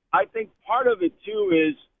 I think part of it, too,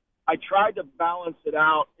 is I tried to balance it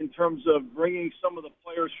out in terms of bringing some of the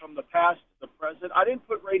players from the past to the present. I didn't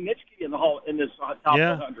put Ray Nitschke in this top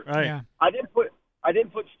 100. Right. Yeah. I didn't put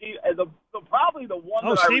Steve. Probably the one.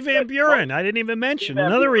 Oh, Steve Van Buren. I didn't even mention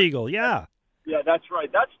another Eagle. Yeah. Yeah, that's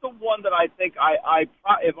right. That's the one that I think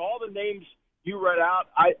if all the names you read out,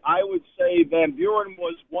 I would say Van Buren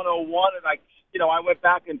was 101, and I went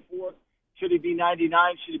back and forth. Should he be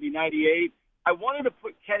 99? Should he be 98? I wanted to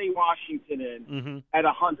put Kenny Washington in at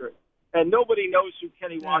 100, and nobody knows who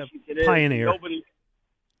Kenny Washington is. Pioneer. Nobody,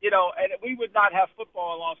 and we would not have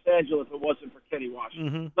football in Los Angeles if it wasn't for Kenny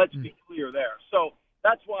Washington. Let's be clear there. So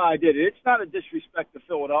that's why I did it. It's not a disrespect to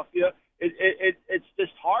Philadelphia. It's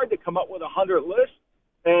just hard to come up with a 100 list.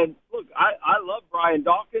 And look, I love Brian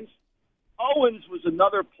Dawkins. Owens was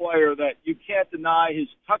another player that you can't deny his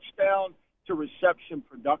touchdown to reception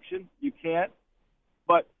production. You can't.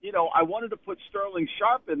 But, I wanted to put Sterling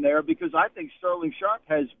Sharp in there because I think Sterling Sharp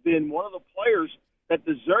has been one of the players that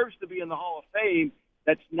deserves to be in the Hall of Fame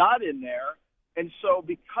that's not in there. And so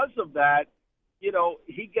because of that,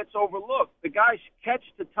 he gets overlooked. The guy's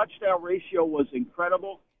catch-to-touchdown ratio was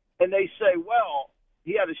incredible. And they say, well,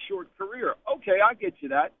 he had a short career. Okay, I get you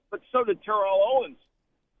that. But so did Terrell Owens.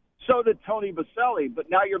 So did Tony Baselli. But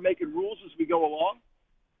now you're making rules as we go along?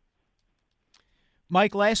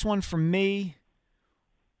 Mike, last one from me.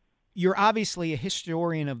 You're obviously a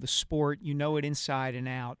historian of the sport. You know it inside and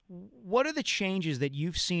out. What are the changes that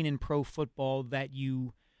you've seen in pro football that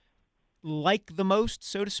you like the most,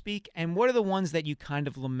 so to speak, and what are the ones that you kind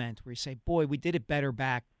of lament, where you say, boy, we did it better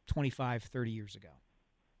back 25, 30 years ago?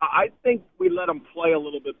 I think we let them play a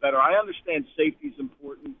little bit better. I understand safety is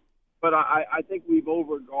important, but I think we've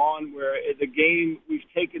overgone where the game, we've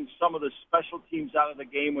taken some of the special teams out of the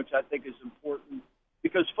game, which I think is important,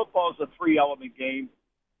 because football is a three-element game.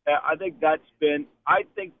 I think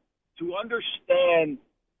to understand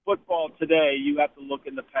football today, you have to look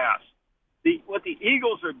in the past. What the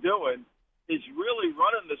Eagles are doing is really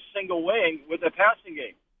running the single wing with a passing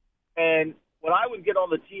game. And when I would get on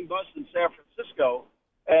the team bus in San Francisco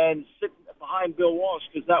and sit behind Bill Walsh,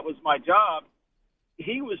 because that was my job,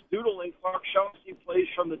 he was doodling Clark Shaughnessy plays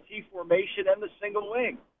from the T formation and the single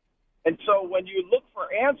wing. And so when you look for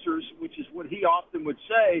answers, which is what he often would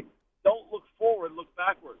say, don't look forward, look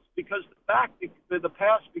backwards, because the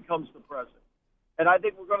past becomes the present. And I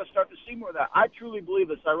think we're going to start to see more of that. I truly believe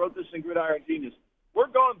this. I wrote this in Gridiron Genius. we're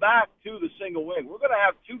going back to the single wing. We're going to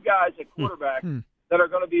have two guys at quarterback that are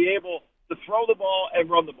going to be able to throw the ball and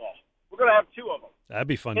run the ball. We're going to have two of them. That'd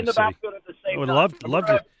be fun in to the see. backfield at the same I would time. love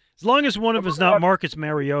to. As long as one of us is not Marcus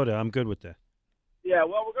Mariota, I'm good with that. Yeah,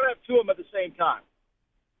 well, we're going to have two of them at the same time.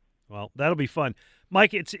 Well, that'll be fun.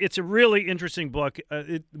 Mike, it's a really interesting book.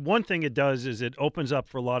 One thing it does is it opens up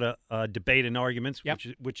for a lot of debate and arguments,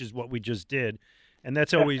 which is what we just did. And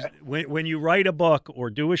that's always, when you write a book or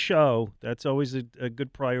do a show, that's always a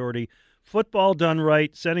good priority. Football Done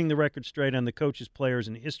Right, Setting the Record Straight on the Coaches, Players,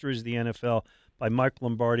 and Histories of the NFL by Mike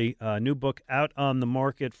Lombardi. New book out on the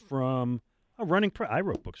market from Running Press. I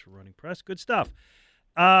wrote books for Running Press. Good stuff.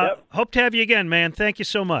 Hope to have you again, man. Thank you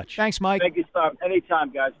so much. Thanks, Mike. Thank you, Tom.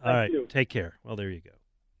 Anytime, guys. All right, Thank you. take care. Well, there you go.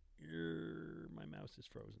 My mouse is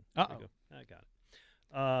frozen. There you go. I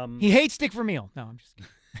got it. He hates Dick Vermeil. No, I'm just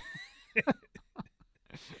kidding.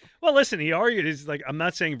 Well, listen, he argued, he's like, I'm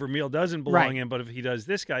not saying Vermeil doesn't belong in, but if he does,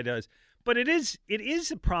 this guy does. But it is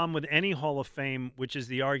a problem with any Hall of Fame, which is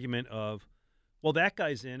the argument of, well, that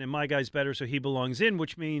guy's in and my guy's better, so he belongs in,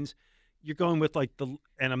 which means you're going with and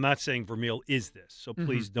I'm not saying Vermeil is this, so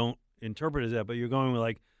please don't interpret it as that, but you're going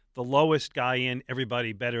with the lowest guy in,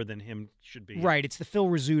 everybody better than him should be. Right, it's the Phil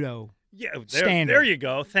Rizzuto standard. There you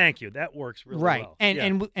go. Thank you. That works really well.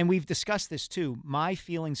 And we've discussed this too. My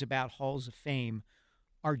feelings about Halls of Fame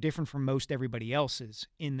are different from most everybody else's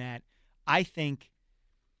in that I think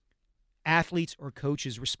athletes or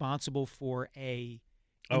coaches responsible for a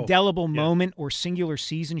indelible moment or singular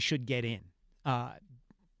season should get in.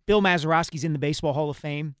 Bill Mazeroski's in the Baseball Hall of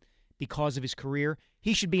Fame because of his career.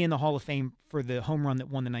 He should be in the Hall of Fame for the home run that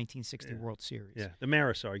won the 1960 World Series. Yeah, the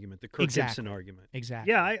Maris argument, the Kirk Gibson argument.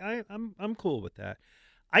 Exactly. Yeah, I'm cool with that.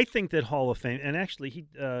 I think that Hall of Fame, and actually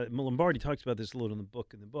Lombardi talks about this a little in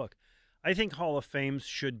the book. I think Hall of Fames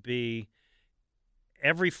should be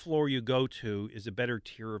every floor you go to is a better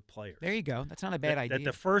tier of players. There you go. That's not a bad idea. That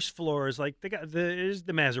the first floor is like is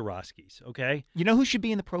the Mazeroskis, okay? You know who should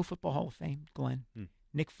be in the Pro Football Hall of Fame, Glenn?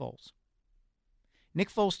 Nick Foles.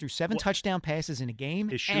 Nick Foles threw 7 touchdown passes in a game.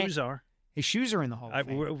 His shoes are. His shoes are in the Hall of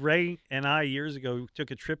Fame. Ray and I, years ago,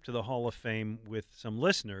 took a trip to the Hall of Fame with some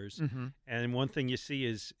listeners, and one thing you see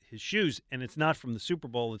is his shoes, and it's not from the Super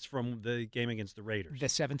Bowl, it's from the game against the Raiders. The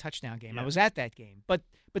 7-touchdown game. I was at that game. But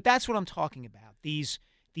that's what I'm talking about.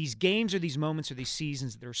 These games or these moments or these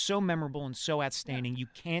seasons that are so memorable and so outstanding, you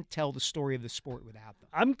can't tell the story of the sport without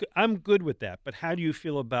them. I'm good with that, but how do you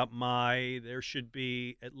feel about there should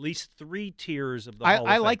be at least 3 tiers of the Hall of Fame?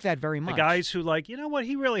 I like that very much. The guys who you know what,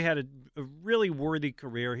 he really had a really worthy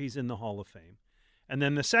career. He's in the Hall of Fame. And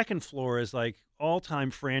then the second floor is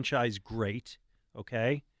all-time franchise great,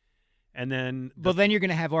 okay? And then then you're going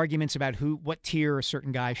to have arguments about what tier a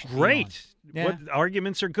certain guy should be on. Great. Yeah. What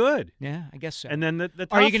arguments are good. Yeah, I guess so. And then the top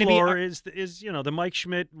floor is the Mike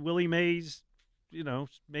Schmidt, Willie Mays,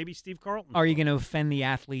 maybe Steve Carlton. Are you going to offend the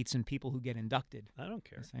athletes and people who get inducted? I don't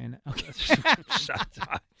care. Okay.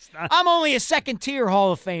 I'm only a second-tier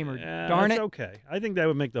Hall of Famer, darn it. That's okay. I think that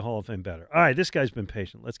would make the Hall of Fame better. All right, this guy's been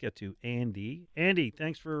patient. Let's get to Andy. Andy,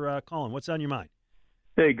 thanks for calling. What's on your mind?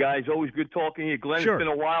 Hey, guys, always good talking to you. Glenn, Sure. It's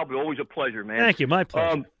been a while, but always a pleasure, man. Thank you. My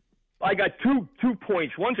pleasure. I got two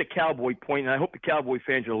points. One's a Cowboy point, and I hope the Cowboy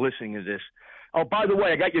fans are listening to this. Oh, by the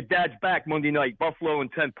way, I got your dad's back Monday night. Buffalo and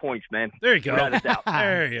 10 points, man. There you go. Without a doubt.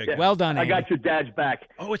 There you go. Well done, Andy. I got your dad's back.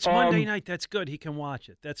 Oh, it's Monday night. That's good. He can watch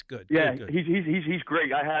it. That's good. Yeah, Good. he's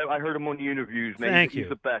great. I heard him on the interviews, man. Thank He's you.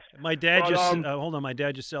 the best. My dad hold on. My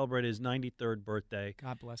dad just celebrated his 93rd birthday.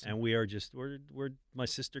 God bless him. And we are we're my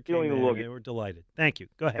sister You don't came even in. look it. We're delighted. Thank you.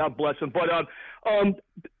 Go ahead. God bless him. But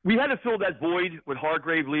we had to fill that void with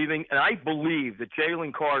Hargrave leaving, and I believe that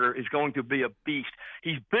Jalen Carter is going to be a beast.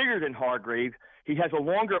 He's bigger than Hargrave. He has a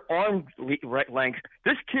longer arm length.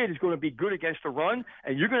 This kid is going to be good against the run,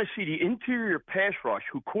 and you're going to see the interior pass rush,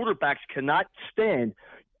 who quarterbacks cannot stand.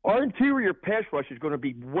 Our interior pass rush is going to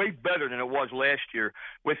be way better than it was last year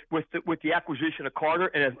with the acquisition of Carter,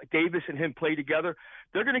 and as Davis and him play together,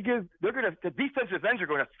 the defensive ends are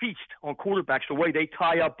going to feast on quarterbacks the way they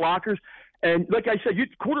tie up blockers. And like I said,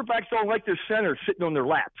 quarterbacks don't like their center sitting on their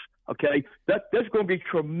laps. Okay, there's going to be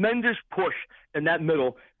tremendous push in that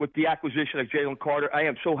middle with the acquisition of Jalen Carter. I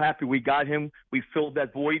am so happy we got him. We filled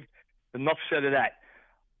that void. Enough said of that.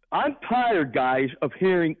 I'm tired, guys, of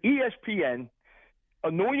hearing ESPN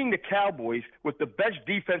anointing the Cowboys with the best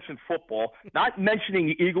defense in football, not mentioning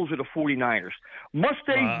the Eagles or the 49ers. Must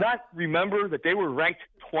they not remember that they were ranked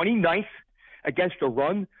 29th against the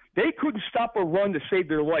run? They couldn't stop a run to save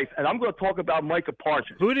their life, and I'm going to talk about Micah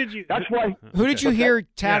Parsons. Who did you? That's why. Who did you hear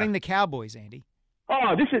touting the Cowboys, Andy?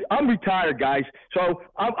 I'm retired, guys. So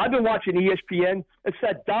I've been watching ESPN. It's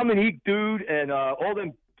that Dominique dude and all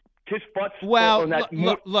them kiss butts. Well, on that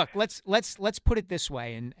look. Let's put it this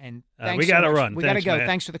way, and thanks we so gotta much. run. We got to Thanks, go. man.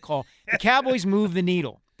 Thanks for the call. The Cowboys move the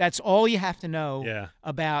needle. That's all you have to know Yeah.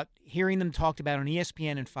 about hearing them talked about on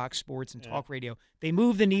ESPN and Fox Sports and Talk Radio. They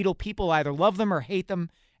move the needle. People either love them or hate them,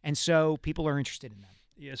 and so people are interested in them.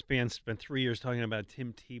 ESPN spent 3 years talking about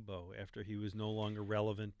Tim Tebow after he was no longer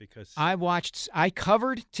relevant because I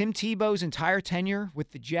covered Tim Tebow's entire tenure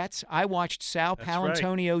with the Jets. I watched Sal That's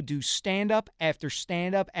Palantonio do stand-up after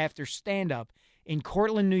stand-up after stand-up in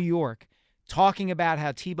Cortland, New York, talking about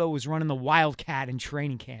how Tebow was running the Wildcat in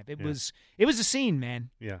training camp. It was a scene,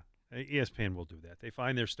 man. Yeah. ESPN will do that. They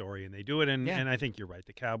find their story and they do it, and I think you're right.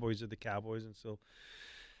 The Cowboys are the Cowboys, and so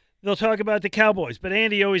they'll talk about the Cowboys. But,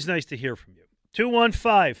 Andy, always nice to hear from you.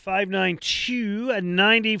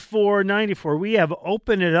 215-592-9494. We have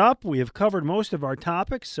opened it up. We have covered most of our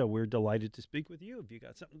topics, so we're delighted to speak with you if you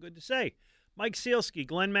got something good to say. Mike Sealski,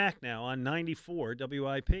 Glenn Mack now on 94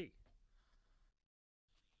 WIP.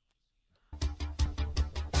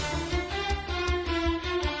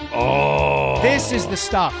 Oh. This is the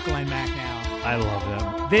stuff, Glenn Mack now. I love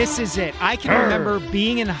them. This is it. I can remember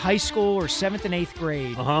being in high school or 7th and 8th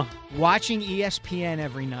grade, watching ESPN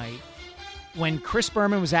every night when Chris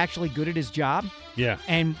Berman was actually good at his job. Yeah.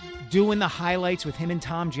 And doing the highlights with him and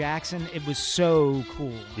Tom Jackson. It was so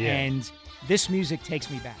cool. Yeah. And this music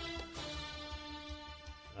takes me back.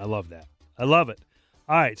 I love that. I love it.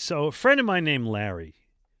 All right, so a friend of mine named Larry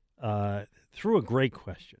threw a great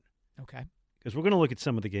question. Okay. Because we're going to look at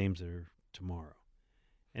some of the games that are tomorrow.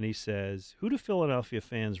 And he says, who do Philadelphia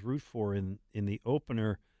fans root for in the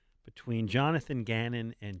opener between Jonathan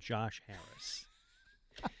Gannon and Josh Harris?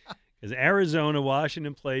 Because Arizona,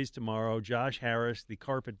 Washington plays tomorrow. Josh Harris, the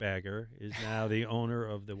carpetbagger, is now the owner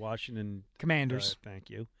of the Washington Commanders. Thank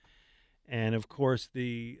you. And, of course,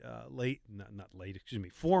 the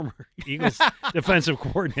former Eagles defensive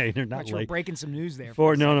coordinator, not We're late. breaking some news there.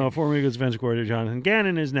 Former Eagles defensive coordinator Jonathan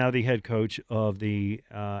Gannon is now the head coach of the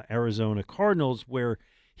Arizona Cardinals, where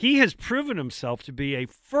he has proven himself to be a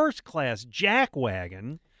first-class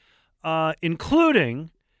jackwagon,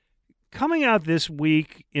 including coming out this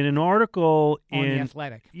week in an article On in The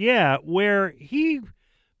Athletic. Yeah, where he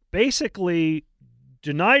basically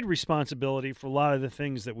denied responsibility for a lot of the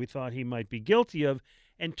things that we thought he might be guilty of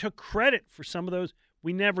and took credit for some of those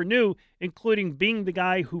we never knew, including being the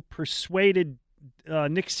guy who persuaded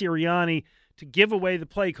Nick Sirianni to give away the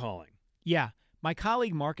play calling. Yeah. My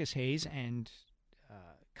colleague Marcus Hayes and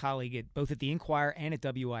colleague both at the Inquirer and at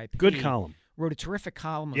WIP. Good column. Wrote a terrific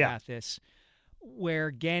column about this where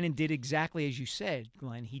Gannon did exactly as you said,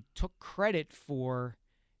 Glenn. He took credit for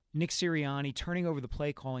Nick Sirianni turning over the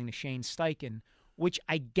play calling to Shane Steichen, which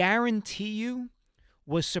I guarantee you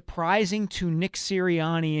was surprising to Nick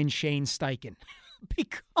Sirianni and Shane Steichen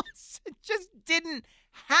because it just didn't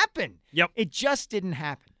happen. Yep. It just didn't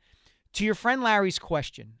happen. To your friend Larry's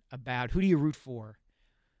question about who do you root for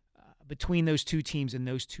between those two teams and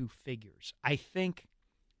those two figures, I think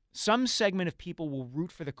some segment of people will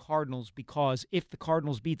root for the Cardinals because if the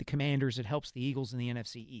Cardinals beat the Commanders, it helps the Eagles in the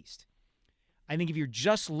NFC East. I think if you're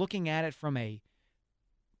just looking at it from a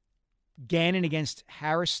Gannon against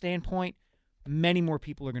Harris standpoint, many more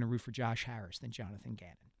people are going to root for Josh Harris than Jonathan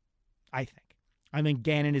Gannon, I think. I think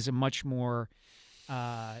Gannon is a much more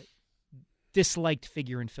disliked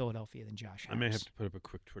figure in Philadelphia than Josh Harris. I may have to put up a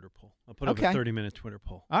quick Twitter poll. I'll put up a 30-minute Twitter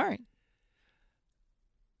poll. All right.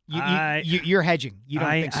 You're hedging. You don't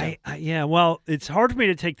think so? Yeah, well, it's hard for me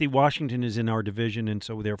to take the Washington is in our division, and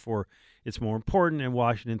so therefore it's more important, and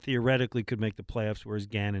Washington theoretically could make the playoffs, whereas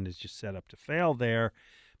Gannon is just set up to fail there.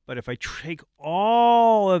 But if I take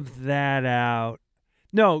all of that out,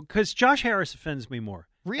 no, because Josh Harris offends me more.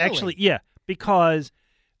 Really? Actually, yeah, because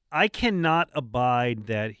I cannot abide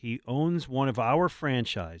that he owns one of our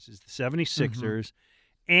franchises, the 76ers,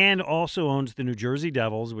 and also owns the New Jersey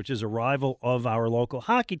Devils, which is a rival of our local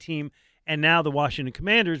hockey team, and now the Washington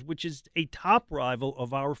Commanders, which is a top rival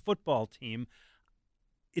of our football team.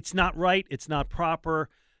 It's not right. It's not proper.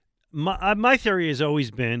 My theory has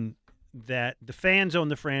always been that the fans own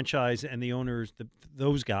the franchise and the owners,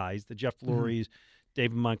 those guys, the Jeff Lurie's,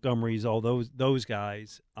 David Montgomery's, all those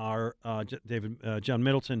guys are John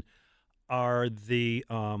Middleton are the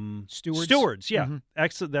stewards. Stewards, yeah,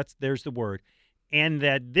 excellent. There's the word. And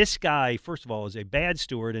that this guy, first of all, is a bad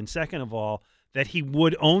steward, and second of all, that he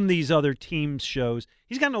would own these other teams' shows.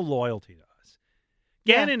 He's got no loyalty to us.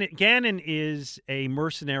 Gannon is a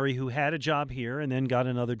mercenary who had a job here and then got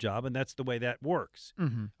another job, and that's the way that works.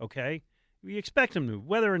 Okay? We expect him to.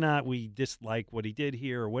 Whether or not we dislike what he did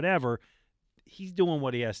here or whatever, he's doing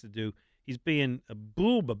what he has to do. He's being a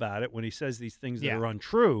boob about it when he says these things that Yeah. are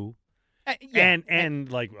untrue. Yeah.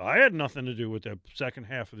 And like, I had nothing to do with the second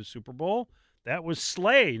half of the Super Bowl. That was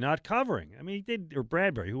Slay not covering. I mean, he did, or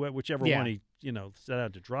Bradbury, whichever Yeah. one he set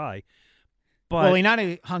out to dry. But Well, he not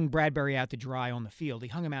only hung Bradbury out to dry on the field, he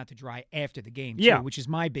hung him out to dry after the game, too, Yeah. which is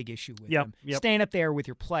my big issue with Yep, him. yep. Stand up there with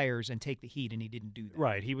your players and take the heat, and he didn't do that.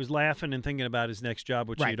 right, he was laughing and thinking about his next job,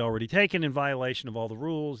 which Right. he'd already taken in violation of all the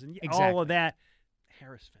rules and all Exactly. of that.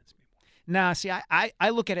 Harris fence me. Nah, see, I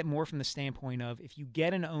look at it more from the standpoint of if you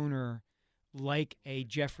get an owner like a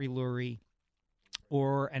Jeffrey Lurie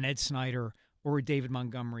or an Ed Snyder or a David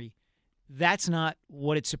Montgomery, that's not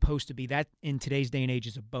what it's supposed to be. That, in today's day and age,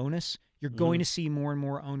 is a bonus. You're going to see more and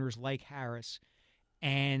more owners like Harris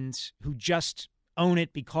and who just own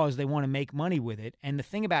it because they want to make money with it. And the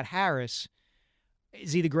thing about Harris,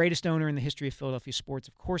 is he the greatest owner in the history of Philadelphia sports?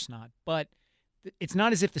 Of course not. But it's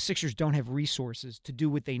not as if the Sixers don't have resources to do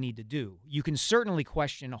what they need to do. You can certainly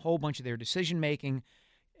question a whole bunch of their decision-making,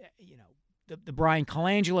 the Brian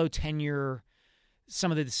Colangelo tenure,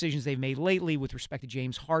 some of the decisions they've made lately with respect to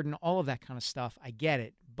James Harden, all of that kind of stuff. I get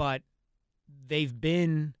it. But they've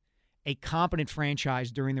been a competent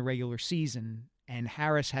franchise during the regular season, and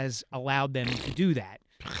Harris has allowed them to do that.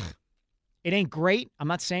 It ain't great. I'm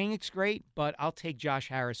not saying it's great, but I'll take Josh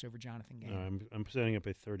Harris over Jonathan Gannon. I'm setting up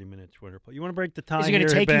a 30-minute Twitter poll. You want to break the time? Is it going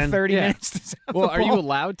to take Ben? you 30 minutes to set up Well, the are you poll?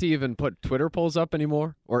 allowed to even put Twitter polls up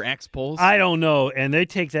anymore or X polls? I don't know, and they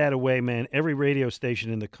take that away, man. Every radio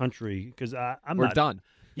station in the country, because We're not done.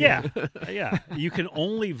 Yeah, yeah. You can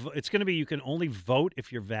only. It's going to be you can only vote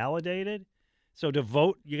if you're validated. So to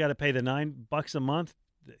vote, you got to pay the $9 a month.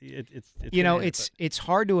 It's it's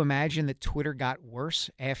hard to imagine that Twitter got worse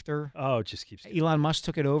after. Oh, it just keeps. Elon Musk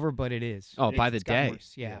took it over, but it is. Oh, by the It's gotten day.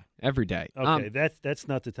 worse. Yeah. Every day. Okay, that's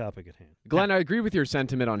not the topic at hand. Glenn, I agree with your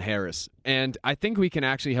sentiment on Harris, and I think we can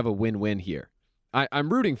actually have a win-win here.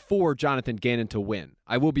 I'm rooting for Jonathan Gannon to win.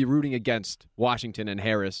 I will be rooting against Washington and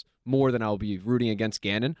Harris more than I'll be rooting against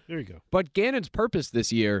Gannon. There you go. But Gannon's purpose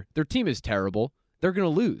this year, their team is terrible. They're going to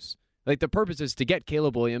lose. Like, the purpose is to get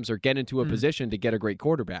Caleb Williams or get into a position to get a great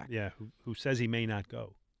quarterback. Yeah, who says he may not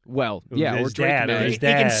go? Well, Who yeah, or his Drake dad, may. or his He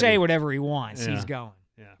can dad. say whatever he wants. Yeah. He's going.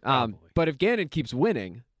 Yeah, But if Gannon keeps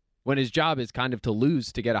winning, when his job is kind of to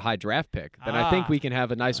lose to get a high draft pick, then I think we can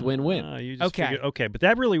have a nice win-win. You just okay, but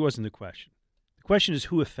that really wasn't the question. The question is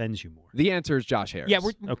who offends you more. The answer is Josh Harris. Yeah,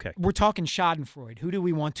 okay. We're talking Schadenfreude. Who do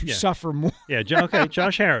we want to Yeah. suffer more? Yeah, okay,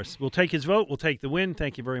 Josh Harris. We'll take his vote. We'll take the win.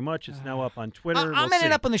 Thank you very much. It's now up on Twitter. I'm We'll ending see.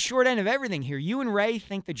 up on the short end of everything here. You and Ray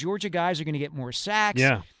think the Georgia guys are going to get more sacks.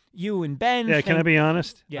 Yeah. You and Ben. Yeah, think... can I be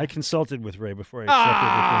honest? Yeah. I consulted with Ray before I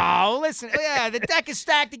accepted Oh, listen. Yeah, the deck is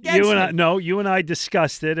stacked the thing. against me. You and I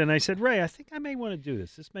discussed it, and I said, Ray, I think I may want to do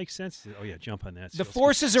this. This makes sense. He said, oh, yeah, jump on that. The Sealski's-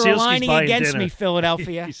 forces are Sealski's aligning buying against dinner. me,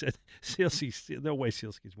 Philadelphia. He said, Sealski's, no way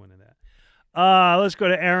Sealski's winning that. Let's go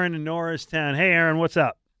to Aaron in Norristown. Hey, Aaron, what's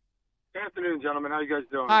up? Good afternoon, gentlemen. How you guys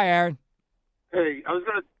doing? Hi, Aaron. Hey, I was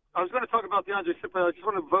gonna talk about DeAndre Swift, but I just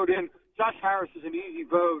want to vote in. Josh Harris is an easy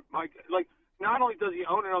vote, Mike. Like, not only does he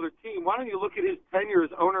own another team, why don't you look at his tenure as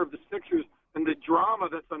owner of the Sixers and the drama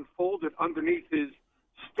that's unfolded underneath his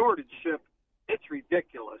stewardship? It's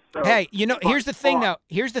ridiculous. So, Hey, here's the thing, though.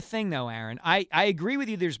 Here's the thing, though, Aaron. I agree with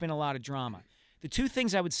you. There's been a lot of drama. The two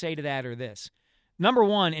things I would say to that are this. Number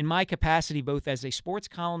one, in my capacity, both as a sports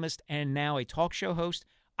columnist and now a talk show host,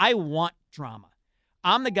 I want drama.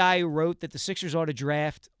 I'm the guy who wrote that the Sixers ought to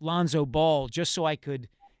draft Lonzo Ball just so I could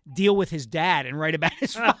deal with his dad and write about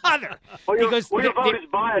his father. Well, your vote is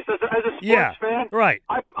biased. As a sports fan, right.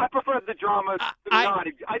 I prefer the drama to the not.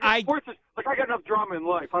 Sports is, like, I got enough drama in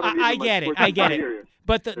life. I get it. I get hear it. you.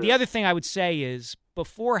 But the other thing I would say is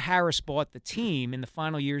before Harris bought the team in the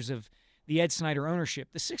final years of the Ed Snyder ownership,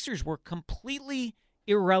 the Sixers were completely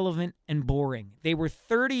irrelevant and boring. They were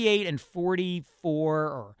 38 and 44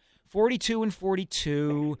 or 42 and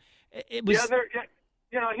 42. It was.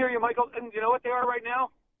 I hear you, Michael. And you know what they are right now?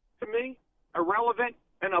 To me, irrelevant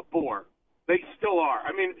and a bore. They still are.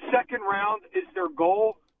 I mean, second round is their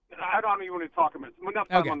goal. I don't even want to talk about it. Enough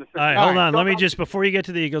time on the second. All right, round. hold on. So Let me I'm- just, before you get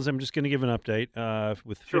to the Eagles, I'm just going to give an update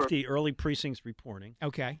with Sure. 50 early precincts reporting.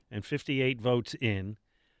 Okay. And 58 votes in.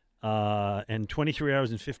 And 23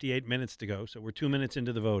 hours and 58 minutes to go. So we're 2 minutes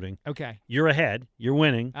into the voting. Okay. You're ahead. You're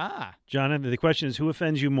winning. Jonathan, the question is, who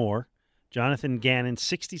offends you more? Jonathan Gannon,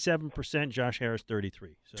 67%. Josh Harris, 33%.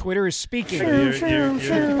 So Twitter is speaking. Shots.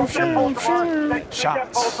 Get Paul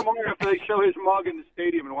tomorrow after they show his mug in the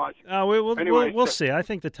stadium in Washington. We'll see. I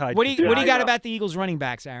think the Tide. What do you got about the Eagles running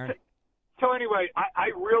backs, Aaron? So anyway, I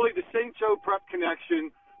really, the St. Joe Prep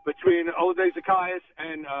connection between Jose Zacchaeus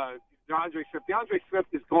and DeAndre Swift. DeAndre Swift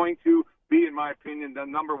is going to be, in my opinion, the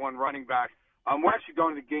number one running back. We're actually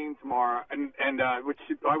going to the game tomorrow, and which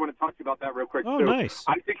I want to talk to you about that real quick. Oh, too. nice.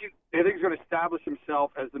 I think he's going to establish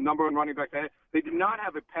himself as the number one running back. They did not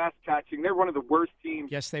have a pass catching. They're one of the worst teams.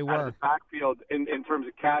 Yes, they out were. of the backfield in terms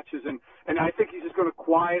of catches, and I think he's just going to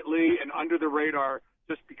quietly and under the radar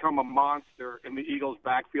just become a monster in the Eagles'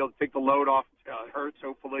 backfield. Take the load off Hurts,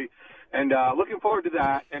 hopefully, and looking forward to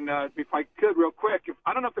that. And if I could, real quick,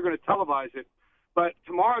 I don't know if they're going to televise it. But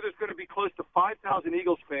tomorrow there's going to be close to 5,000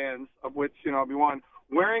 Eagles fans, of which, I'll be one,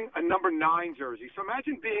 wearing a number 9 jersey. So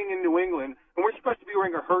imagine being in New England, and we're supposed to be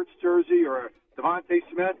wearing a Hurts jersey or a Devontae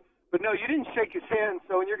Smith. But no, you didn't shake his hand,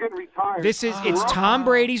 so when you're getting retired. It's Tom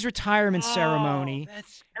Brady's retirement ceremony.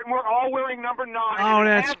 And we're all wearing number 9. Oh,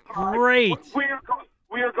 that's great. We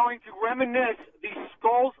are going to reminisce the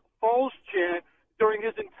Skulls Foles chant during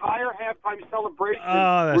his entire halftime celebration.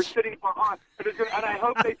 We're sitting behind. And I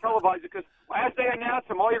hope they televise it, because as they announce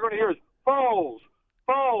him, all you're going to hear is Foles,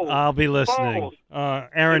 Foles. I'll be listening.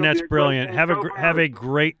 Aaron, that's brilliant. Have a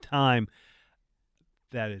great time.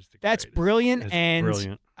 That's brilliant. That's and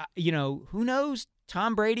brilliant. Who knows?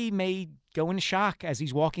 Tom Brady may go into shock as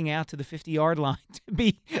he's walking out to the 50-yard line to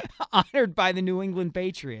be honored by the New England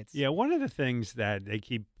Patriots. Yeah, one of the things that they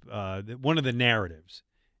keep, one of the narratives,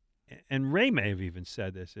 and Ray may have even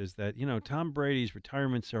said this, is that, Tom Brady's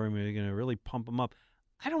retirement ceremony is going to really pump him up.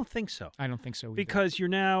 I don't think so. I don't think so either. Because you're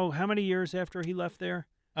now, how many years after he left there?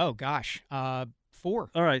 Oh, gosh, 4. All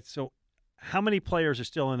right, so how many players are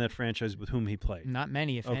still in that franchise with whom he played? Not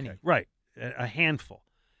many, if any. Right, a handful.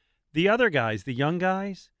 The other guys, the young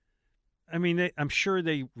guys, I mean, I'm sure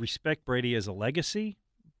they respect Brady as a legacy,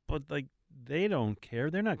 but, they don't care.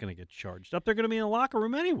 They're not going to get charged up. They're going to be in the locker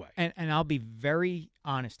room anyway. And I'll be very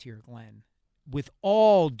honest here, Glenn. With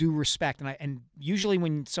all due respect, and usually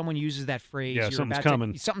when someone uses that phrase,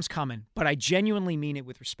 something's coming. But I genuinely mean it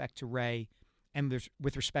with respect to Ray and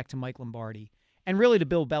with respect to Mike Lombardi and really to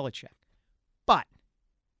Bill Belichick. But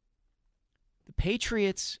the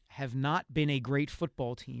Patriots have not been a great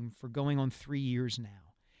football team for going on 3 years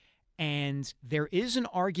now. And there is an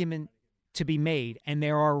argument to be made, and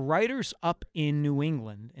there are writers up in New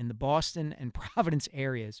England, in the Boston and Providence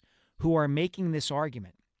areas, who are making this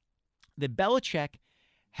argument that Belichick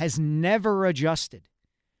has never adjusted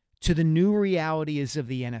to the new realities of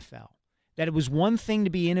the NFL. That it was one thing to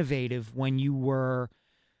be innovative when you were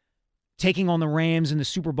taking on the Rams in the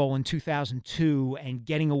Super Bowl in 2002 and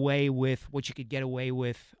getting away with what you could get away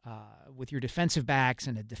with your defensive backs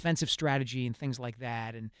and a defensive strategy and things like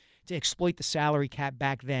that, and to exploit the salary cap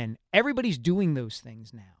back then. Everybody's doing those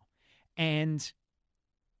things now. And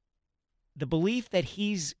the belief that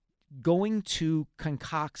he's going to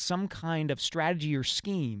concoct some kind of strategy or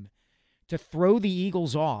scheme to throw the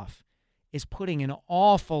Eagles off is putting an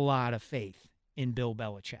awful lot of faith in Bill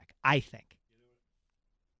Belichick, I think.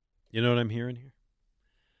 You know what I'm hearing here?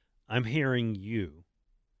 I'm hearing you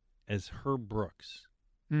as Herb Brooks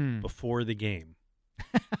before the game.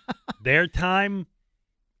 Their time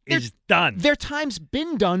is done. Their time's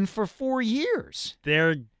been done for 4 years.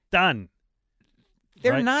 They're done.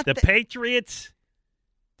 They're not the Patriots.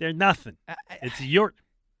 They're nothing. It's your.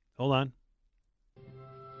 Hold on.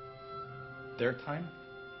 Their time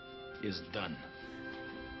is done.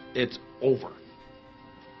 It's over.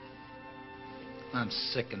 I'm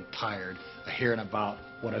sick and tired of hearing about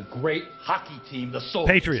what a great hockey team the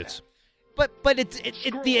Soviets Patriots. had. But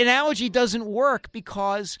the analogy doesn't work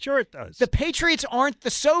because sure it does. The Patriots aren't the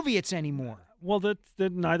Soviets anymore. Well,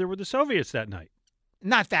 neither were the Soviets that night.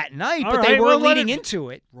 Not that night, All but right, they were well, leading into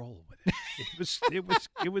it. Roll with it. It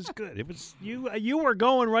was good. It was you were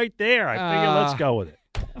going right there. I figured let's go with it.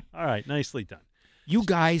 All right, nicely done. You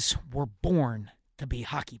guys were born to be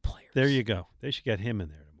hockey players. There you go. They should get him in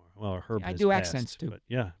there tomorrow. Well, Herb I has do passed, accents too. But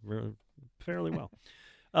yeah, fairly well.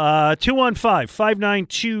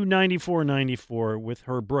 215-592-9494 with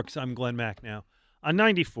Herb Brooks. I'm Glenn Mack now on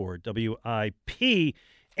 94 WIP.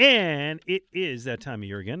 And it is that time of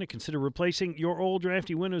year again to consider replacing your old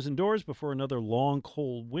drafty windows and doors before another long,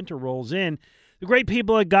 cold winter rolls in. The great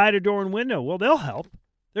people at Guided Door and Window, well, they'll help.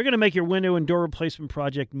 They're going to make your window and door replacement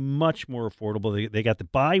project much more affordable. They got the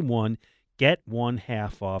buy one, get one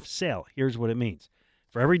half off sale. Here's what it means.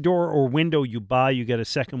 For every door or window you buy, you get a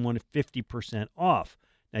second one at 50% off.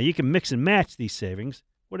 Now, you can mix and match these savings,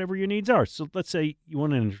 whatever your needs are. So let's say you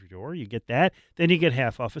want an entry door, you get that. Then you get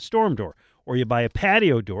half off a storm door. Or you buy a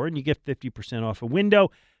patio door and you get 50% off a window.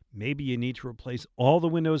 Maybe you need to replace all the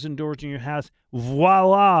windows and doors in your house.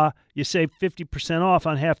 Voila! You save 50% off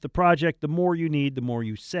on half the project. The more you need, the more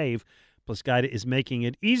you save. Plus, Guida is making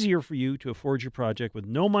it easier for you to afford your project with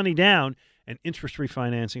no money down and interest-free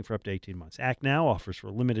financing for up to 18 months. Act Now offers for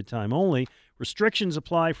a limited time only. Restrictions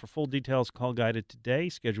apply. For full details, call Guida today.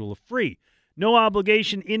 Schedule a free,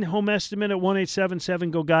 no-obligation in-home estimate at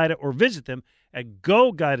 1-877-GO-GUIDA or visit them at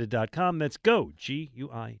GoGuida.com. That's Go,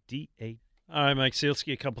 G-U-I-D-A. All right, Mike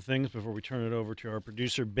Sealski, a couple things before we turn it over to our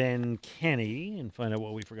producer, Ben Kenny, and find out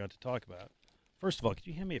what we forgot to talk about. First of all, could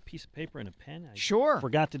you hand me a piece of paper and a pen? Sure.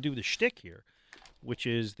 Forgot to do the shtick here, which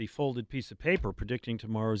is the folded piece of paper predicting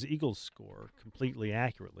tomorrow's Eagles score completely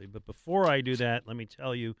accurately. But before I do that, let me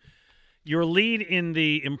tell you, your lead in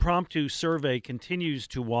the impromptu survey continues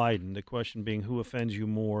to widen, the question being who offends you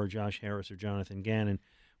more, Josh Harris or Jonathan Gannon.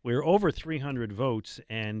 We're over 300 votes,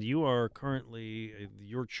 and you are currently,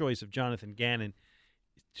 your choice of Jonathan Gannon,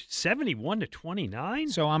 71-29.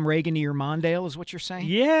 So I'm Reagan to your Mondale, is what you're saying?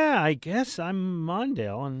 Yeah, I guess I'm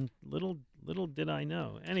Mondale, and little did I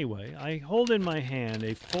know. Anyway, I hold in my hand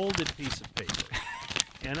a folded piece of paper,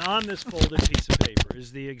 and on this folded piece of paper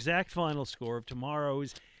is the exact final score of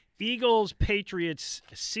tomorrow's Eagles-Patriots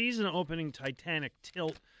season-opening Titanic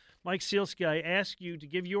tilt. Mike Sealski, I ask you to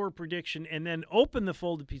give your prediction and then open the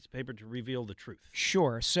folded piece of paper to reveal the truth.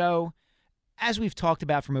 Sure. So, as we've talked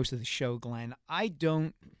about for most of the show, Glenn,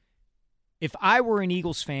 if I were an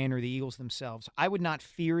Eagles fan or the Eagles themselves, I would not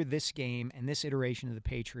fear this game and this iteration of the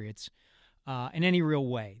Patriots in any real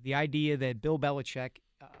way. The idea that Bill Belichick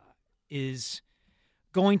is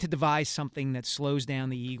going to devise something that slows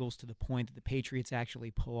down the Eagles to the point that the Patriots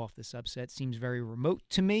actually pull off this upset seems very remote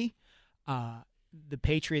to me. The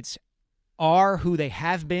Patriots are who they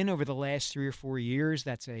have been over the last 3 or 4 years.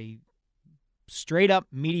 That's a straight-up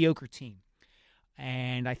mediocre team.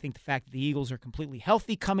 And I think the fact that the Eagles are completely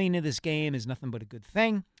healthy coming into this game is nothing but a good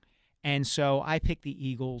thing. And so I pick the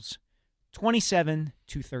Eagles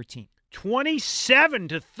 27-13.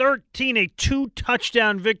 27-13, a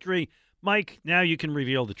 2-touchdown victory. Mike, now you can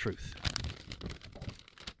reveal the truth.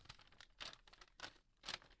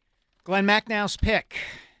 Glenn Macnow's pick.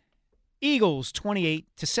 Eagles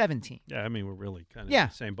 28-17. Yeah, I mean, we're really kind of in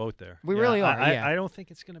the same boat there. We really are. I don't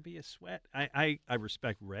think it's going to be a sweat. I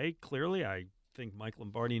respect Ray, clearly. I think Mike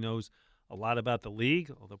Lombardi knows a lot about the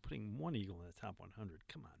league, although putting one Eagle in the top 100,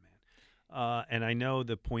 come on, man. And I know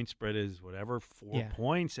the point spread is 4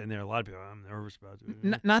 points, and there are a lot of people I'm nervous about.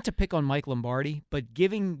 Not to pick on Mike Lombardi, but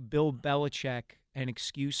giving Bill Belichick an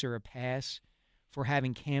excuse or a pass for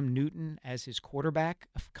having Cam Newton as his quarterback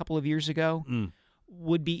a couple of years ago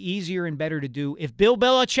would be easier and better to do if Bill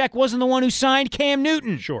Belichick wasn't the one who signed Cam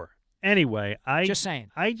Newton. Sure. Anyway, just saying.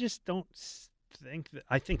 I just don't think that.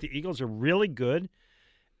 I think the Eagles are really good,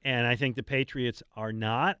 and I think the Patriots are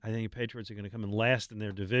not. I think the Patriots are going to come in last in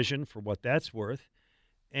their division for what that's worth.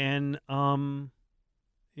 And listen,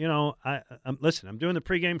 I'm doing the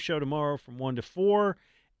pregame show tomorrow from 1 to 4,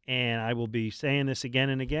 and I will be saying this again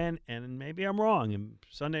and again, and maybe I'm wrong. And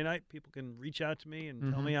Sunday night, people can reach out to me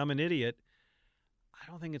and tell me I'm an idiot. I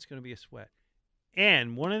don't think it's going to be a sweat.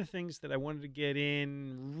 And one of the things that I wanted to get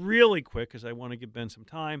in really quick, because I want to give Ben some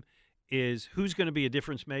time, is who's going to be a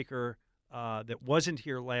difference maker that wasn't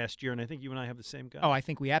here last year. And I think you and I have the same guy. Oh, I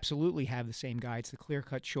think we absolutely have the same guy. It's the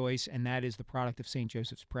clear-cut choice, and that is the product of St.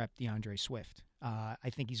 Joseph's Prep, DeAndre Swift. I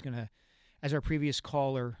think he's going to, as our previous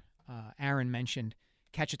caller, Aaron, mentioned,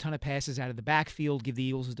 catch a ton of passes out of the backfield, give the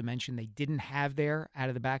Eagles a dimension they didn't have there out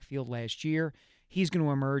of the backfield last year. He's going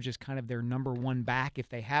to emerge as kind of their number one back if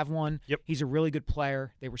they have one. Yep. He's a really good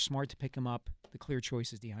player. They were smart to pick him up. The clear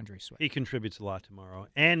choice is DeAndre Swift. He contributes a lot tomorrow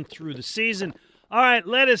and through the season. All right,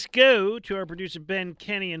 let us go to our producer, Ben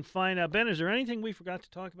Kenny, and find out. Ben, is there anything we forgot to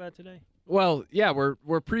talk about today? Well, yeah, we're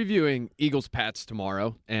previewing Eagles-Pats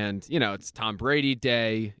tomorrow, and, it's Tom Brady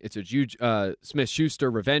Day. It's a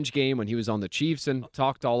Smith-Schuster revenge game when he was on the Chiefs and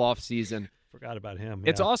talked all offseason. Forgot about him.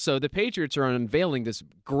 It's also, the Patriots are unveiling this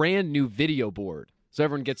brand new video board, so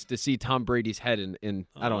everyone gets to see Tom Brady's head in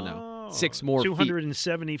I don't know, 6 more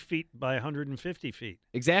 270 feet by 150 feet.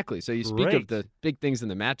 Exactly. So you speak of the big things in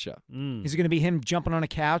the matchup. Is it going to be him jumping on a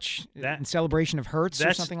couch in celebration of Hurts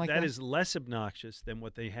or something like that? That is less obnoxious than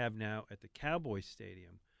what they have now at the Cowboys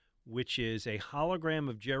Stadium, which is a hologram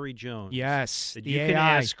of Jerry Jones. Yes, that the you AI. can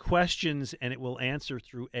ask questions and it will answer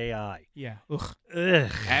through AI. Yeah. Ugh.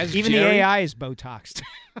 Even the AI is Botoxed.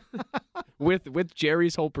 with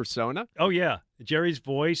Jerry's whole persona? Oh, yeah. Jerry's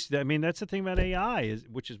voice. I mean, that's the thing about AI,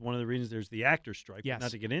 which is one of the reasons there's the actor strike. Yes. Not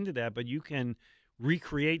to get into that, but you can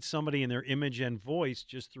recreate somebody in their image and voice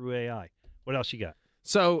just through AI. What else you got?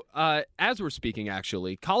 So, as we're speaking,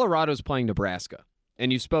 actually, Colorado's playing Nebraska.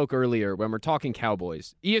 And you spoke earlier when we're talking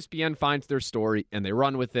Cowboys. ESPN finds their story, and they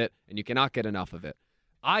run with it, and you cannot get enough of it.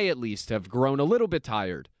 I, at least, have grown a little bit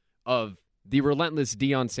tired of the relentless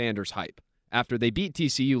Deion Sanders hype. After they beat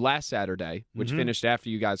TCU last Saturday, which finished after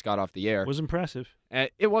you guys got off the air. It was impressive.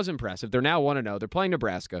 It was impressive. They're now 1-0. They're playing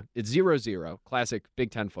Nebraska. It's 0-0, classic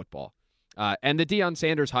Big Ten football. And the Deion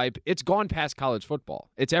Sanders hype, it's gone past college football.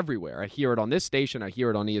 It's everywhere. I hear it on this station. I hear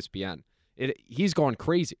it on ESPN. He's gone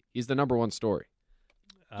crazy. He's the number one story.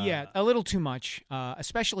 Yeah, a little too much,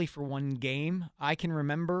 especially for one game. I can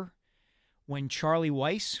remember when Charlie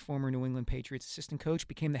Weiss, former New England Patriots assistant coach,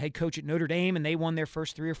 became the head coach at Notre Dame, and they won their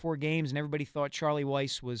first 3 or 4 games, and everybody thought Charlie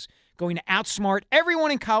Weiss was going to outsmart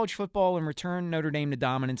everyone in college football and return Notre Dame to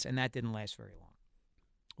dominance, and that didn't last very long.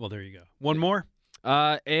 Well, there you go. One more?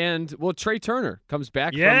 Trey Turner comes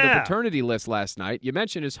back from the paternity list last night. You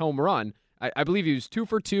mentioned his home run. I believe he was 2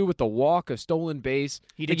 for 2 with a walk, a stolen base.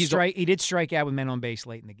 He did strike out with men on base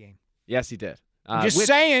late in the game. Yes, he did. I'm just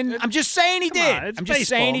saying he did. On, I'm just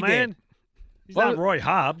saying he did. He's not Roy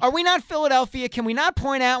Hobbs. Are we not Philadelphia? Can we not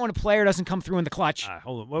point out when a player doesn't come through in the clutch?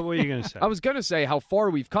 Hold on. What were you going to say? I was going to say how far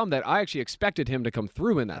we've come that I actually expected him to come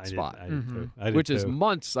through in that spot. I did too. Which is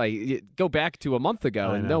months. Go back to a month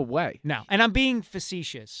ago, and no way. No, and I'm being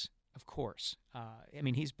facetious, of course. I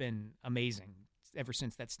mean, he's been amazing ever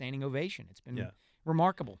since that standing ovation. It's been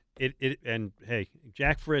remarkable. And hey,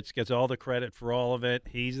 Jack Fritz gets all the credit for all of it.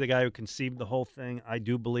 He's the guy who conceived the whole thing. I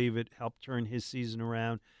do believe it helped turn his season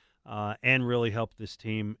around. And really helped this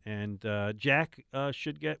team. And Jack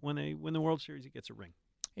should get, when they win the World Series, he gets a ring.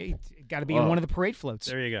 He got to be in one of the parade floats.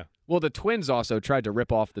 There you go. Well, the Twins also tried to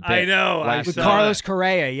rip off the bit. I know. With Carlos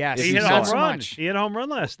Correa, yes. He hit a home run. He hit a home run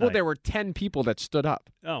last night. Well, there were 10 people that stood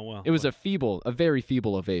up. Oh, well. It was a very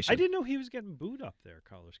feeble ovation. I didn't know he was getting booed up there,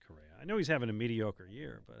 Carlos Correa. I know he's having a mediocre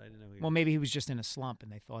year, but I didn't know he was. Well, maybe he was just in a slump,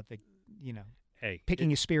 and they thought that, hey, picking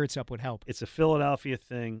his spirits up would help. It's a Philadelphia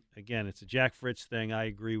thing. Again, it's a Jack Fritz thing. I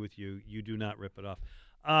agree with you. You do not rip it off.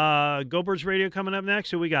 Go Birds Radio coming up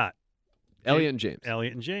next. Who we got? Elliot and James.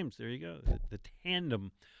 Elliot and James. There you go. The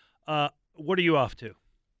tandem. What are you off to?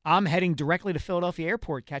 I'm heading directly to Philadelphia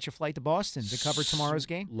Airport, catch a flight to Boston to cover tomorrow's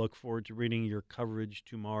game. Look forward to reading your coverage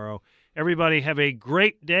tomorrow. Everybody have a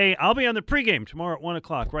great day. I'll be on the pregame tomorrow at 1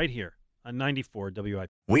 o'clock right here on 94 WIP.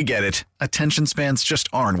 We get it. Attention spans just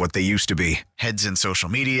aren't what they used to be. Heads in social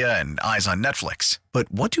media and eyes on Netflix.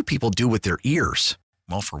 But what do people do with their ears?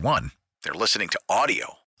 Well, for one, they're listening to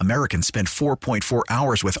audio. Americans spend 4.4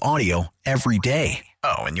 hours with audio every day.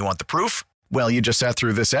 Oh, and you want the proof? Well, you just sat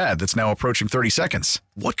through this ad that's now approaching 30 seconds.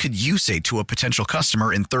 What could you say to a potential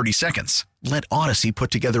customer in 30 seconds? Let Odyssey put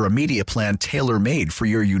together a media plan tailor-made for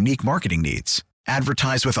your unique marketing needs.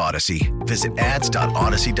 Advertise with Odyssey. Visit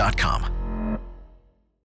ads.odyssey.com.